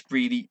just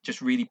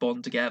really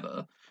bond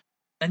together.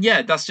 And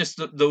yeah, that's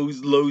just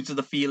those loads of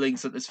the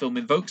feelings that this film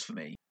invokes for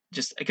me.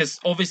 Just because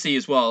obviously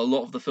as well, a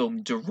lot of the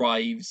film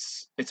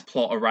derives its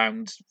plot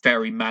around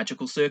very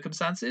magical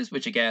circumstances,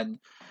 which again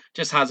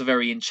just has a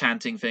very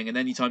enchanting thing. And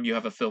anytime you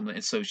have a film that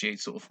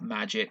associates sort of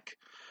magic,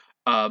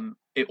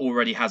 it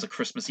already has a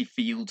Christmassy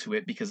feel to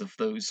it because of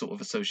those sort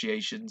of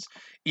associations.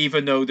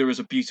 Even though there is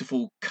a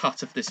beautiful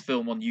cut of this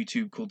film on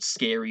YouTube called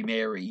Scary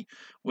Mary,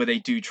 where they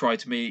do try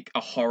to make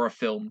a horror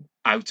film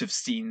out of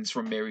scenes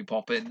from Mary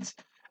Poppins,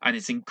 and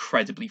it's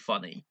incredibly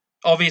funny.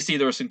 Obviously,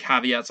 there are some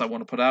caveats I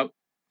want to put out.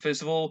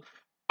 First of all,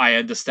 I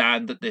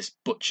understand that this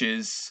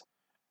butchers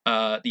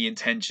the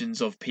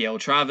intentions of P.L.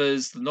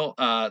 Travers,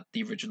 the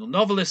original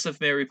novelist of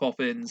Mary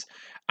Poppins,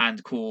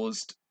 and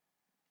caused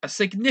a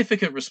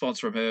significant response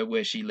from her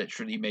where she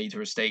literally made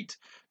her estate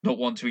not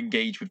want to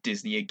engage with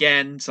Disney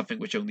again, something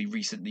which only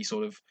recently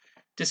sort of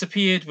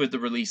disappeared with the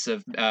release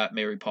of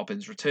Mary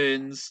Poppins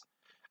Returns.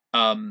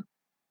 And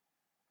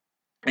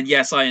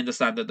yes, I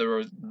understand that there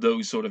are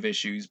those sort of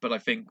issues, but I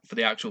think for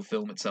the actual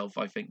film itself,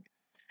 I think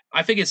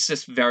it's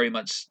just very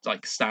much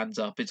like stands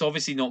up. It's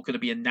obviously not going to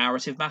be a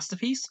narrative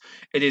masterpiece.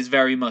 It is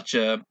very much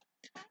a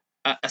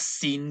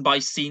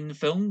scene-by-scene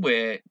film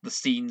where the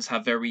scenes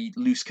have very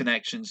loose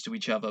connections to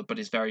each other, but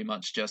it's very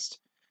much just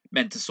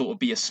meant to sort of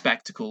be a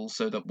spectacle,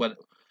 so that when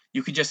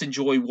you can just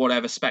enjoy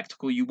whatever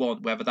spectacle you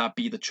want, whether that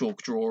be the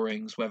chalk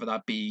drawings, whether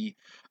that be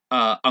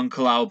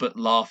Uncle Albert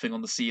laughing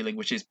on the ceiling,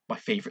 which is my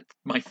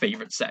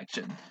favorite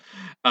section,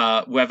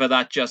 whether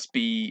that just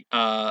be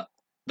the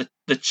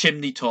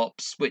chimney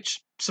tops,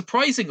 which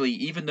surprisingly,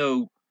 even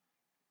though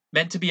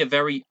meant to be a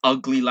very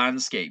ugly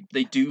landscape,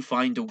 they do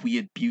find a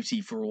weird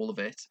beauty for all of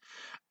it.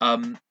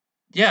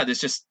 Yeah, there's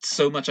just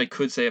so much I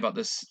could say about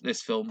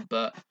this film,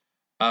 but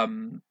I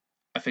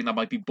think that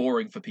might be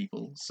boring for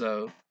people.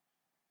 So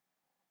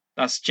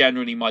that's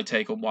generally my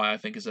take on why I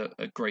think it's a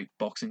great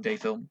Boxing Day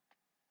film.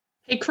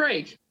 Hey,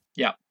 Craig.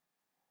 Yeah.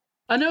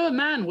 I know a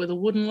man with a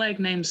wooden leg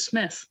named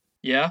Smith.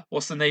 Yeah?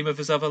 What's the name of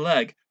his other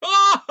leg?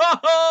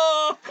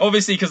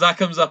 Obviously, because that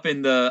comes up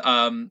in the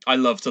I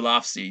love to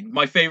laugh scene.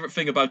 My favourite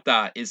thing about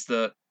that is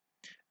that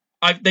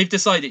they've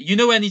decided, you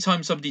know,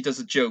 anytime somebody does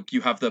a joke,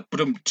 you have the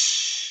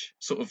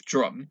sort of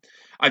drum.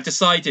 I've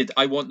decided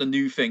I want the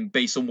new thing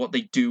based on what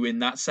they do in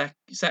that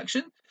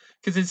section.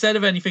 Because instead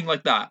of anything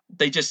like that,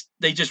 they just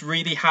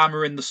really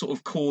hammer in the sort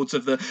of chords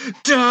of the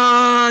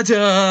da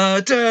da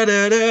da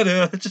da da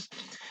da. Just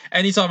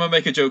anytime I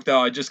make a joke,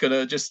 though, I'm just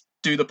gonna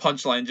do the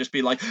punchline and just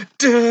be like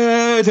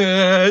da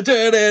da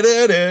da da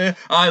da da.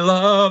 I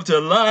love to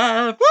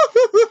laugh.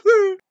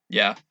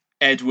 Yeah,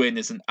 Edwin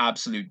is an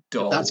absolute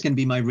doll. That's gonna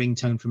be my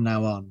ringtone from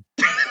now on.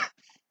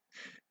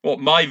 What,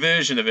 my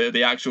version of it,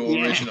 the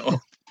actual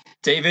original?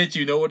 David,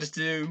 you know what to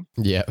do.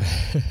 Yeah,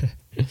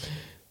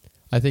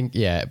 I think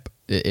it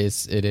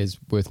is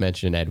worth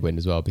mentioning Edwin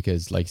as well,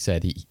 because, like I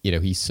said,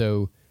 he's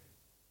so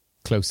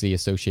closely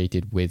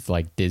associated with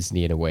like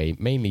Disney in a way,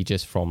 mainly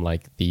just from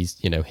like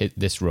these,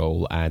 this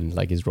role and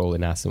like his role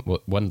in Alice in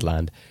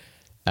Wonderland.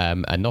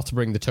 And not to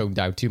bring the tone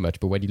down too much,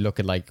 but when you look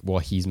at like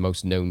what he's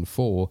most known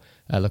for,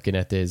 looking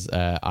at his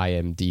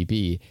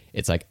IMDb,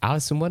 it's like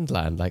Alice in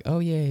Wonderland, like, oh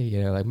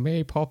yeah, like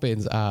Mary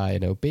Poppins,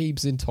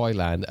 Babes in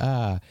Toyland,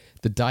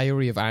 The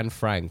Diary of Anne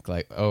Frank,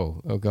 like,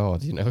 oh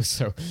god,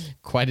 so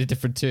quite a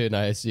different turn,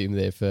 I assume,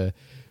 there for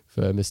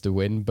Mr.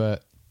 Wynn.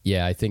 But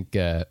yeah, I think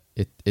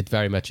it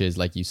very much is,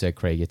 like you said,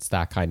 Craig, it's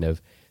that kind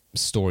of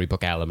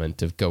storybook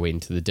element of going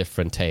to the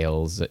different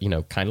tales,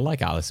 kind of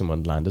like Alice in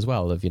Wonderland as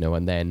well,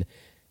 and then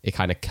it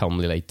kind of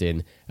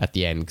culminating at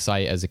the end, because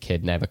I, as a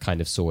kid, never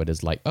kind of saw it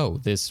as like, oh,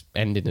 this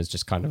ending has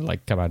just kind of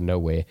like come out of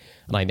nowhere,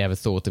 and I never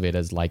thought of it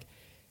as like,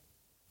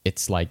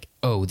 it's like,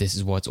 oh, this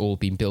is what's all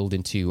been built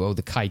into, oh,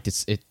 the kite,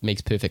 it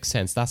makes perfect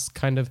sense. That's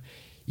kind of,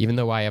 even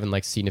though I haven't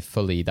like seen it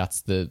fully,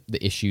 that's the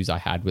issues I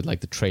had with like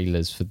the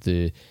trailers for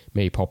the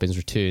Mary Poppins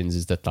Returns,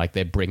 is that like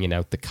they're bringing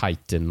out the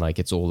kite and like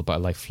it's all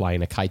about like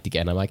flying a kite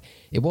again. I'm like,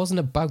 it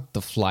wasn't about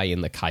the flying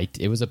the kite,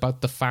 it was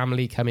about the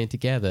family coming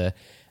together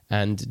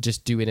and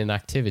just doing an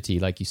activity,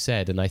 like you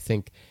said. And I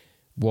think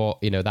what,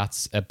 you know,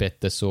 that's a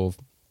bit the sort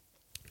of,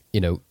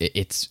 you know,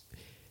 it's,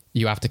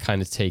 you have to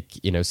kind of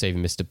take, you know,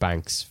 Saving Mr.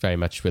 Banks very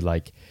much with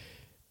like,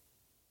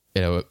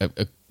 you know,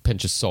 a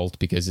pinch of salt,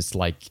 because it's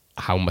like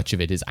how much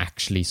of it is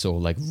actually sort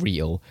of like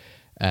real.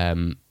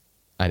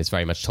 And it's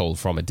very much told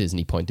from a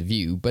Disney point of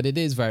view, but it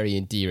is very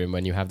endearing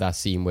when you have that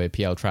scene where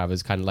P.L.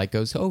 Travers kind of like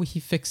goes, oh, he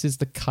fixes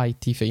the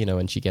kite, you know,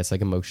 and she gets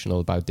like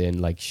emotional about it,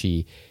 and like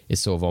she is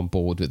sort of on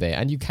board with it.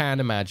 And you can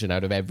imagine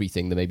out of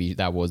everything that maybe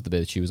that was the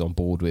bit she was on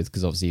board with,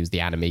 because obviously it was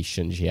the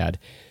animation she had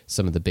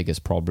some of the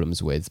biggest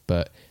problems with,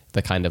 but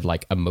the kind of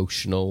like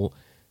emotional,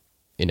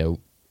 you know,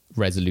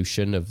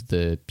 resolution of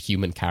the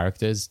human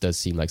characters does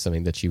seem like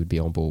something that she would be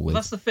on board with.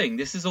 Well, that's the thing.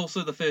 This is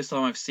also the first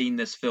time I've seen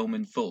this film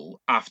in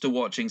full after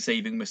watching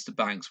Saving Mr.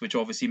 Banks, which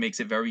obviously makes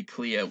it very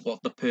clear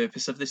what the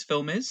purpose of this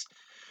film is.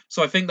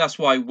 So I think that's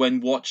why when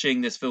watching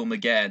this film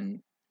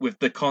again, with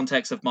the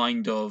context of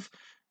mind of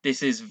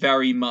this is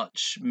very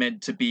much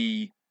meant to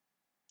be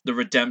the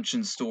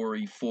redemption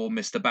story for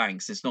Mr.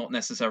 Banks. It's not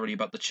necessarily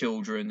about the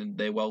children and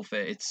their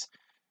welfare. It's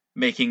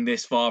making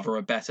this father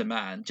a better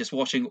man. Just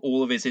watching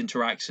all of his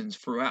interactions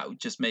throughout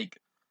just make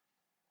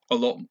a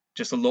lot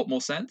more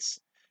sense.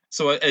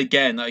 So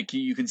again, like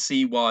you can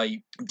see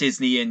why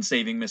Disney in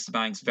Saving Mr.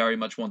 Banks very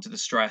much wanted to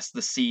stress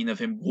the scene of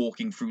him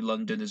walking through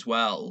London as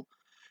well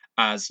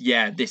as,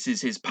 yeah, this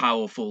is his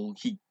powerful,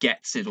 he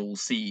gets it all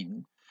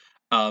scene.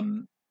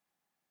 That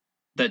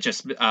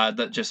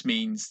just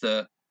means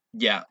that,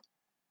 yeah,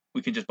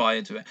 we can just buy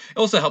into it. It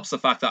also helps the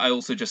fact that I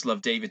also just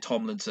love David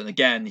Tomlinson.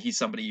 Again, he's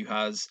somebody who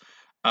has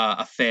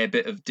a fair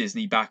bit of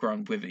Disney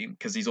background with him,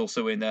 because he's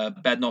also in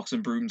Bedknobs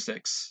and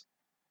Broomsticks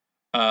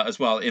as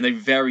well, in a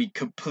very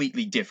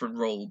completely different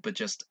role, but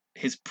just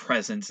his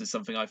presence is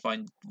something I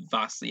find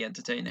vastly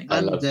entertaining.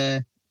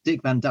 And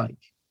Dick Van Dyke.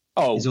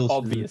 Oh, is also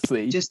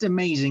obviously. Just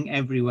amazing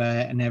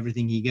everywhere and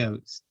everything he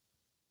goes.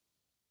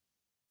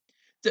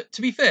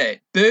 To be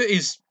fair, Bert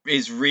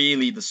is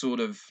really the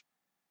sort of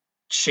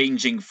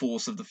changing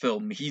force of the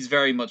film. He's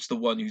very much the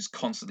one who's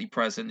constantly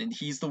present, and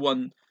he's the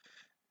one.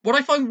 What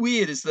I find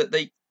weird is that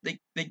they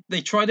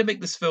try to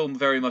make this film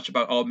very much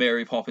about, oh,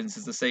 Mary Poppins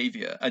is the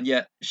savior, and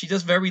yet she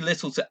does very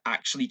little to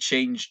actually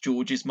change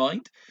George's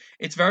mind.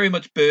 It's very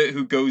much Bert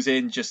who goes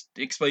in, just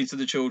explains to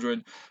the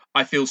children,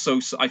 I feel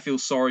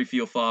sorry for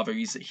your father.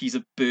 He's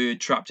a bird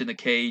trapped in a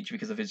cage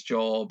because of his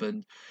job,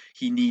 and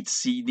he needs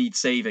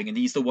saving. And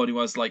he's the one who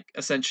has like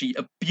essentially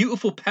a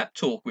beautiful pep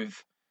talk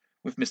with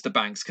Mr.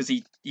 Banks, because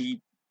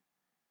he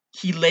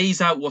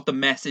lays out what the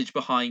message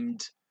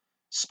behind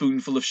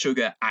Spoonful of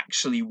Sugar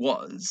actually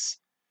was,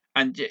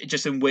 and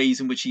just in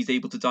ways in which he's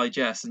able to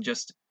digest, and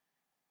just,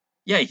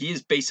 yeah, he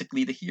is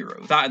basically the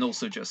hero. That, and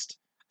also just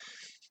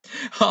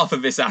half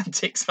of his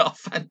antics are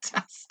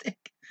fantastic.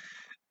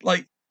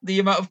 Like the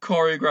amount of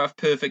choreographed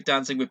perfect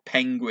dancing with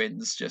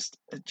penguins, just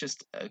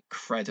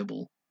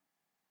incredible.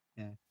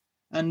 Yeah,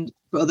 and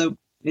although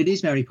it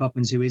is Mary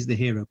Poppins who is the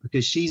hero,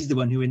 because she's the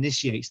one who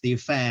initiates the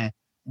affair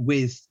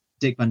with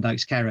Dick Van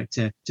Dyke's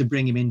character to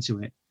bring him into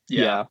it.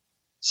 Yeah.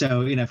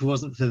 So, you know, if it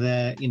wasn't for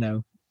their, you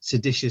know,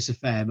 seditious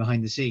affair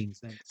behind the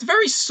scenes, then it's a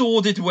very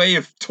sordid way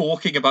of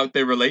talking about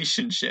their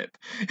relationship.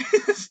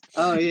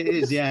 Oh, it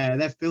is. Yeah,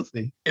 they're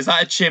filthy. Is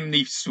that a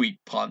chimney sweep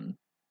pun?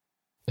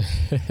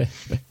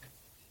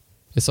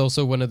 It's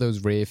also one of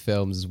those rare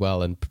films as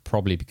well, and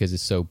probably because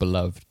it's so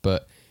beloved,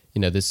 but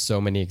you know, there's so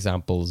many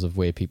examples of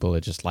where people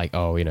are just like,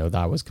 oh, you know,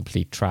 that was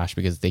complete trash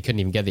because they couldn't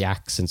even get the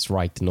accents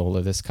right and all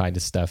of this kind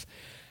of stuff.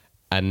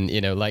 And,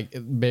 you know, like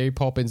Mary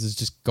Poppins has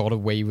just got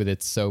away with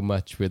it so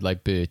much with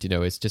like Bert, you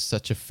know, it's just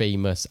such a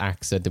famous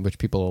accent in which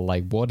people are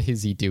like, what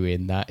is he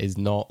doing? That is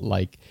not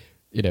like,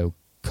 you know,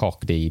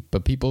 Cockney,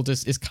 but people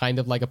just, it's kind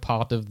of like a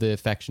part of the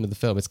affection of the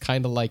film. It's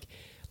kind of like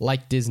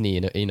Disney,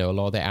 you know, a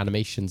lot of their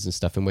animations and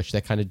stuff in which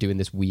they're kind of doing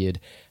this weird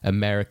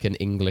American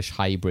English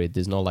hybrid.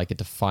 There's not like a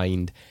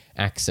defined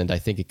accent. I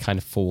think it kind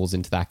of falls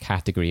into that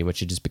category in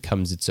which it just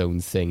becomes its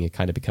own thing. It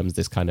kind of becomes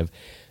this kind of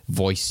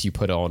voice you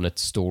put on at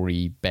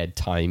story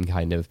bedtime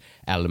kind of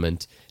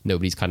element.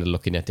 Nobody's kind of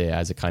looking at it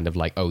as a kind of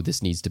like, oh,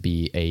 this needs to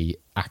be a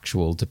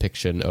actual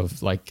depiction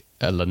of like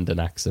a London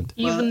accent.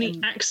 Even the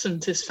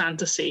accent is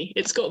fantasy.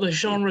 It's got the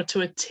genre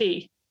to a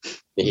T.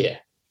 Yeah.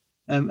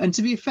 And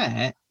to be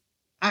fair,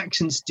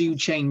 accents do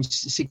change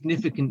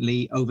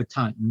significantly over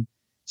time.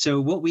 So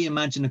what we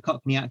imagine a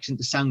Cockney accent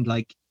to sound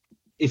like,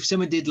 if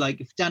someone did like,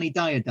 if Danny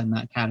Dyer done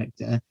that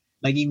character,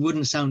 like he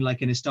wouldn't sound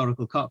like an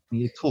historical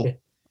Cockney at all.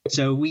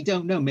 So we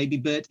don't know. Maybe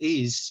Bert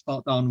is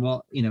spot on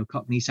what, you know,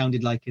 Cockney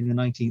sounded like in the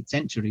 19th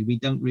century. We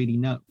don't really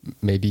know.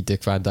 Maybe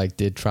Dick Van Dyke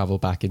did travel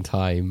back in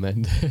time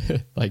and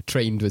like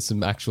trained with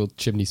some actual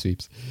chimney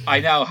sweeps. I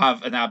now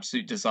have an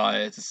absolute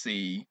desire to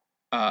see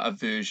a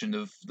version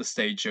of the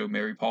stage show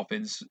Mary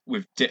Poppins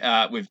with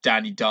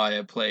Danny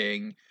Dyer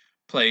playing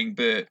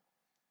Bert.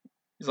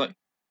 He's like,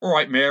 all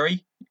right,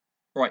 Mary,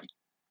 right,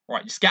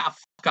 just get the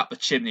fuck up the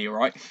chimney, all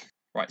right,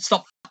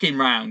 stop fucking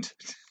round.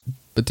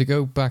 But to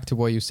go back to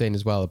what you were saying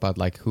as well about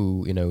like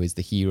who, you know, is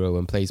the hero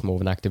and plays more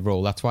of an active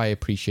role, that's why I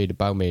appreciate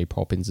about Mary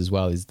Poppins as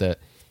well, is that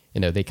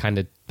they kind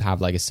of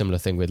have like a similar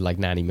thing with like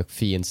Nanny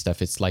McPhee and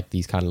stuff. It's like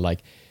these kind of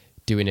like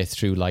doing it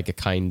through like a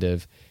kind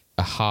of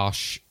a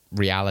harsh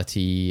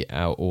reality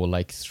or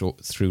like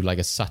through like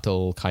a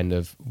subtle kind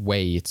of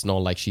way. It's not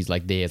like she's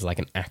like there as like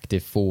an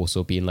active force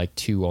or being like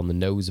too on the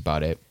nose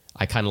about it.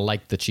 I kind of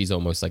like that she's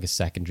almost like a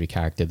secondary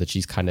character, that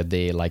she's kind of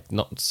there, like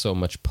not so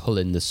much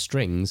pulling the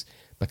strings,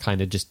 but kind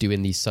of just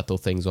doing these subtle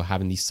things or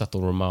having these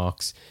subtle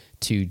remarks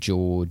to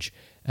George,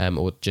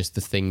 or just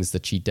the things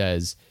that she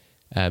does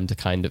to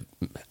kind of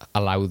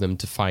allow them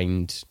to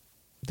find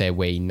their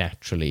way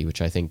naturally,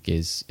 which I think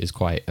is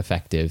quite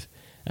effective.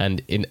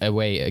 And in a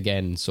way,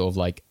 again, sort of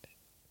like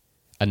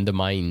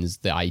undermines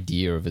the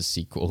idea of a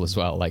sequel as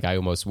well. Like I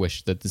almost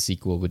wish that the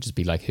sequel would just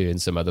be like her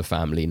and some other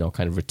family, not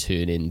kind of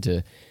return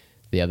into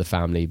the other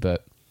family.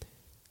 But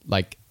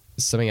like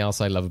something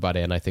else I love about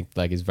it, and I think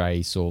like is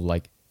very sort of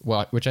like,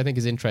 well, which I think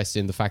is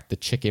interesting, the fact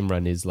that Chicken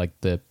Run is like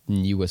the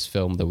newest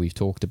film that we've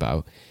talked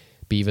about.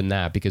 But even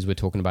that, because we're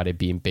talking about it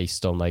being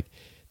based on like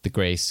The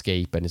Great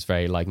Escape, and it's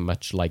very like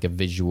much like a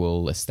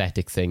visual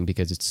aesthetic thing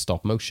because it's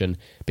stop motion.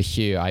 But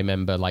here I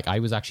remember like I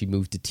was actually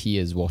moved to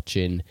tears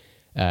watching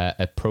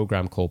a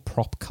program called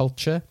Prop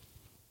Culture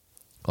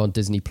on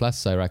Disney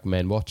Plus. I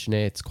recommend watching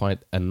it. It's quite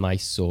a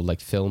nice sort of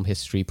like film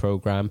history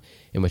program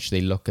in which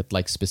they look at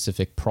like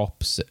specific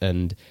props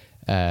and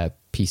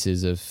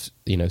pieces of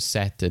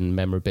set and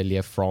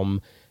memorabilia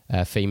from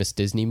famous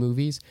Disney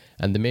movies.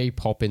 And the Mary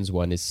Poppins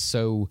one is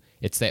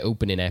it's their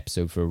opening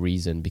episode for a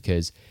reason,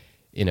 because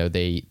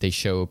they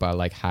show about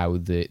like how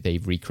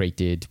they've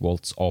recreated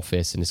Walt's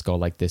office, and it's got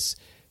like this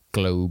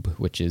globe,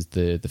 which is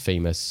the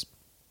famous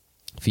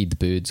Feed the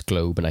Birds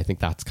globe, and I think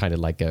that's kind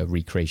of like a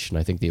recreation.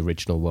 I think the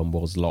original one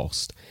was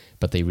lost,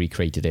 but they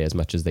recreated it as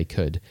much as they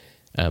could,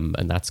 and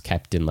that's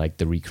kept in like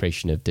the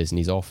recreation of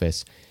Disney's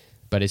office.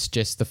 But it's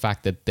just the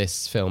fact that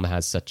this film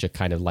has such a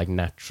kind of like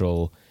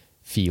natural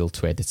feel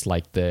to it. It's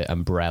like the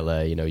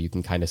umbrella, you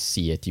can kind of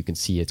see it. You can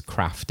see it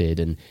crafted,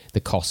 and the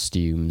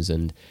costumes,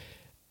 and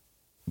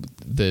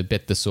the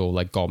bit that sort of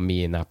like got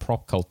me in that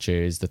Prop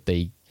Culture is that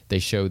they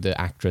show the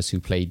actress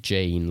who played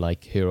Jane,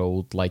 like her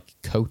old like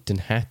coat and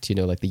hat,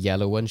 like the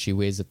yellow one she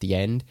wears at the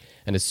end.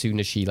 And as soon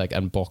as she like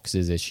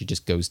unboxes it, she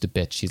just goes to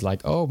bits. She's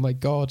like, oh my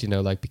God,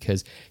 like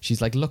because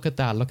she's like, look at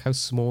that, look how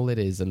small it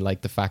is. And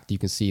like the fact you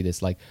can see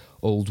this like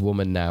old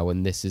woman now,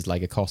 and this is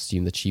like a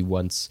costume that she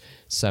once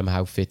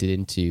somehow fitted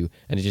into.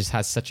 And it just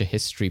has such a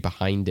history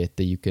behind it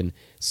that you can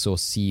sort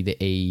of see the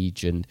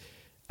age and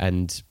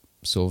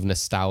sort of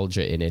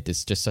nostalgia in it.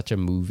 It's just such a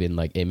moving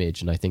like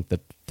image. And I think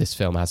that this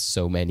film has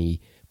so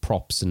many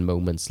props and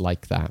moments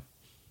like that.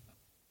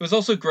 It was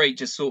also great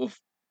just sort of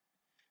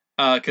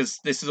because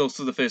this is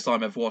also the first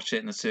time I've watched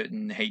it in a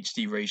certain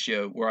HD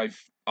ratio where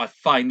I've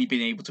finally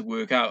been able to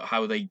work out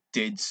how they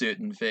did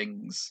certain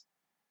things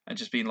and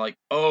just been like,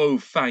 oh,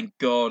 thank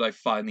God I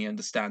finally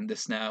understand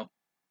this now.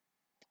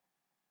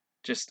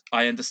 Just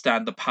I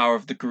understand the power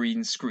of the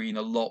green screen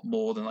a lot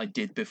more than I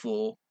did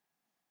before.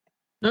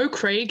 No,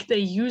 Craig, they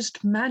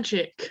used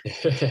magic.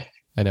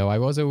 I know, I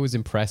was always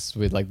impressed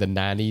with like the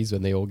nannies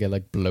when they all get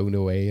like blown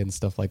away and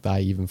stuff like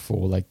that, even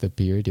for like the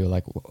period. You're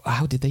like,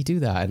 how did they do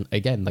that? And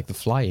again, like the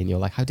flying, you're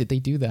like, how did they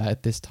do that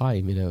at this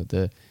time?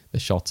 The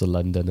shots of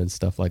London and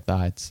stuff like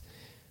that.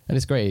 And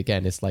it's great.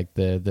 Again, it's like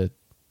the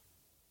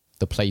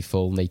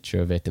playful nature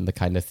of it and the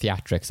kind of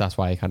theatrics. That's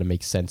why it kind of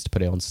makes sense to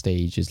put it on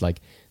stage, is like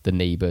the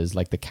neighbors,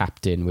 like the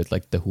captain with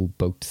like the whole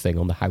boat thing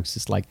on the house.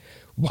 It's like,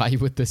 why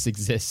would this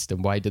exist,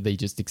 and why did they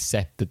just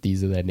accept that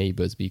these are their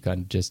neighbors? But you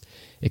can't just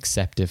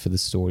accept it for the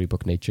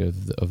storybook nature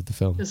of the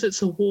film, because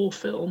it's a war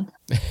film.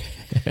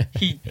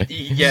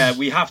 Yeah,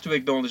 we have to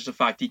acknowledge the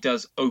fact he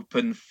does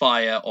open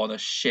fire on a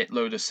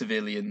shitload of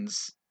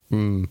civilians.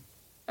 And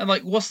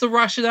like, what's the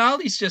rationale?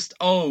 He's just,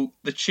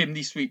 the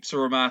chimney sweeps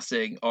are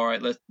amassing. All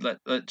right,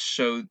 let's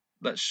show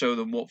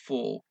them what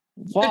for.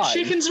 Why? The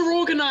chickens are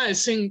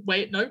organising.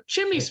 Wait, no,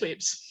 chimney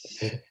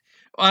sweeps.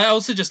 I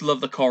also just love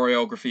the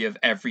choreography of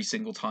every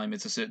single time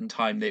it's a certain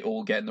time they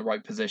all get in the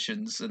right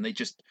positions and they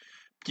just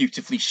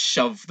beautifully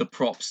shove the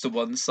props to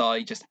one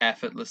side just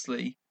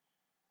effortlessly.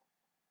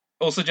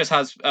 Also just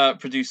has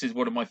produces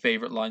one of my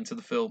favourite lines of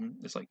the film.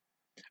 It's like,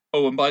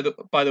 oh, and by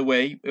the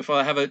way, if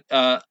I have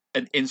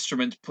an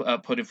instrument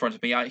put in front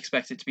of me, I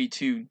expect it to be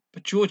tuned.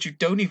 But George, you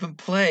don't even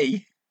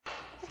play.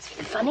 It's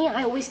funny,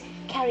 I always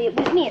carry it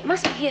with me. It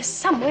must be here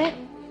somewhere.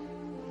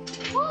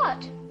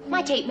 What?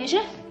 My tape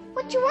measure.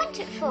 What do you want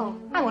it for?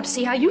 I want to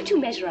see how you two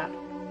measure up.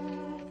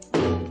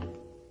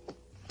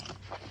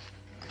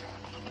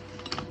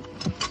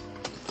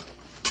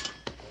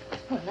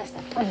 Oh, that's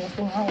the funniest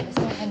thing I ever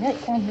saw. I know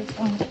it's down here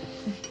somewhere.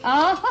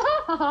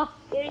 Ah,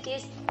 here it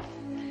is.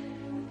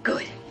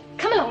 Good.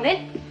 Come along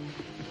then.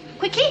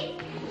 Quickly.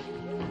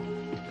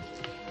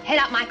 Head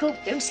up, Michael.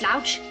 Don't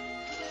slouch.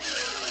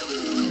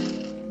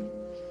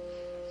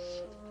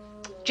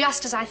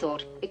 Just as I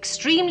thought.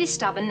 Extremely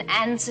stubborn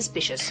and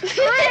suspicious.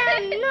 I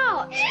am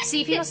not.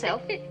 See for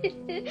yourself.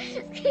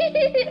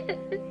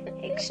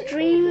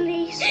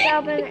 Extremely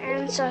stubborn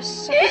and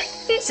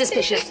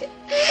suspicious.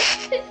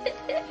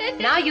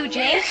 Now you,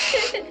 Jane.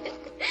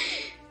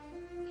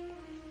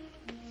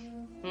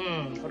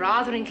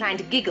 rather inclined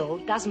to giggle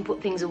doesn't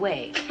put things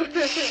away.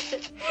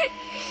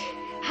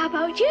 How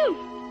about you?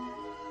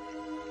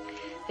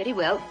 Very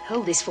well.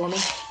 Hold this for me.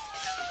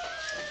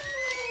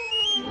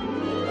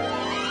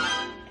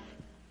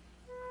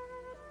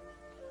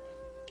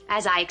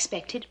 As I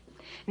expected,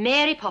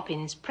 Mary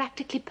Poppins,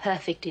 practically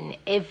perfect in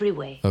every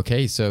way.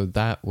 Okay, so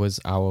that was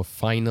our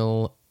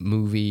final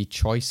movie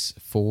choice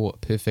for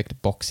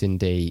Perfect Boxing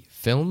Day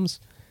films.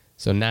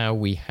 So now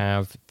we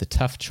have the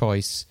tough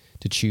choice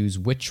to choose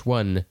which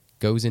one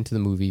goes into the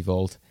movie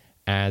vault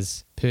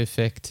as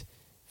perfect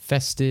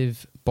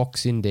festive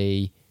Boxing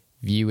Day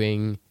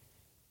viewing.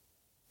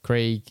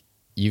 Craig,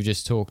 you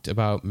just talked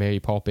about Mary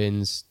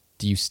Poppins.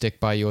 Do you stick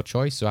by your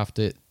choice? So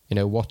after,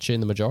 watching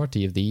the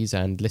majority of these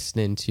and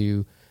listening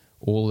to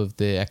all of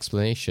the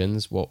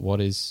explanations,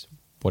 what is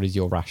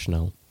your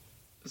rationale?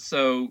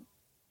 So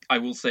I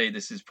will say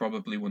this is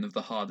probably one of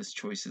the hardest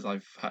choices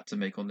I've had to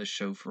make on this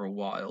show for a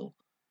while,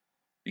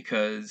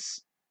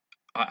 because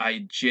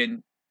I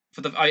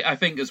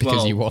think as well,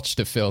 because you watched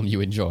a film you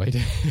enjoyed.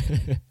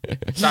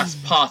 That's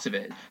part of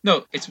it.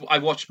 No, I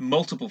watched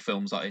multiple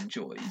films I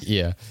enjoyed.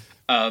 Yeah.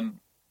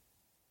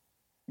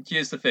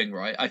 Here's the thing,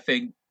 right? I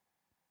think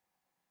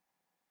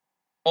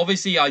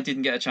obviously I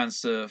didn't get a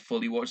chance to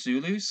fully watch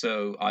Zulu,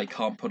 so I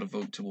can't put a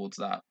vote towards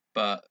that.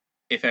 But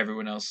if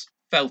everyone else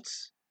felt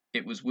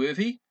it was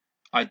worthy,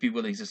 I'd be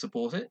willing to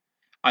support it.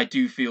 I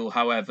do feel,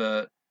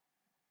 however,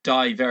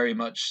 Dai very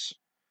much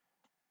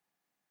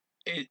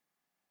it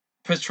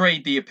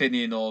portrayed the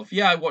opinion of,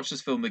 I watched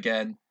this film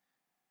again.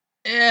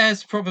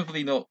 It's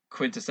probably not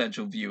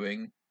quintessential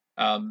viewing.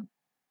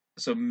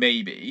 So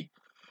maybe.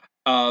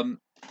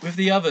 With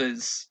the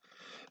others,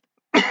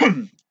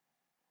 I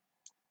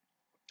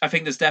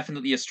think there's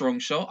definitely a strong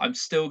shot. I'm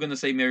still going to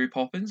say Mary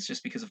Poppins,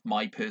 just because of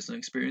my personal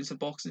experience of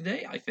Boxing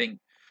Day. I think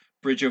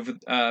Bridge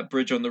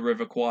on the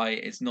River Kwai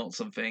is not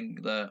something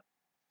that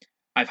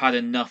I've had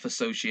enough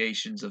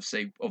associations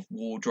of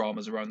war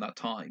dramas around that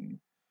time.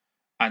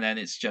 And then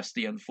it's just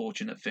the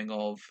unfortunate thing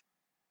of,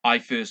 I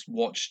first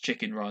watched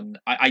Chicken Run.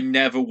 I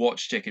never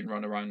watched Chicken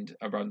Run around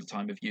the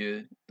time of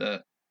year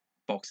that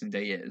Boxing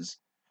Day is.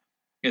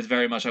 It's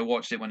very much, I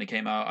watched it when it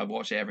came out. I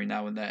watched it every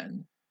now and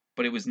then.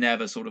 But it was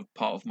never sort of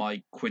part of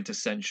my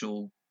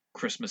quintessential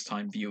Christmas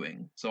time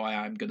viewing. So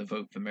I am going to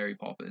vote for Mary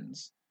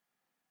Poppins.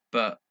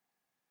 But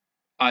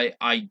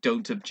I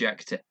don't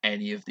object to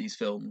any of these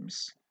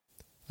films.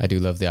 I do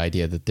love the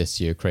idea that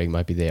this year Craig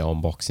might be there on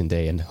Boxing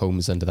Day and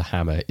Homes Under the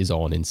Hammer is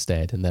on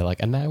instead. And they're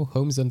like, and now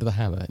Homes Under the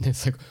Hammer. And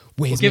it's like,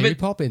 where's Mary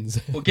Poppins?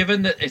 Well,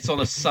 given that it's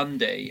on a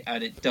Sunday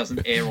and it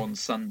doesn't air on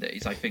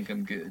Sundays, I think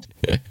I'm good.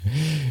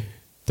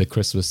 The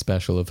Christmas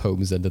special of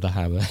Homes Under the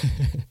Hammer.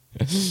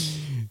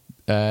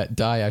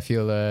 Dai, I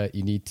feel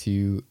you need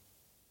to,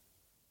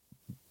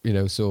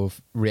 sort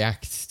of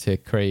react to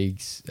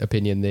Craig's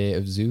opinion there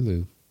of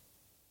Zulu.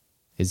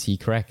 Is he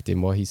correct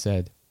in what he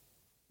said?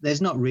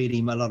 There's not really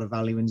a lot of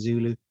value in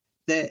Zulu.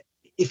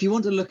 If you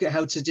want to look at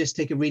how to just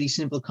take a really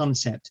simple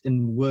concept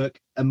and work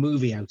a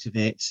movie out of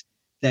it,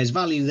 there's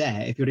value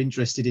there if you're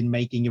interested in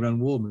making your own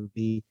war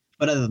movie.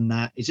 But other than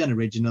that, it's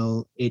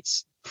unoriginal.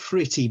 It's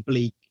pretty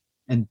bleak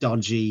and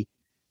dodgy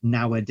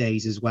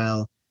nowadays as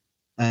well.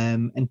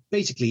 And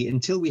basically,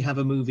 until we have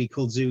a movie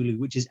called Zulu,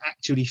 which is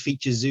actually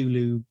features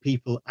Zulu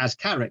people as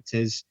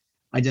characters,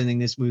 I don't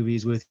think this movie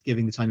is worth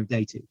giving the time of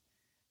day to.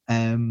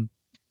 In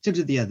terms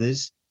of the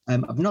others,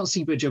 I've not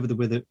seen Bridge over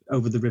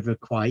the River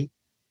Kwai,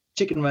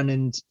 Chicken Run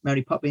and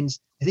Mary Poppins.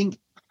 I think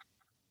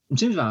in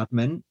terms of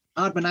Aardman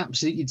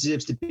absolutely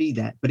deserves to be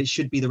there, but it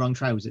should be The Wrong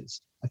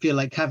Trousers. I feel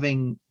like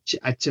having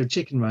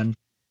Chicken Run,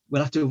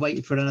 we'll have to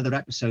wait for another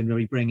episode where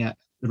we bring up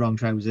The Wrong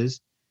Trousers.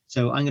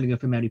 So I'm going to go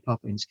for Mary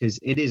Poppins because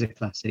it is a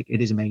classic. It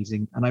is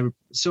amazing. And I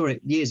saw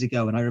it years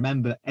ago and I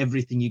remember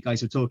everything you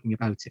guys were talking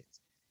about it.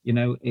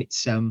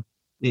 It's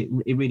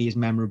it really is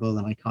memorable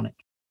and iconic.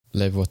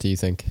 Liv, what do you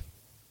think?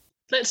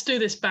 Let's do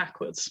this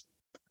backwards.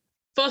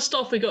 First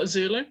off, we got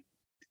Zulu.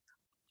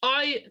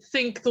 I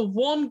think the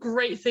one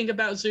great thing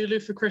about Zulu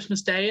for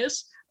Christmas Day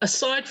is,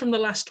 aside from the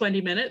last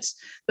 20 minutes,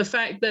 the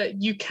fact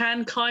that you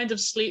can kind of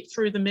sleep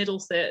through the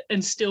middle bit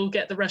and still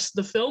get the rest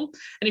of the film.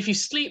 And if you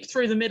sleep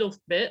through the middle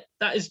bit,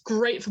 that is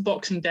great for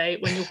Boxing Day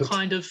when you're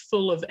kind of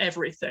full of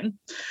everything.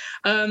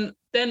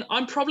 Then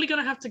I'm probably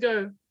going to have to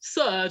go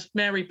third,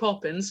 Mary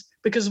Poppins,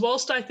 because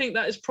whilst I think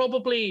that is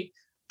probably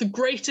the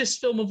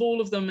greatest film of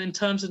all of them in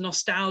terms of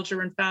nostalgia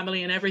and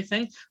family and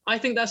everything, I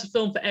think that's a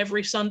film for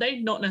every Sunday,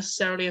 not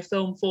necessarily a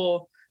film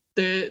for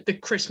the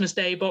Christmas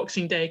Day,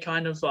 Boxing Day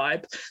kind of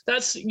vibe.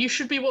 You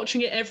should be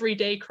watching it every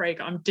day,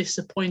 Craig. I'm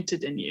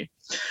disappointed in you.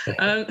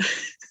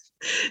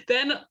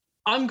 Then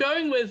I'm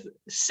going with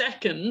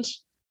second.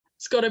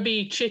 It's got to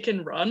be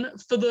Chicken Run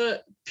for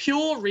the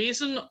pure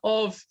reason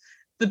of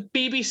the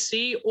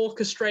BBC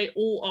orchestrate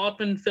all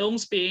Aardman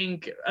films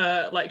being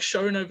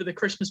shown over the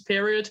Christmas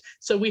period.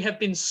 So we have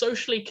been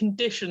socially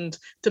conditioned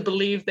to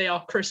believe they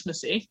are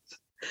Christmassy.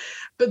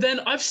 But then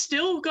I've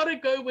still got to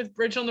go with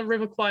Bridge on the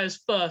River Kwai as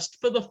first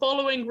for the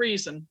following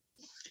reason.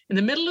 In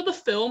the middle of the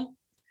film,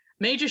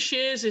 Major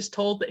Shears is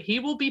told that he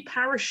will be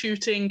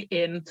parachuting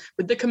in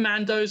with the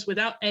commandos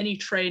without any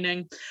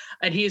training,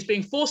 and he is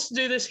being forced to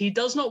do this. He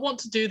does not want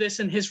to do this,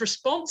 and his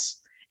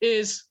response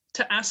is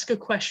to ask a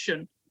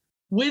question: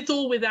 with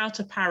or without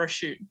a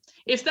parachute?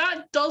 If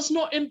that does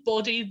not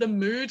embody the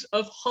mood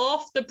of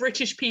half the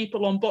British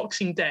people on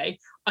Boxing Day,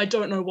 I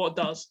don't know what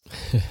does.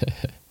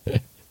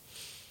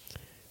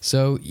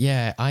 So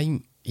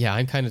I'm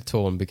kind of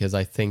torn, because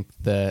I think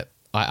that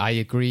I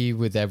agree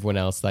with everyone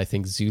else that I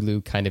think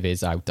Zulu kind of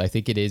is out. I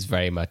think it is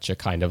very much a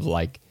kind of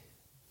like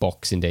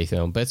Boxing Day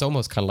film, but it's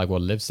almost kind of like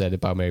what Liv said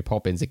about Mary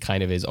Poppins. It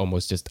kind of is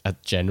almost just a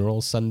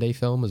general Sunday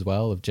film as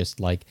well, of just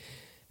like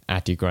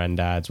at your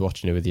granddad's,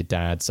 watching it with your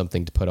dad,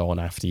 something to put on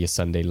after your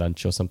Sunday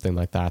lunch or something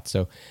like that.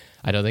 So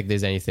I don't think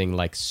there's anything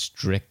like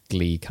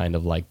strictly kind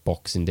of like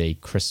Boxing Day,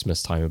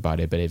 Christmas time about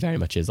it, but it very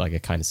much is like a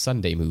kind of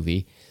Sunday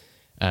movie.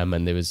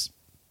 And there was,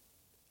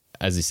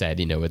 as I said,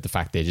 with the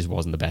fact that it just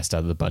wasn't the best out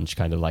of the bunch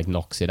kind of like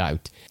knocks it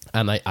out.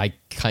 And I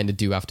kind of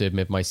do have to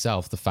admit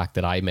myself, the fact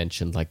that I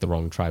mentioned like the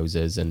wrong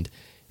trousers, and,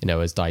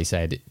 as Di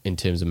said, in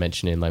terms of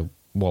mentioning like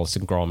Wallace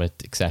and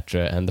Gromit,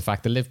 etc., and the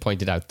fact that Liv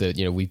pointed out that,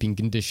 we've been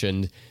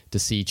conditioned to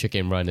see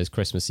Chicken Run as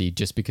Christmassy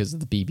just because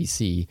of the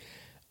BBC.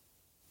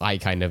 I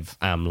kind of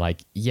am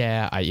like,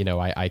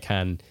 I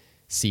can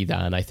see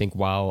that. And I think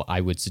while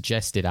I would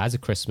suggest it as a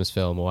Christmas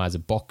film or as a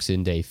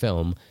Boxing Day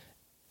film,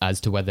 as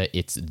to whether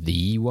it's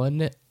the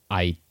one,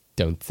 I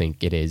don't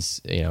think it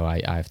is,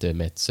 I have to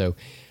admit. So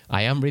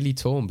I am really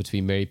torn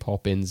between Mary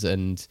Poppins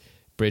and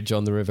Bridge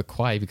on the River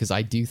Kwai, because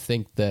I do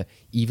think that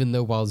even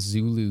though while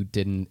Zulu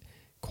didn't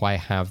quite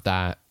have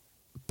that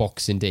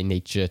Boxing Day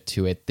nature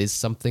to it, there's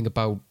something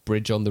about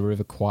Bridge on the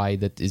River Kwai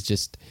that is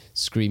just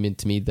screaming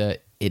to me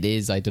that it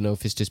is. I don't know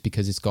if it's just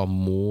because it's got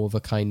more of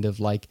a kind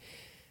of like,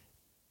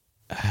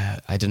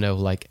 I don't know,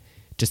 like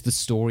just the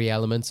story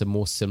elements are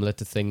more similar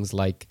to things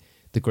like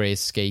The Grey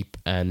Escape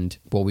and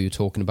what we were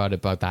talking about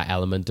that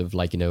element of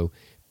like,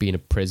 being a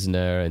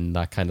prisoner and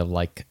that kind of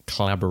like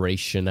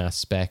collaboration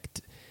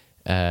aspect.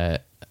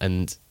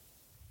 And,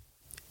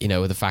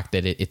 the fact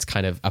that it's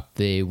kind of up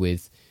there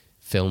with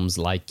films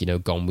like,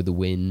 Gone with the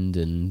Wind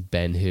and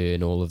Ben-Hur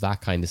and all of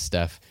that kind of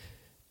stuff.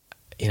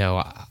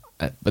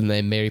 But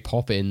then Mary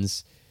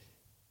Poppins,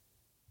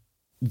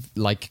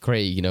 like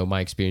Craig, my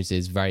experience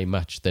is very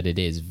much that it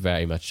is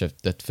very much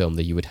that film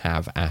that you would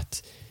have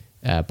at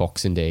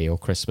Boxing Day or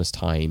Christmas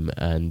time,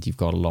 and you've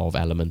got a lot of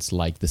elements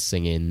like the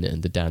singing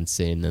and the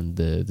dancing and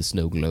the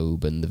snow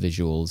globe and the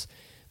visuals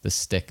that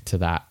stick to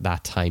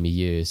that time of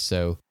year.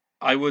 So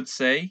I would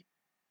say,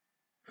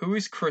 who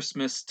is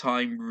Christmas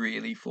time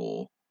really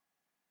for?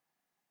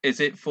 Is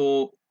it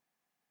for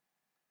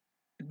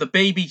the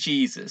baby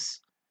Jesus?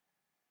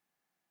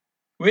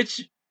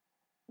 Which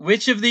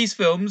of these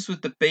films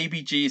would the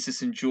baby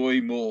Jesus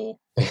enjoy more?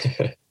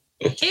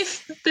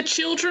 If the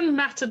children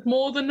mattered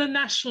more than the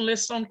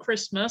nationalists on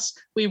Christmas,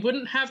 we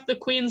wouldn't have the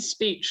Queen's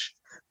speech.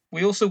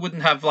 We also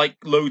wouldn't have like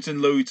loads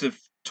and loads of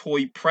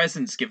toy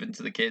presents given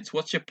to the kids.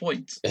 What's your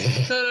point?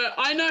 No,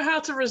 I know how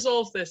to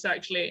resolve this,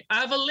 actually. I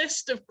have a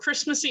list of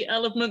Christmassy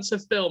elements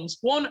of films.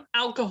 One,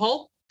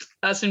 alcohol.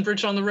 That's in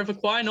Bridge on the River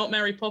Kwai, not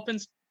Mary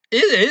Poppins.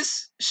 It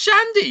is.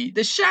 Shandy.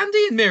 There's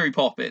Shandy in Mary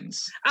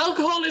Poppins.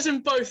 Alcohol is in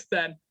both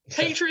then.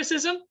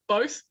 Patriotism,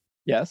 both.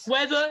 Yes.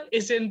 Weather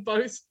is in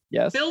both.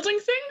 Yes. Building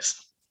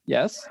things?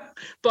 Yes.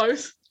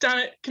 Both. Damn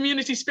it.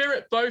 Community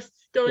spirit, both.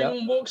 Going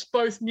on walks,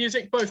 both.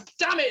 Music, both.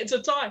 Damn it, it's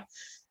a tie.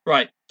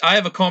 Right. I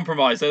have a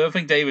compromise. I don't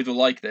think David will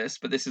like this,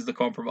 but this is the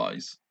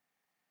compromise.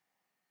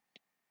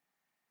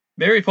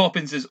 Mary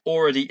Poppins is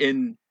already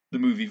in the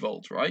movie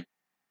vault, right?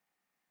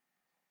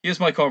 Here's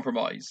my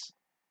compromise.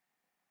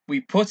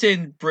 We put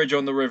in Bridge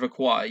on the River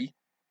Kwai,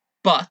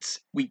 but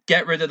we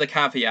get rid of the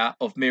caveat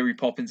of Mary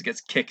Poppins gets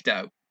kicked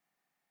out.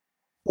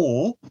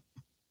 Or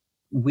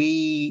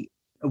a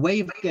way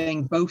of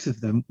getting both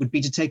of them would be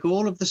to take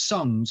all of the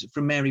songs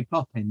from Mary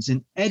Poppins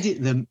and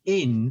edit them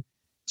in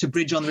to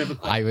Bridge on the River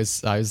Kwai. I was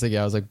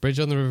thinking, Bridge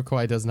on the River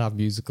Kwai doesn't have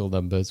musical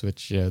numbers,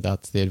 which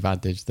that's the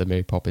advantage that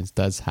Mary Poppins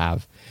does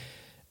have.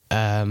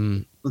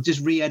 We'll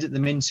just re-edit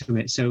them into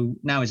it. So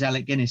now it's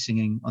Alec Guinness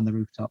singing on the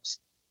rooftops.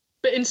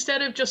 But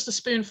instead of just a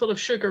spoonful of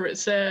sugar,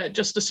 it's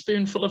just a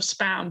spoonful of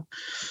spam.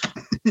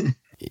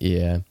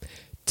 Yeah.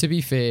 To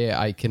be fair,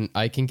 I can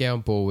get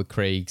on board with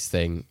Craig's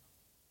thing.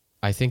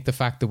 I think the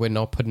fact that we're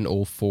not putting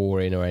all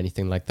four in or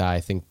anything like that, I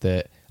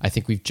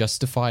think we've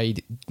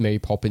justified Mary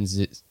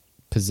Poppins'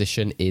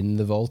 position in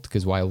the vault,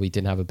 because while we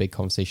didn't have a big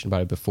conversation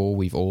about it before,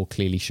 we've all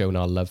clearly shown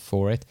our love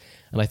for it.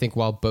 And I think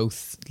while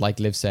both, like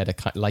Liv said,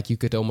 like you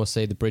could almost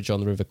say The Bridge on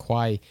the River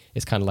Kwai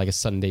is kind of like a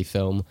Sunday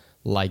film,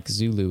 like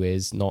Zulu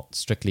is, not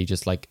strictly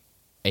just like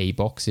a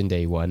Boxing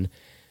Day one.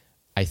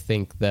 I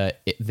think that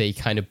they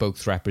kind of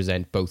both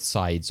represent both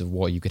sides of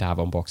what you could have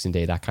on Boxing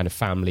Day, that kind of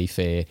family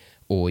fare,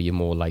 or you're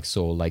more like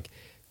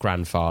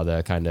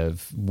grandfather kind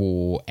of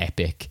war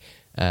epic,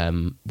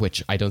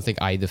 which I don't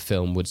think either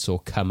film would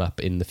come up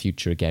in the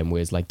future again.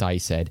 Whereas, like Di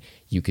said,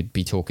 you could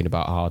be talking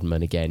about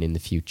Hardman again in the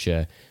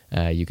future.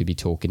 You could be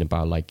talking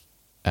about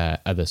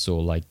other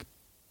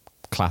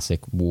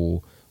classic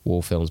war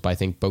war films, but I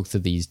think both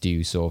of these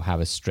do sort of have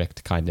a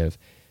strict kind of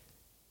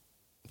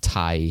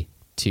tie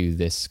to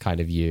this kind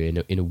of year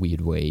in a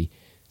weird way.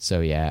 So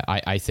yeah,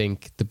 I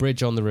think The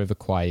Bridge on the River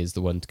Kwai is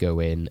the one to go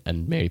in,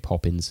 and Mary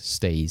Poppins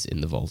stays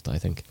in the vault, I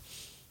think.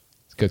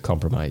 It's a good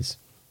compromise.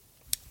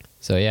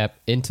 So yeah,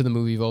 into the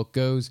movie vault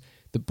goes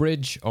The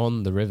Bridge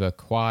on the River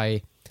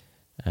Kwai,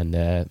 and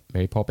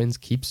Mary Poppins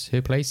keeps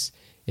her place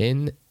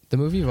in the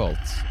movie vault.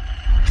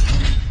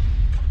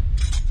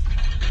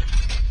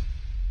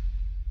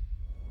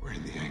 We're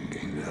in the end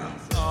game now.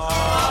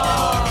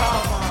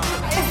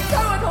 It's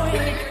so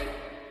annoying!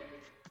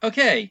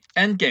 Okay,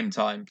 endgame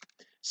time.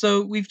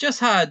 So we've just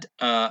had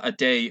a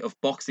day of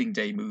Boxing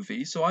Day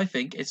movies, so I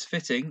think it's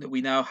fitting that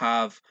we now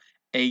have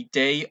a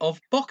day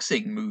of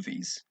boxing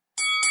movies.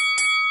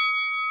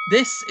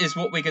 This is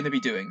what we're going to be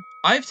doing.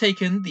 I've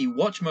taken the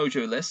Watch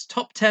Mojo list,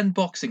 top 10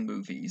 boxing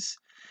movies,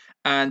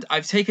 and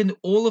I've taken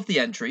all of the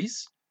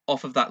entries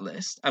off of that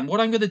list, and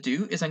what I'm going to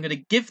do is I'm going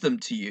to give them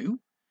to you,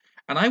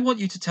 and I want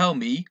you to tell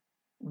me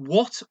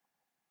what's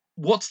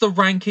the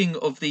ranking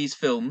of these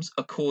films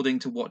according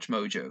to Watch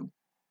Mojo.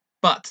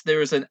 But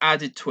there is an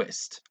added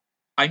twist.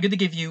 I'm going to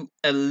give you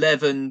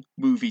 11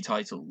 movie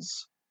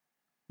titles.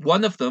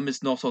 One of them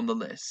is not on the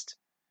list.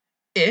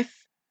 If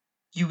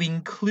you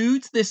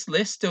include this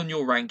list on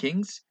your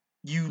rankings,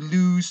 you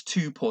lose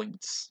 2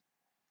 points.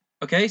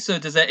 Okay, so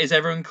is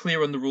everyone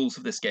clear on the rules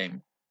of this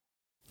game?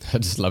 I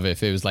just love it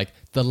if it was like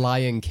The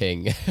Lion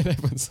King.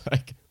 Everyone's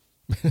like...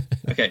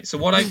 Okay, so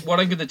what I'm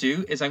going to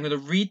do is I'm going to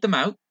read them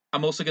out.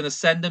 I'm also going to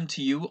send them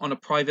to you on a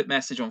private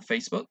message on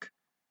Facebook.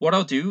 What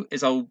I'll do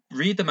is I'll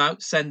read them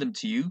out, send them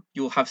to you.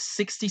 You'll have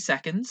 60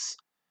 seconds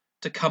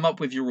to come up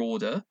with your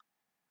order.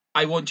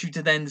 I want you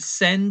to then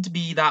send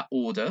me that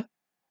order.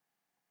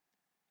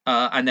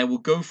 And then we'll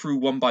go through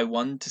one by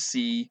one to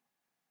see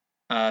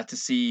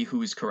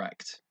who is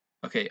correct.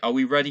 Okay, are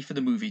we ready for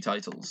the movie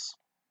titles?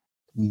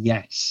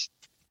 Yes.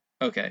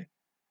 Okay,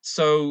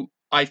 so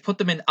I've put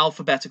them in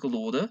alphabetical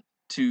order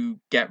to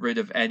get rid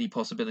of any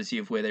possibility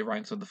of where they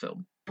ranked on the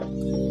film.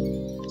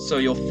 So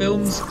your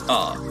films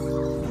are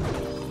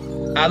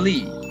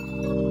Ali,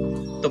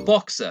 The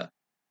Boxer,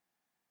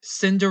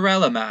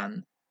 Cinderella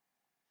Man,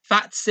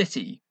 Fat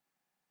City,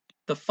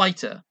 The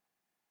Fighter,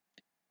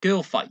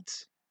 Girl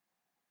Fight,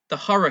 The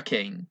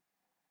Hurricane,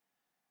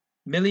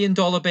 $1 Million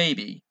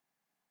Baby,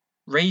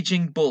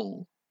 Raging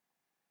Bull,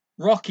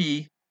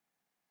 Rocky,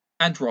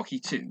 and Rocky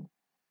 2.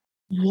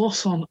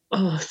 What on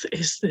earth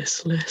is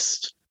this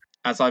list?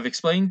 As I've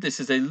explained, this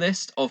is a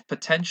list of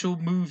potential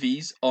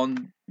movies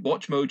on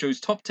Watch Mojo's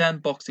top 10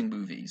 boxing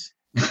movies.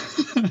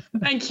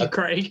 Thank you,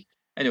 Craig.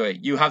 Anyway,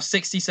 you have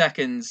 60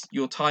 seconds.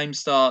 Your time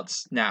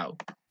starts now.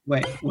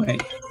 Wait. Maybe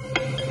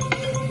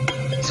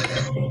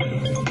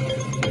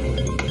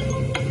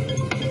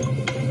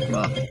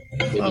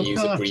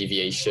use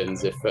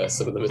abbreviations if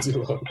some of them are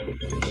too long.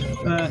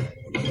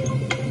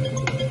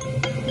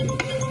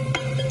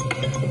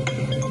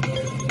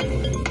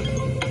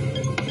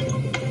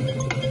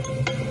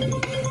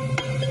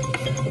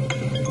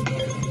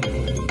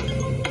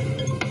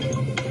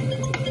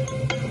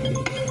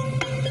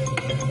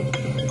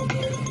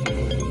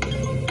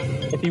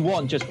 If you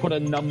want, just put a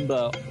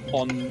number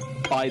on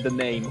by the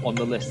name on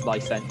the list that I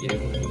sent you.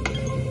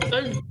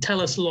 Don't tell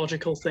us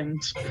logical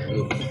things.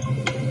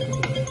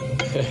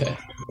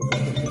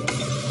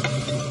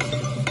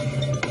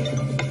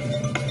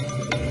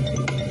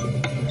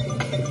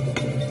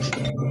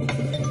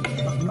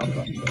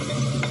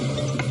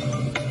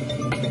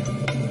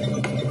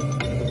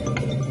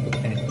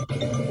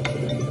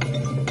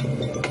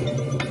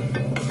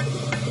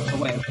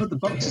 Put the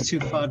boxer too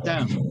far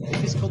down.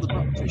 If it's called The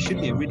Boxer, it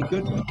should be a really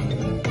good one.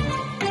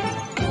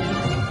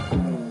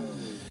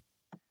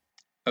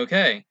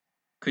 Okay.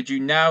 Could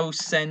you now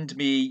send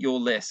me your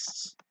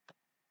lists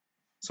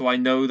so I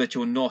know that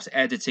you're not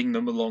editing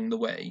them along the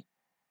way?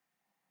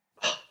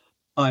 Oh,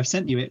 I've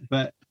sent you it,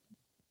 but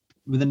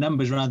with the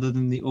numbers rather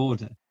than the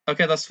order.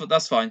 Okay, that's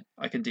fine.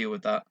 I can deal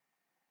with that.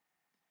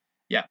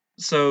 Yeah.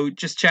 So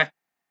just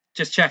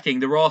checking.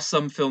 There are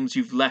some films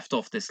you've left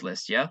off this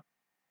list, yeah?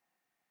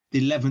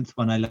 The 11th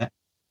one I left.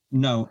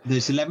 No,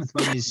 this 11th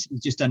one is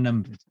just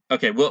unnumbered.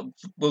 Okay, we'll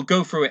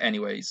go through it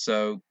anyway.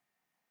 So,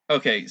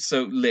 okay,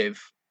 so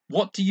Liv,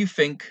 what do you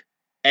think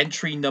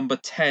entry number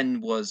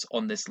 10 was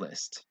on this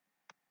list?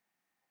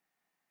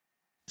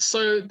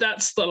 So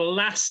that's the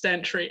last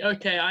entry.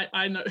 Okay,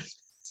 I know.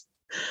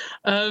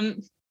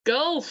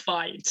 Girl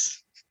Fight.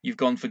 You've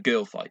gone for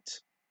Girl Fight.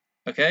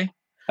 Okay.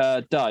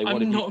 Di,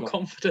 I'm not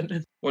confident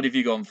in. What have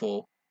you gone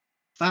for?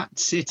 Fat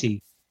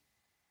City.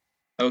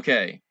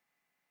 Okay.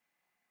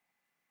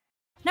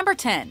 Number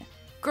 10,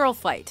 Girl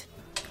Fight.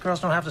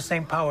 Girls don't have the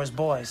same power as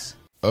boys.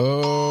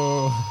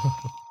 Oh.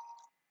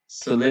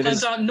 So Liv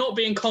Turns out not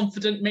being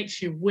confident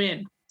makes you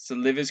win. So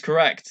Liv is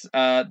correct.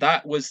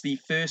 That was the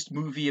first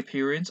movie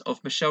appearance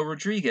of Michelle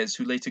Rodriguez,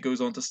 who later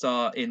goes on to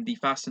star in The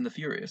Fast and the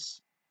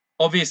Furious.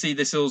 Obviously,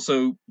 this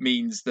also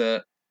means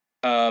that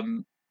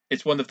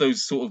it's one of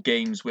those sort of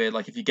games where,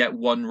 like, if you get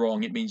one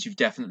wrong, it means you've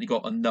definitely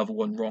got another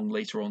one wrong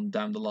later on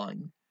down the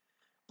line.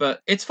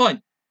 But it's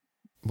fine.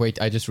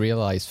 Wait, I just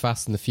realised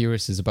Fast and the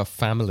Furious is about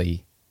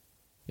family.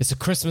 It's a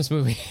Christmas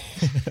movie.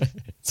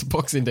 It's a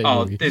Boxing Day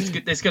movie.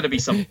 There's going to be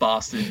some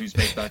bastard who's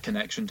made that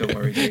connection. Don't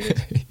worry,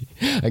 David.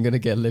 I'm going to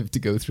get Liv to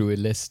go through a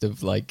list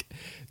of like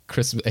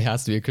Christmas. It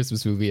has to be a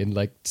Christmas movie and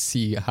like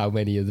see how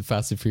many of the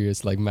Fast and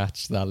Furious like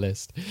match that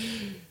list.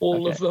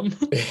 All of them.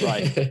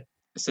 Right.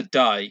 So,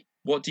 Di,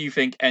 what do you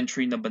think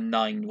entry number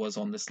 9 was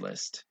on this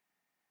list?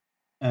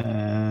 I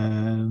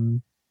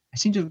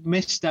seem to have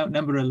missed out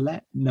number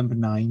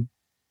 9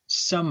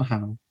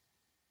 somehow.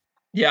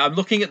 Yeah, I'm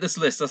looking at this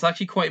list. That's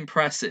actually quite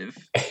impressive.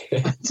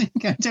 I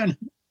don't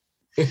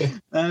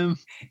know.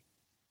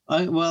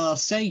 I'll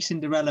say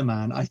Cinderella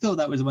Man. I thought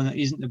that was the one that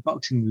isn't a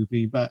boxing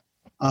movie, but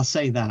I'll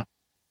say that.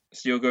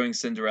 So you're going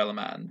Cinderella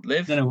Man.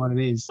 Liv? I don't know what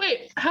it is.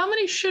 Wait, how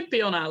many should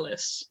be on our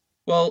list?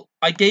 Well,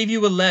 I gave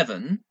you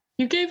 11.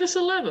 You gave us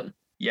 11?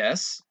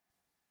 Yes.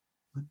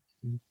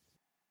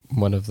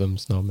 One of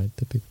them's not meant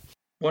to be.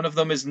 One of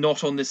them is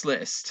not on this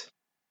list.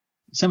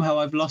 Somehow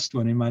I've lost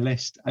one in my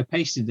list. I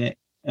pasted it.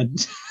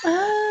 And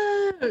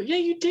Oh, yeah,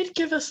 you did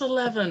give us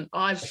 11.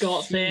 I've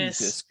got this.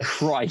 Jesus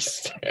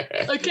Christ.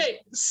 Okay,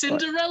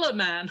 Cinderella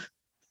Man.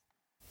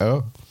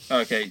 Oh.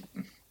 Okay.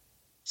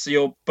 So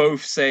you're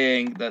both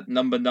saying that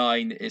number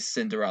 9 is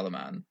Cinderella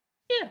Man.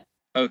 Yeah.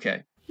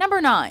 Okay.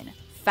 Number 9,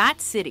 Fat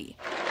City.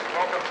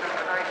 Welcome to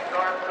tonight's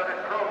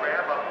star-studded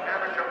program of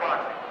amateur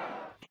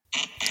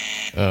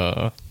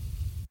boxing.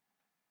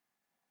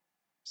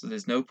 So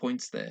there's no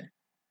points there.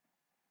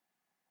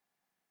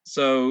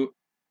 So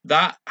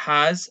that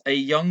has a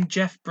young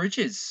Jeff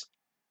Bridges.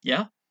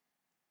 Yeah.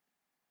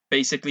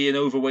 Basically an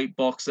overweight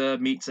boxer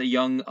meets a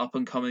young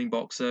up-and-coming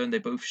boxer and they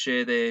both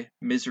share their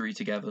misery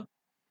together.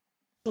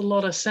 A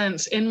lot of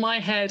sense. In my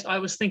head, I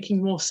was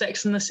thinking more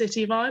Sex and the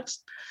City vibes.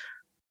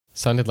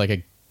 Sounded like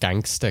a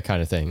gangster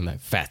kind of thing, like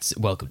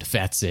welcome to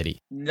Fat City.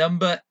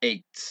 Number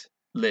 8,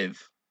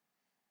 Liv.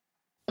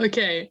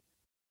 Okay,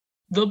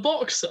 The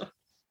Boxer.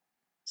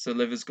 So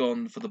Liv has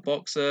gone for The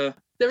Boxer.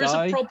 There is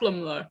a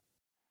problem, though.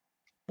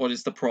 What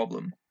is the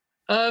problem?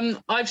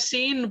 I've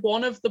seen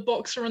one of The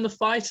Boxer and The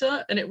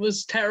Fighter, and it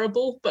was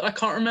terrible, but I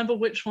can't remember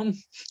which one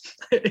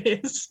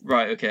it is.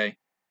 Right, okay.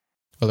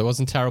 Well, it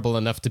wasn't terrible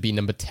enough to be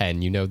number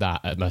 10. You know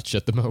that much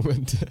at the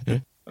moment.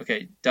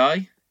 Okay,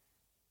 Di?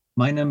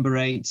 My number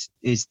 8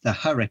 is The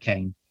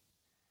Hurricane.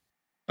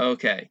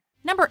 Okay.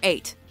 Number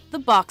 8, The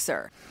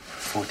Boxer.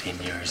 14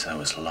 years I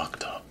was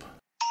locked up.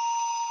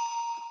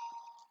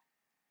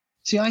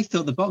 See, I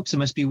thought The Boxer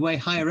must be way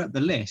higher up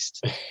the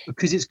list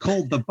because it's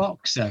called The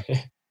Boxer.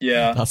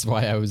 Yeah. That's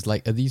why I was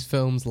like, are these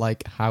films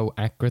like how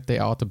accurate they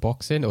are to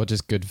boxing or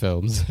just good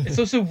films? It's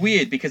also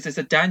weird because it's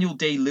a Daniel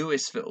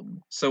Day-Lewis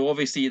film. So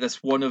obviously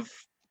that's one of...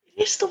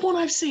 It's the one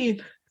I've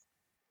seen.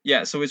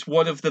 Yeah, so it's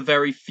one of the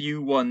very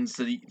few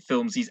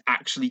films he's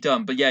actually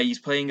done. But yeah, he's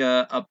playing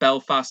a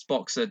Belfast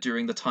boxer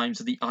during the times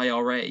of the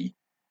IRA.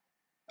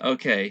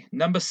 Okay,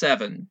 number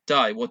 7.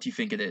 Di, what do you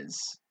think it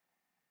is?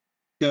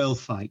 Girl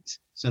Fight.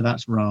 So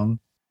that's wrong.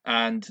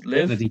 And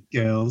Liv? Bloody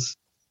girls.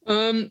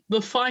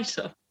 The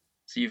Fighter.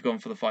 So you've gone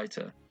for The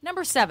Fighter.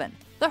 Number 7,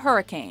 The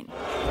Hurricane.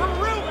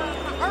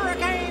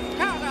 Hurricane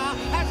Carter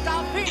has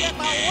defeated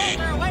the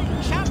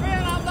welterweight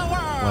champion of the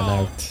world. One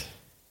out.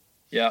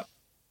 Yeah.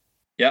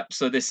 Yep,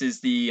 so this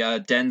is the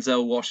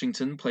Denzel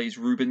Washington plays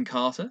Reuben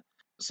Carter.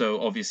 So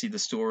obviously the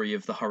story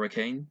of the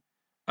hurricane.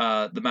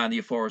 The man the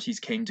authorities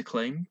came to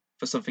claim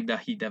for something that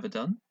he'd never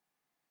done.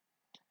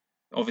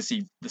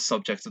 Obviously the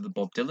subject of the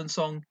Bob Dylan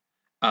song.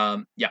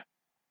 Yeah.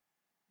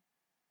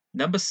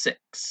 Number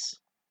 6,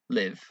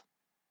 Liv.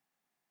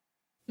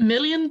 $1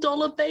 Million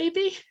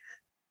Baby?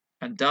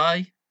 And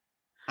Di?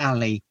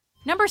 Ali.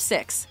 Number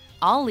 6,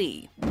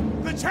 Ali.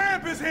 The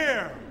champ is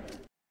here!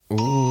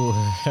 Ooh.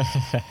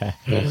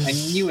 I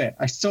knew it.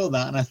 I saw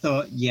that and I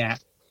thought, yeah,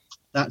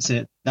 that's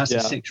it. That's a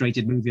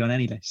 6-rated movie on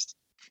any list.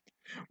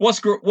 What's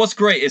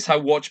great is how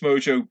Watch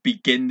Mojo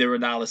begin their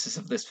analysis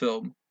of this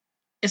film.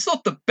 It's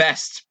not the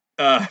best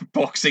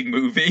boxing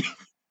movie.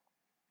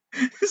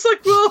 It's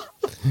like, well,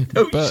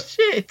 no but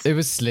shit. It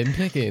was slim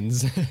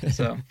pickings.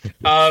 So,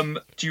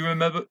 do you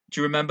remember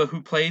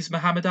who plays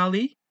Muhammad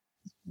Ali?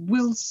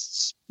 Will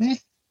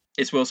Smith.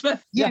 It's Will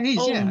Smith. Yeah, it is.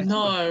 Oh yeah.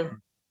 no.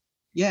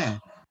 Yeah.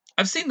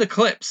 I've seen the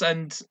clips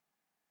and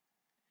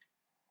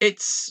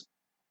it's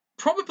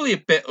probably a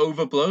bit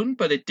overblown,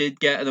 but it did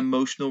get an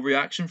emotional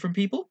reaction from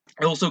people.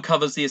 It also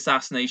covers the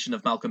assassination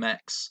of Malcolm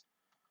X,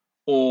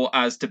 or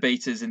as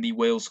debaters in the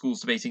Wales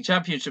Schools Debating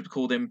Championship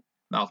called him,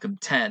 Malcolm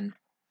 10.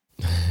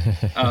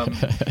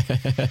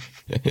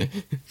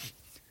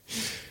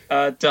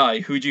 Di,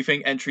 who do you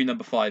think entry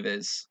number 5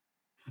 is?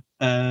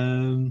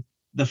 The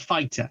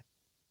Fighter.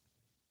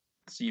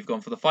 So you've gone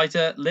for The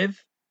Fighter.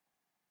 Liv?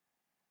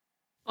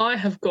 I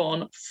have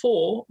gone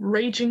for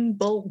Raging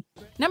Bull.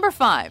 Number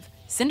 5,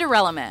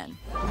 Cinderella Man.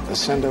 The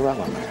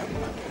Cinderella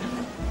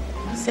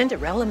Man.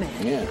 Cinderella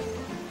Man? Yeah.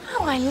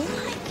 Oh, I like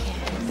it.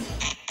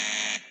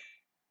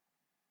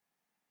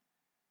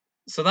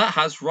 So that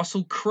has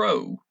Russell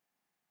Crowe.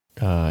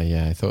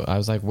 Yeah, I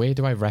was like, where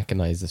do I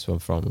recognize this one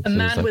from? A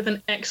man with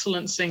an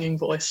excellent singing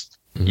voice.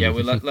 Yeah,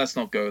 well, let's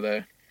not go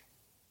there.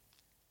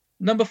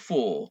 Number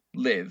 4,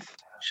 Liv.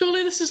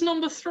 Surely this is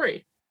number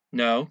 3.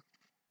 No. Have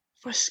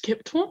I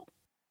skipped one?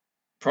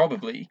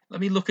 Probably. Let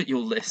me look at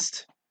your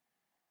list.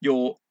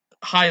 Your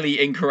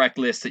highly incorrect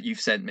list that you've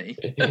sent me.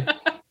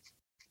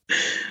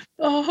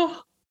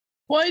 Oh,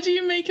 why do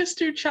you make us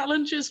do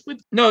challenges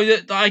with... No,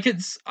 I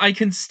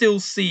can still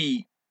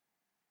see...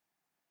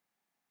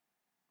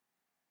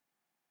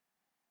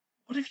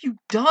 What have you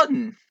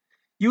done?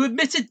 You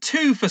admitted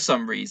 2 for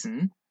some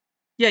reason.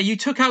 Yeah, you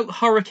took out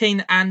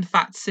Hurricane and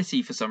Fat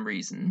City for some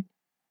reason.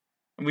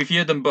 And we've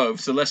heard them both,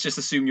 so let's just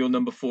assume your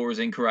number 4 is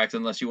incorrect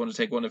unless you want to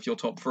take one of your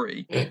top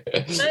 3.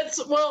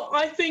 Well,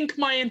 I think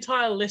my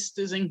entire list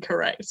is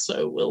incorrect,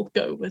 so we'll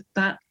go with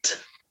that.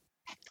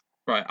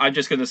 Right, I'm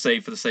just going to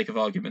say, for the sake of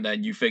argument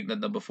then, you think that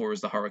number 4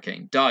 is the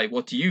Hurricane. Di,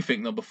 what do you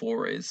think number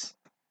 4 is?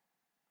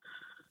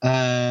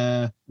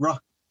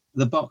 Rock,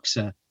 the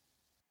Boxer.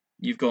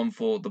 You've gone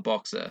for the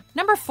Boxer.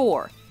 Number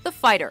 4, The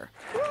Fighter.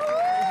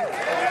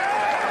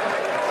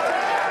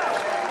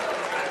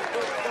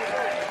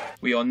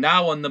 We are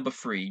now on number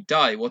 3.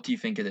 Di, what do you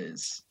think it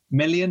is? $1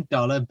 Million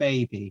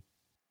Baby.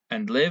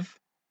 And Liv?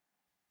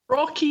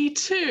 Rocky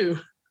 2.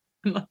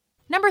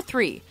 Number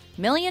 3, $1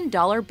 Million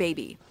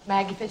Baby.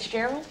 Maggie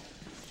Fitzgerald?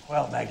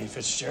 Well, Maggie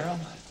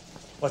Fitzgerald,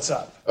 what's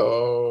up?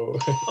 Oh.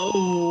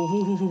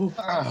 Oh.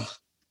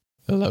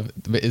 I love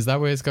it. But is that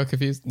where it's got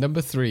confused?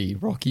 Number 3,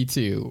 Rocky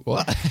 2.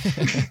 What?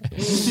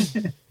 Is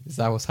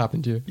that what's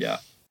happened to you? Yeah.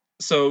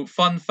 So,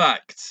 fun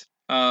fact.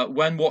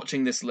 When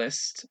watching this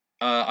list,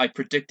 I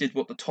predicted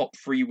what the top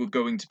 3 were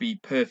going to be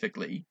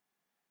perfectly.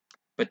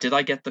 But did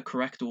I get the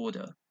correct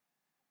order?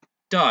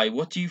 Di,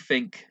 what do you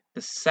think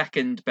the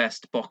second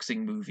best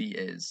boxing movie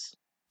is?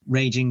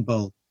 Raging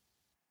Bull.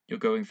 You're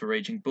going for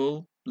Raging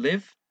Bull.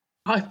 Liv?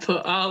 I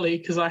put Ali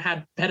because I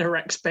had better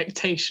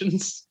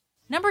expectations.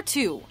 Number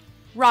 2,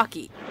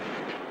 Rocky.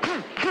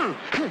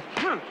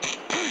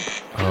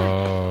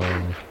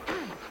 Oh.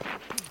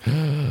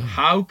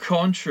 How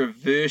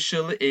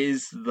controversial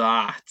is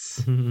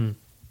that?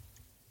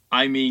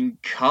 I mean,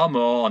 come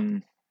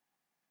on.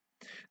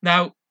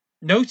 Now,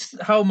 note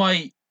how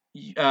my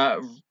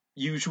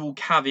usual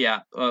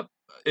caveat,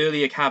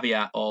 earlier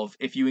caveat of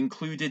if you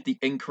included the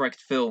incorrect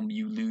film,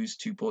 you lose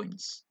 2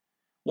 points.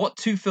 What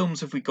 2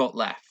 films have we got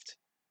left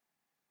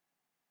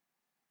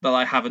that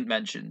I haven't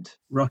mentioned?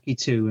 Rocky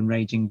 2 and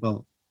Raging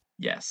Bull.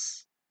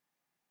 Yes.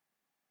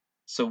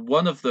 So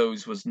one of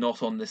those was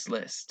not on this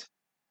list.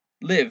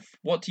 Liv,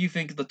 what do you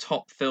think the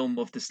top film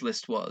of this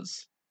list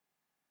was?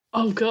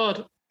 Oh,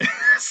 God.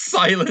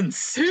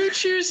 Silence. Who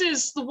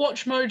chooses the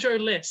Watch Mojo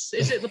list?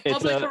 Is it the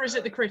public or is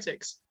it the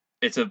critics?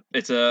 It's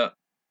a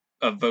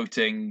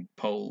voting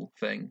poll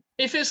thing.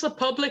 If it's the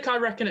public, I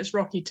reckon it's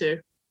Rocky 2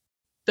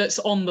 that's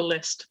on the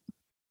list.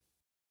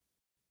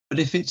 But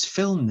if it's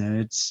film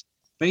nerds,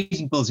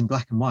 Raging Bull's in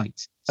black and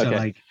white. So,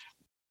 Okay.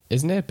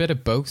 Isn't it a bit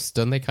of both?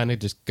 Don't they kind of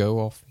just go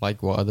off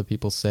like what other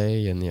people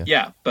say? And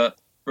Yeah, but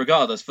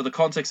regardless, for the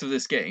context of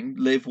this game,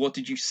 Liv, what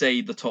did you say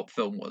the top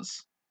film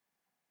was?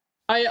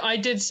 I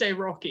did say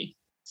Rocky.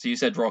 So you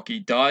said Rocky.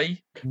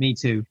 Di? Me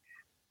too.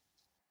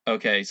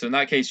 Okay, so in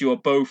that case, you are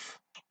both.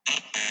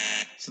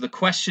 So the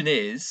question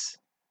is,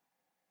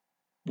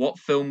 what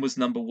film was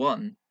number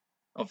 1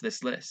 of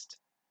this list?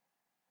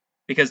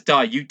 Because,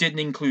 Di, you didn't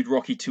include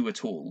Rocky 2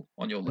 at all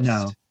on your list.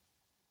 No.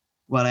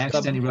 Well, I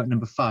accidentally wrote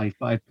number 5,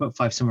 but I put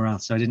 5 somewhere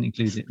else, so I didn't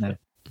include it now.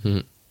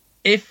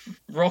 If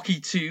Rocky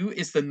 2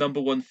 is the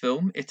number 1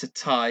 film, it's a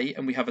tie,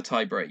 and we have a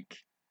tie break.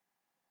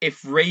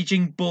 If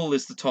Raging Bull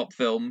is the top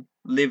film,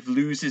 Liv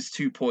loses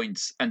 2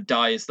 points, and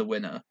Di is the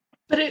winner.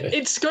 But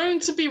it's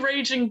going to be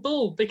Raging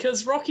Bull,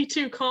 because Rocky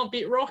 2 can't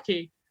beat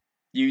Rocky.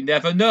 You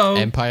never know.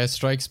 Empire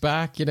Strikes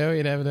Back, you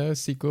never know.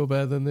 Sequel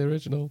better than the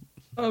original.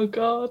 Oh,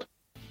 God.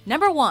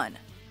 Number 1,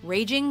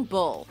 Raging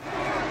Bull.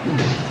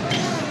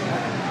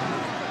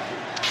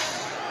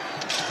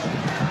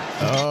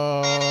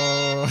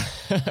 Oh.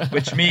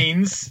 Which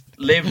means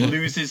Liv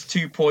loses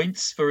 2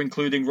 points for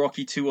including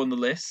Rocky 2 on the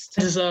list.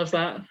 I deserve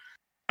that.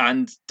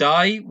 And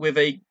Di, with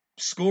a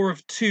score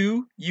of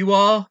 2, you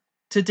are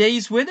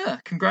today's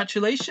winner.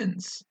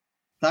 Congratulations.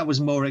 That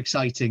was more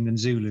exciting than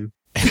Zulu.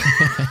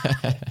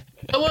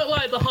 I won't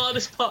lie, the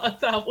hardest part of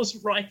that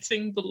was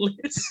writing the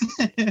list.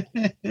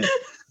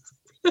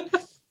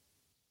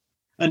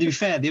 And to be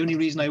fair, the only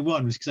reason I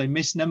won was because I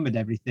misnumbered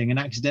everything and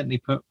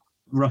accidentally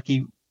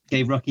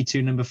gave Rocky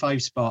 2 number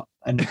 5 spot.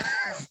 And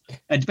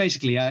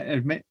basically,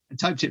 I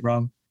typed it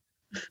wrong.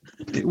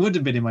 It would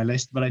have been in my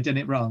list, but I did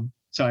it wrong.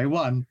 So I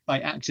won by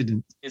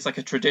accident. It's like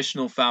a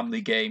traditional family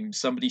game.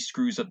 Somebody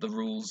screws up the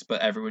rules, but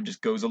everyone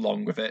just goes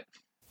along with it.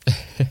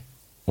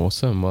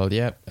 Awesome. Well,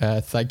 yeah.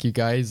 Thank you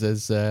guys.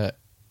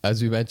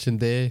 As we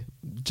mentioned there,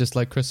 just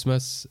like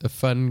Christmas, a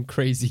fun,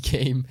 crazy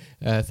game.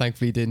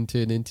 Thankfully, didn't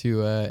turn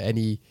into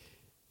any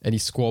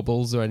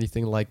squabbles or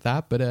anything like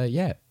that. But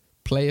yeah,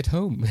 play at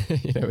home.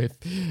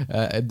 If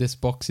at this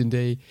Boxing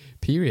Day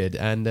period,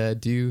 and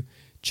do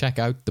check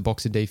out the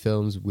Boxing Day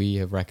films we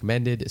have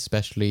recommended,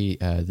 especially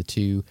the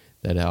 2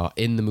 that are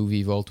in the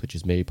movie vault, which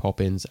is Mary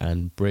Poppins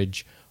and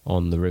Bridge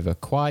on the River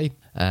Kwai.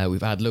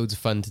 We've had loads of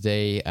fun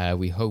today.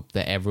 We hope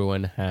that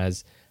everyone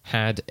has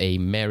had a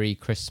Merry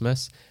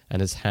Christmas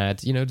and has had,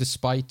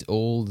 despite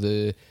all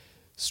the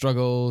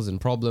struggles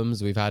and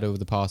problems we've had over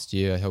the past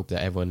year, I hope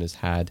that everyone has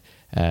had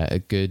a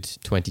good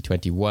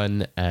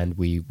 2021, and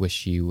we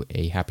wish you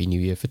a happy new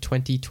year for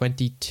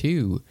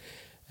 2022.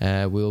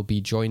 We'll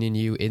be joining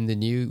you in the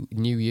new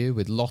year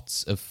with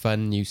lots of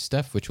fun new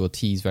stuff, which we'll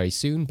tease very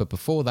soon. But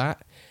before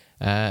that,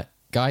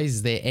 guys,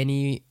 is there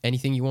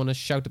anything you want to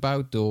shout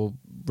about or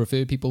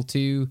refer people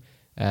to?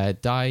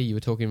 Di, you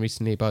were talking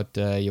recently about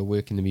your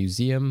work in the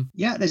museum.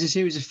 Yeah, there's a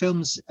series of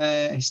films,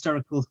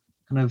 historical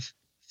kind of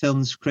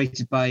films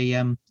created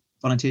by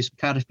volunteers from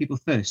Cardiff People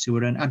First, who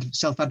are an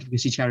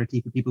self-advocacy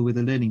charity for people with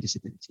a learning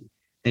disability.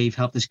 They've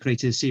helped us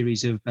create a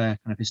series of kind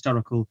of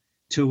historical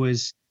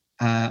tours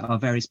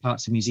of various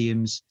parts of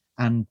museums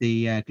and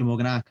the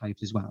Glamorgan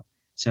Archives as well.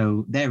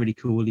 So they're really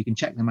cool. You can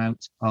check them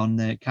out on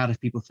the Cardiff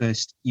People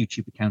First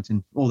YouTube account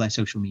and all their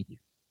social media.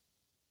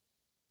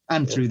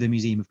 And through the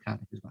Museum of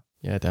Cardiff as well.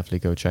 Yeah, definitely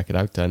go check it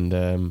out. And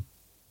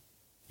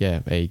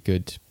a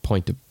good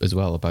point as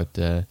well about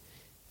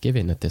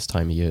giving at this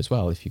time of year as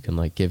well. If you can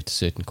give to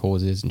certain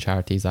causes and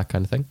charities, that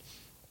kind of thing.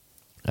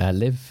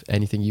 Liv,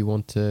 anything you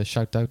want to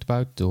shout out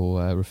about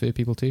or refer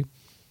people to?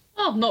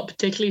 Oh, not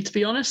particularly, to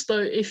be honest, though.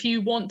 If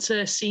you want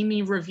to see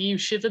me review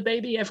Shiver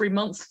Baby every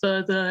month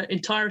for the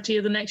entirety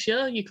of the next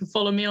year, you can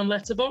follow me on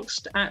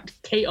Letterboxd at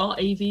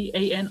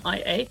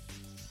KRAVANIA.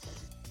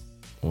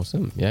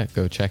 Awesome. Yeah,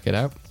 go check it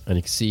out. And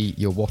you can see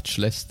your watch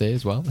list there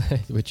as well,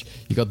 which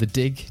you got The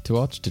Dig to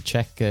watch to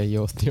check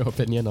your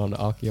opinion on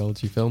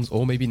archaeology films,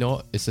 or maybe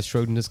not. It's a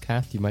Schrodinger's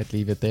cat. You might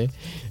leave it there.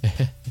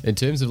 In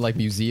terms of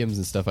museums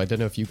and stuff, I don't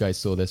know if you guys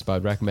saw this, but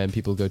I'd recommend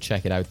people go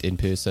check it out in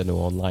person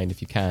or online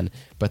if you can.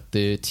 But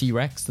the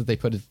T-Rex that they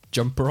put a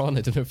jumper on,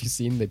 I don't know if you've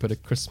seen, they put a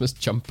Christmas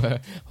jumper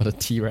on a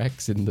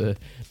T-Rex in the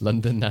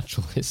London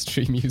Natural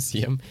History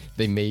Museum.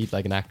 They made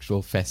an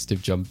actual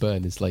festive jumper,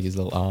 and it's his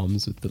little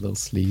arms with the little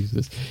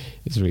sleeves.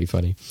 It's really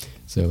funny.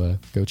 So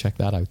go check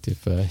that out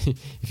if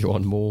you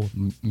want more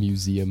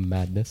museum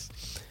madness.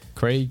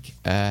 Craig,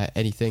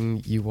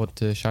 anything you want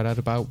to shout out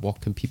about?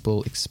 What can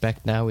people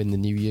expect now in the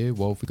new year?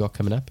 What have we got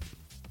coming up?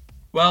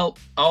 Well,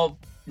 our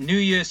New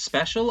Year's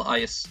special,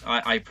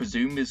 I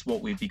presume is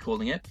what we'd be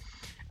calling it,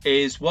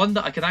 is one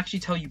that I can actually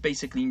tell you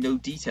basically no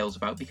details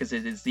about, because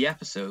it is the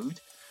episode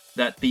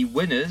that the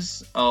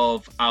winners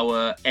of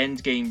our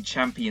Endgame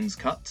Champions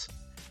Cut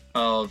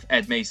of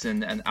Ed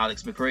Mason and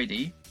Alex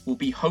McCready will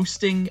be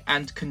hosting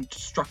and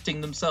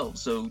constructing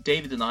themselves. So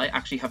David and I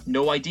actually have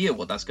no idea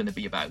what that's going to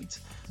be about,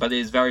 but it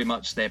is very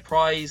much their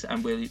prize,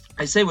 and we're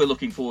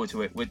looking forward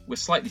to it. We're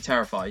slightly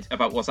terrified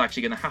about what's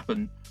actually going to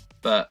happen,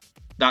 but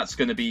that's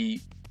going to be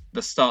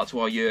the start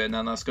to our year, and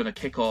then that's going to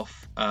kick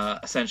off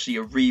essentially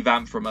a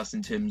revamp from us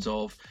in terms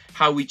of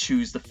how we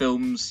choose the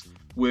films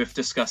worth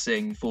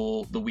discussing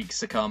for the weeks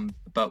to come.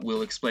 But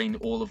we'll explain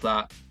all of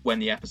that when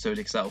the episode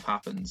itself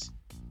happens.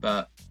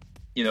 But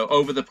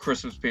over the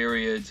Christmas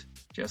period,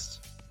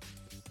 just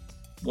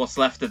what's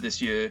left of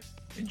this year,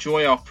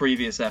 enjoy our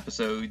previous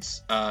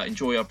episodes,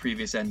 enjoy our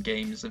previous end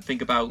games, and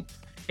think about,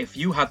 if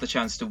you had the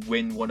chance to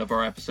win one of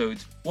our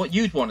episodes, what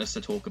you'd want us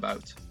to talk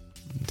about.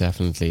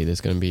 Definitely, there's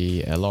going to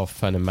be a lot of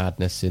fun and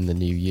madness in the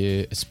new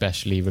year,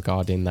 especially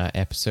regarding that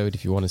episode.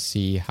 If you want to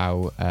see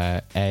how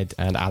Ed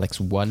and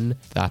Alex won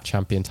that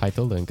champion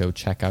title, then go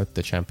check out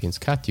the Champions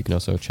Cut. You can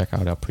also check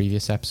out our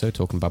previous episode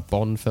talking about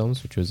Bond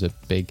films, which was a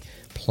big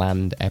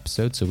planned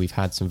episode. So we've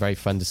had some very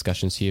fun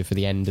discussions here for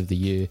the end of the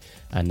year,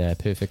 and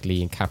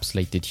perfectly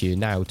encapsulated here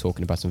now,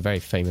 talking about some very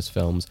famous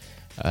films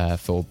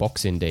for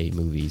Boxing Day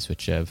movies,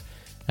 which have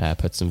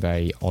put some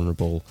very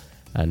honourable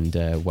and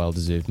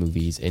well-deserved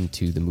movies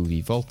into the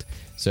movie vault.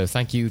 So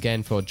thank you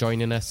again for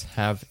joining us.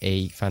 Have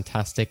a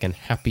fantastic and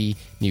happy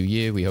new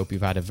year. We hope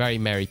you've had a very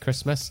Merry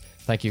Christmas.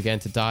 Thank you again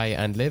to Di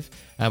and Liv,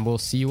 and we'll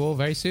see you all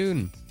very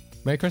soon.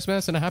 Merry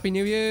Christmas and a Happy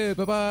New Year.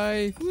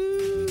 Bye-bye.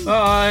 Woo.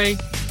 Bye.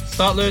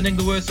 Start learning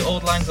the words to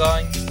Auld Lang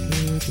Syne.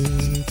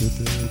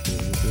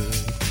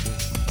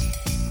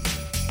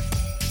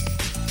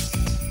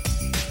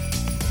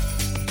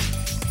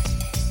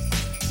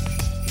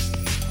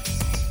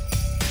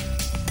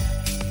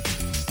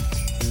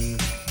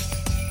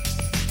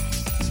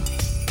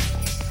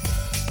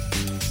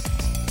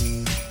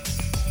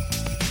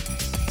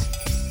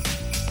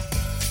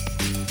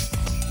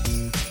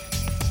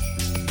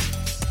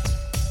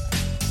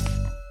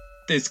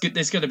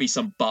 There's going to be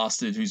some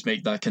bastard who's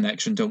made that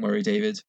connection. Don't worry, David.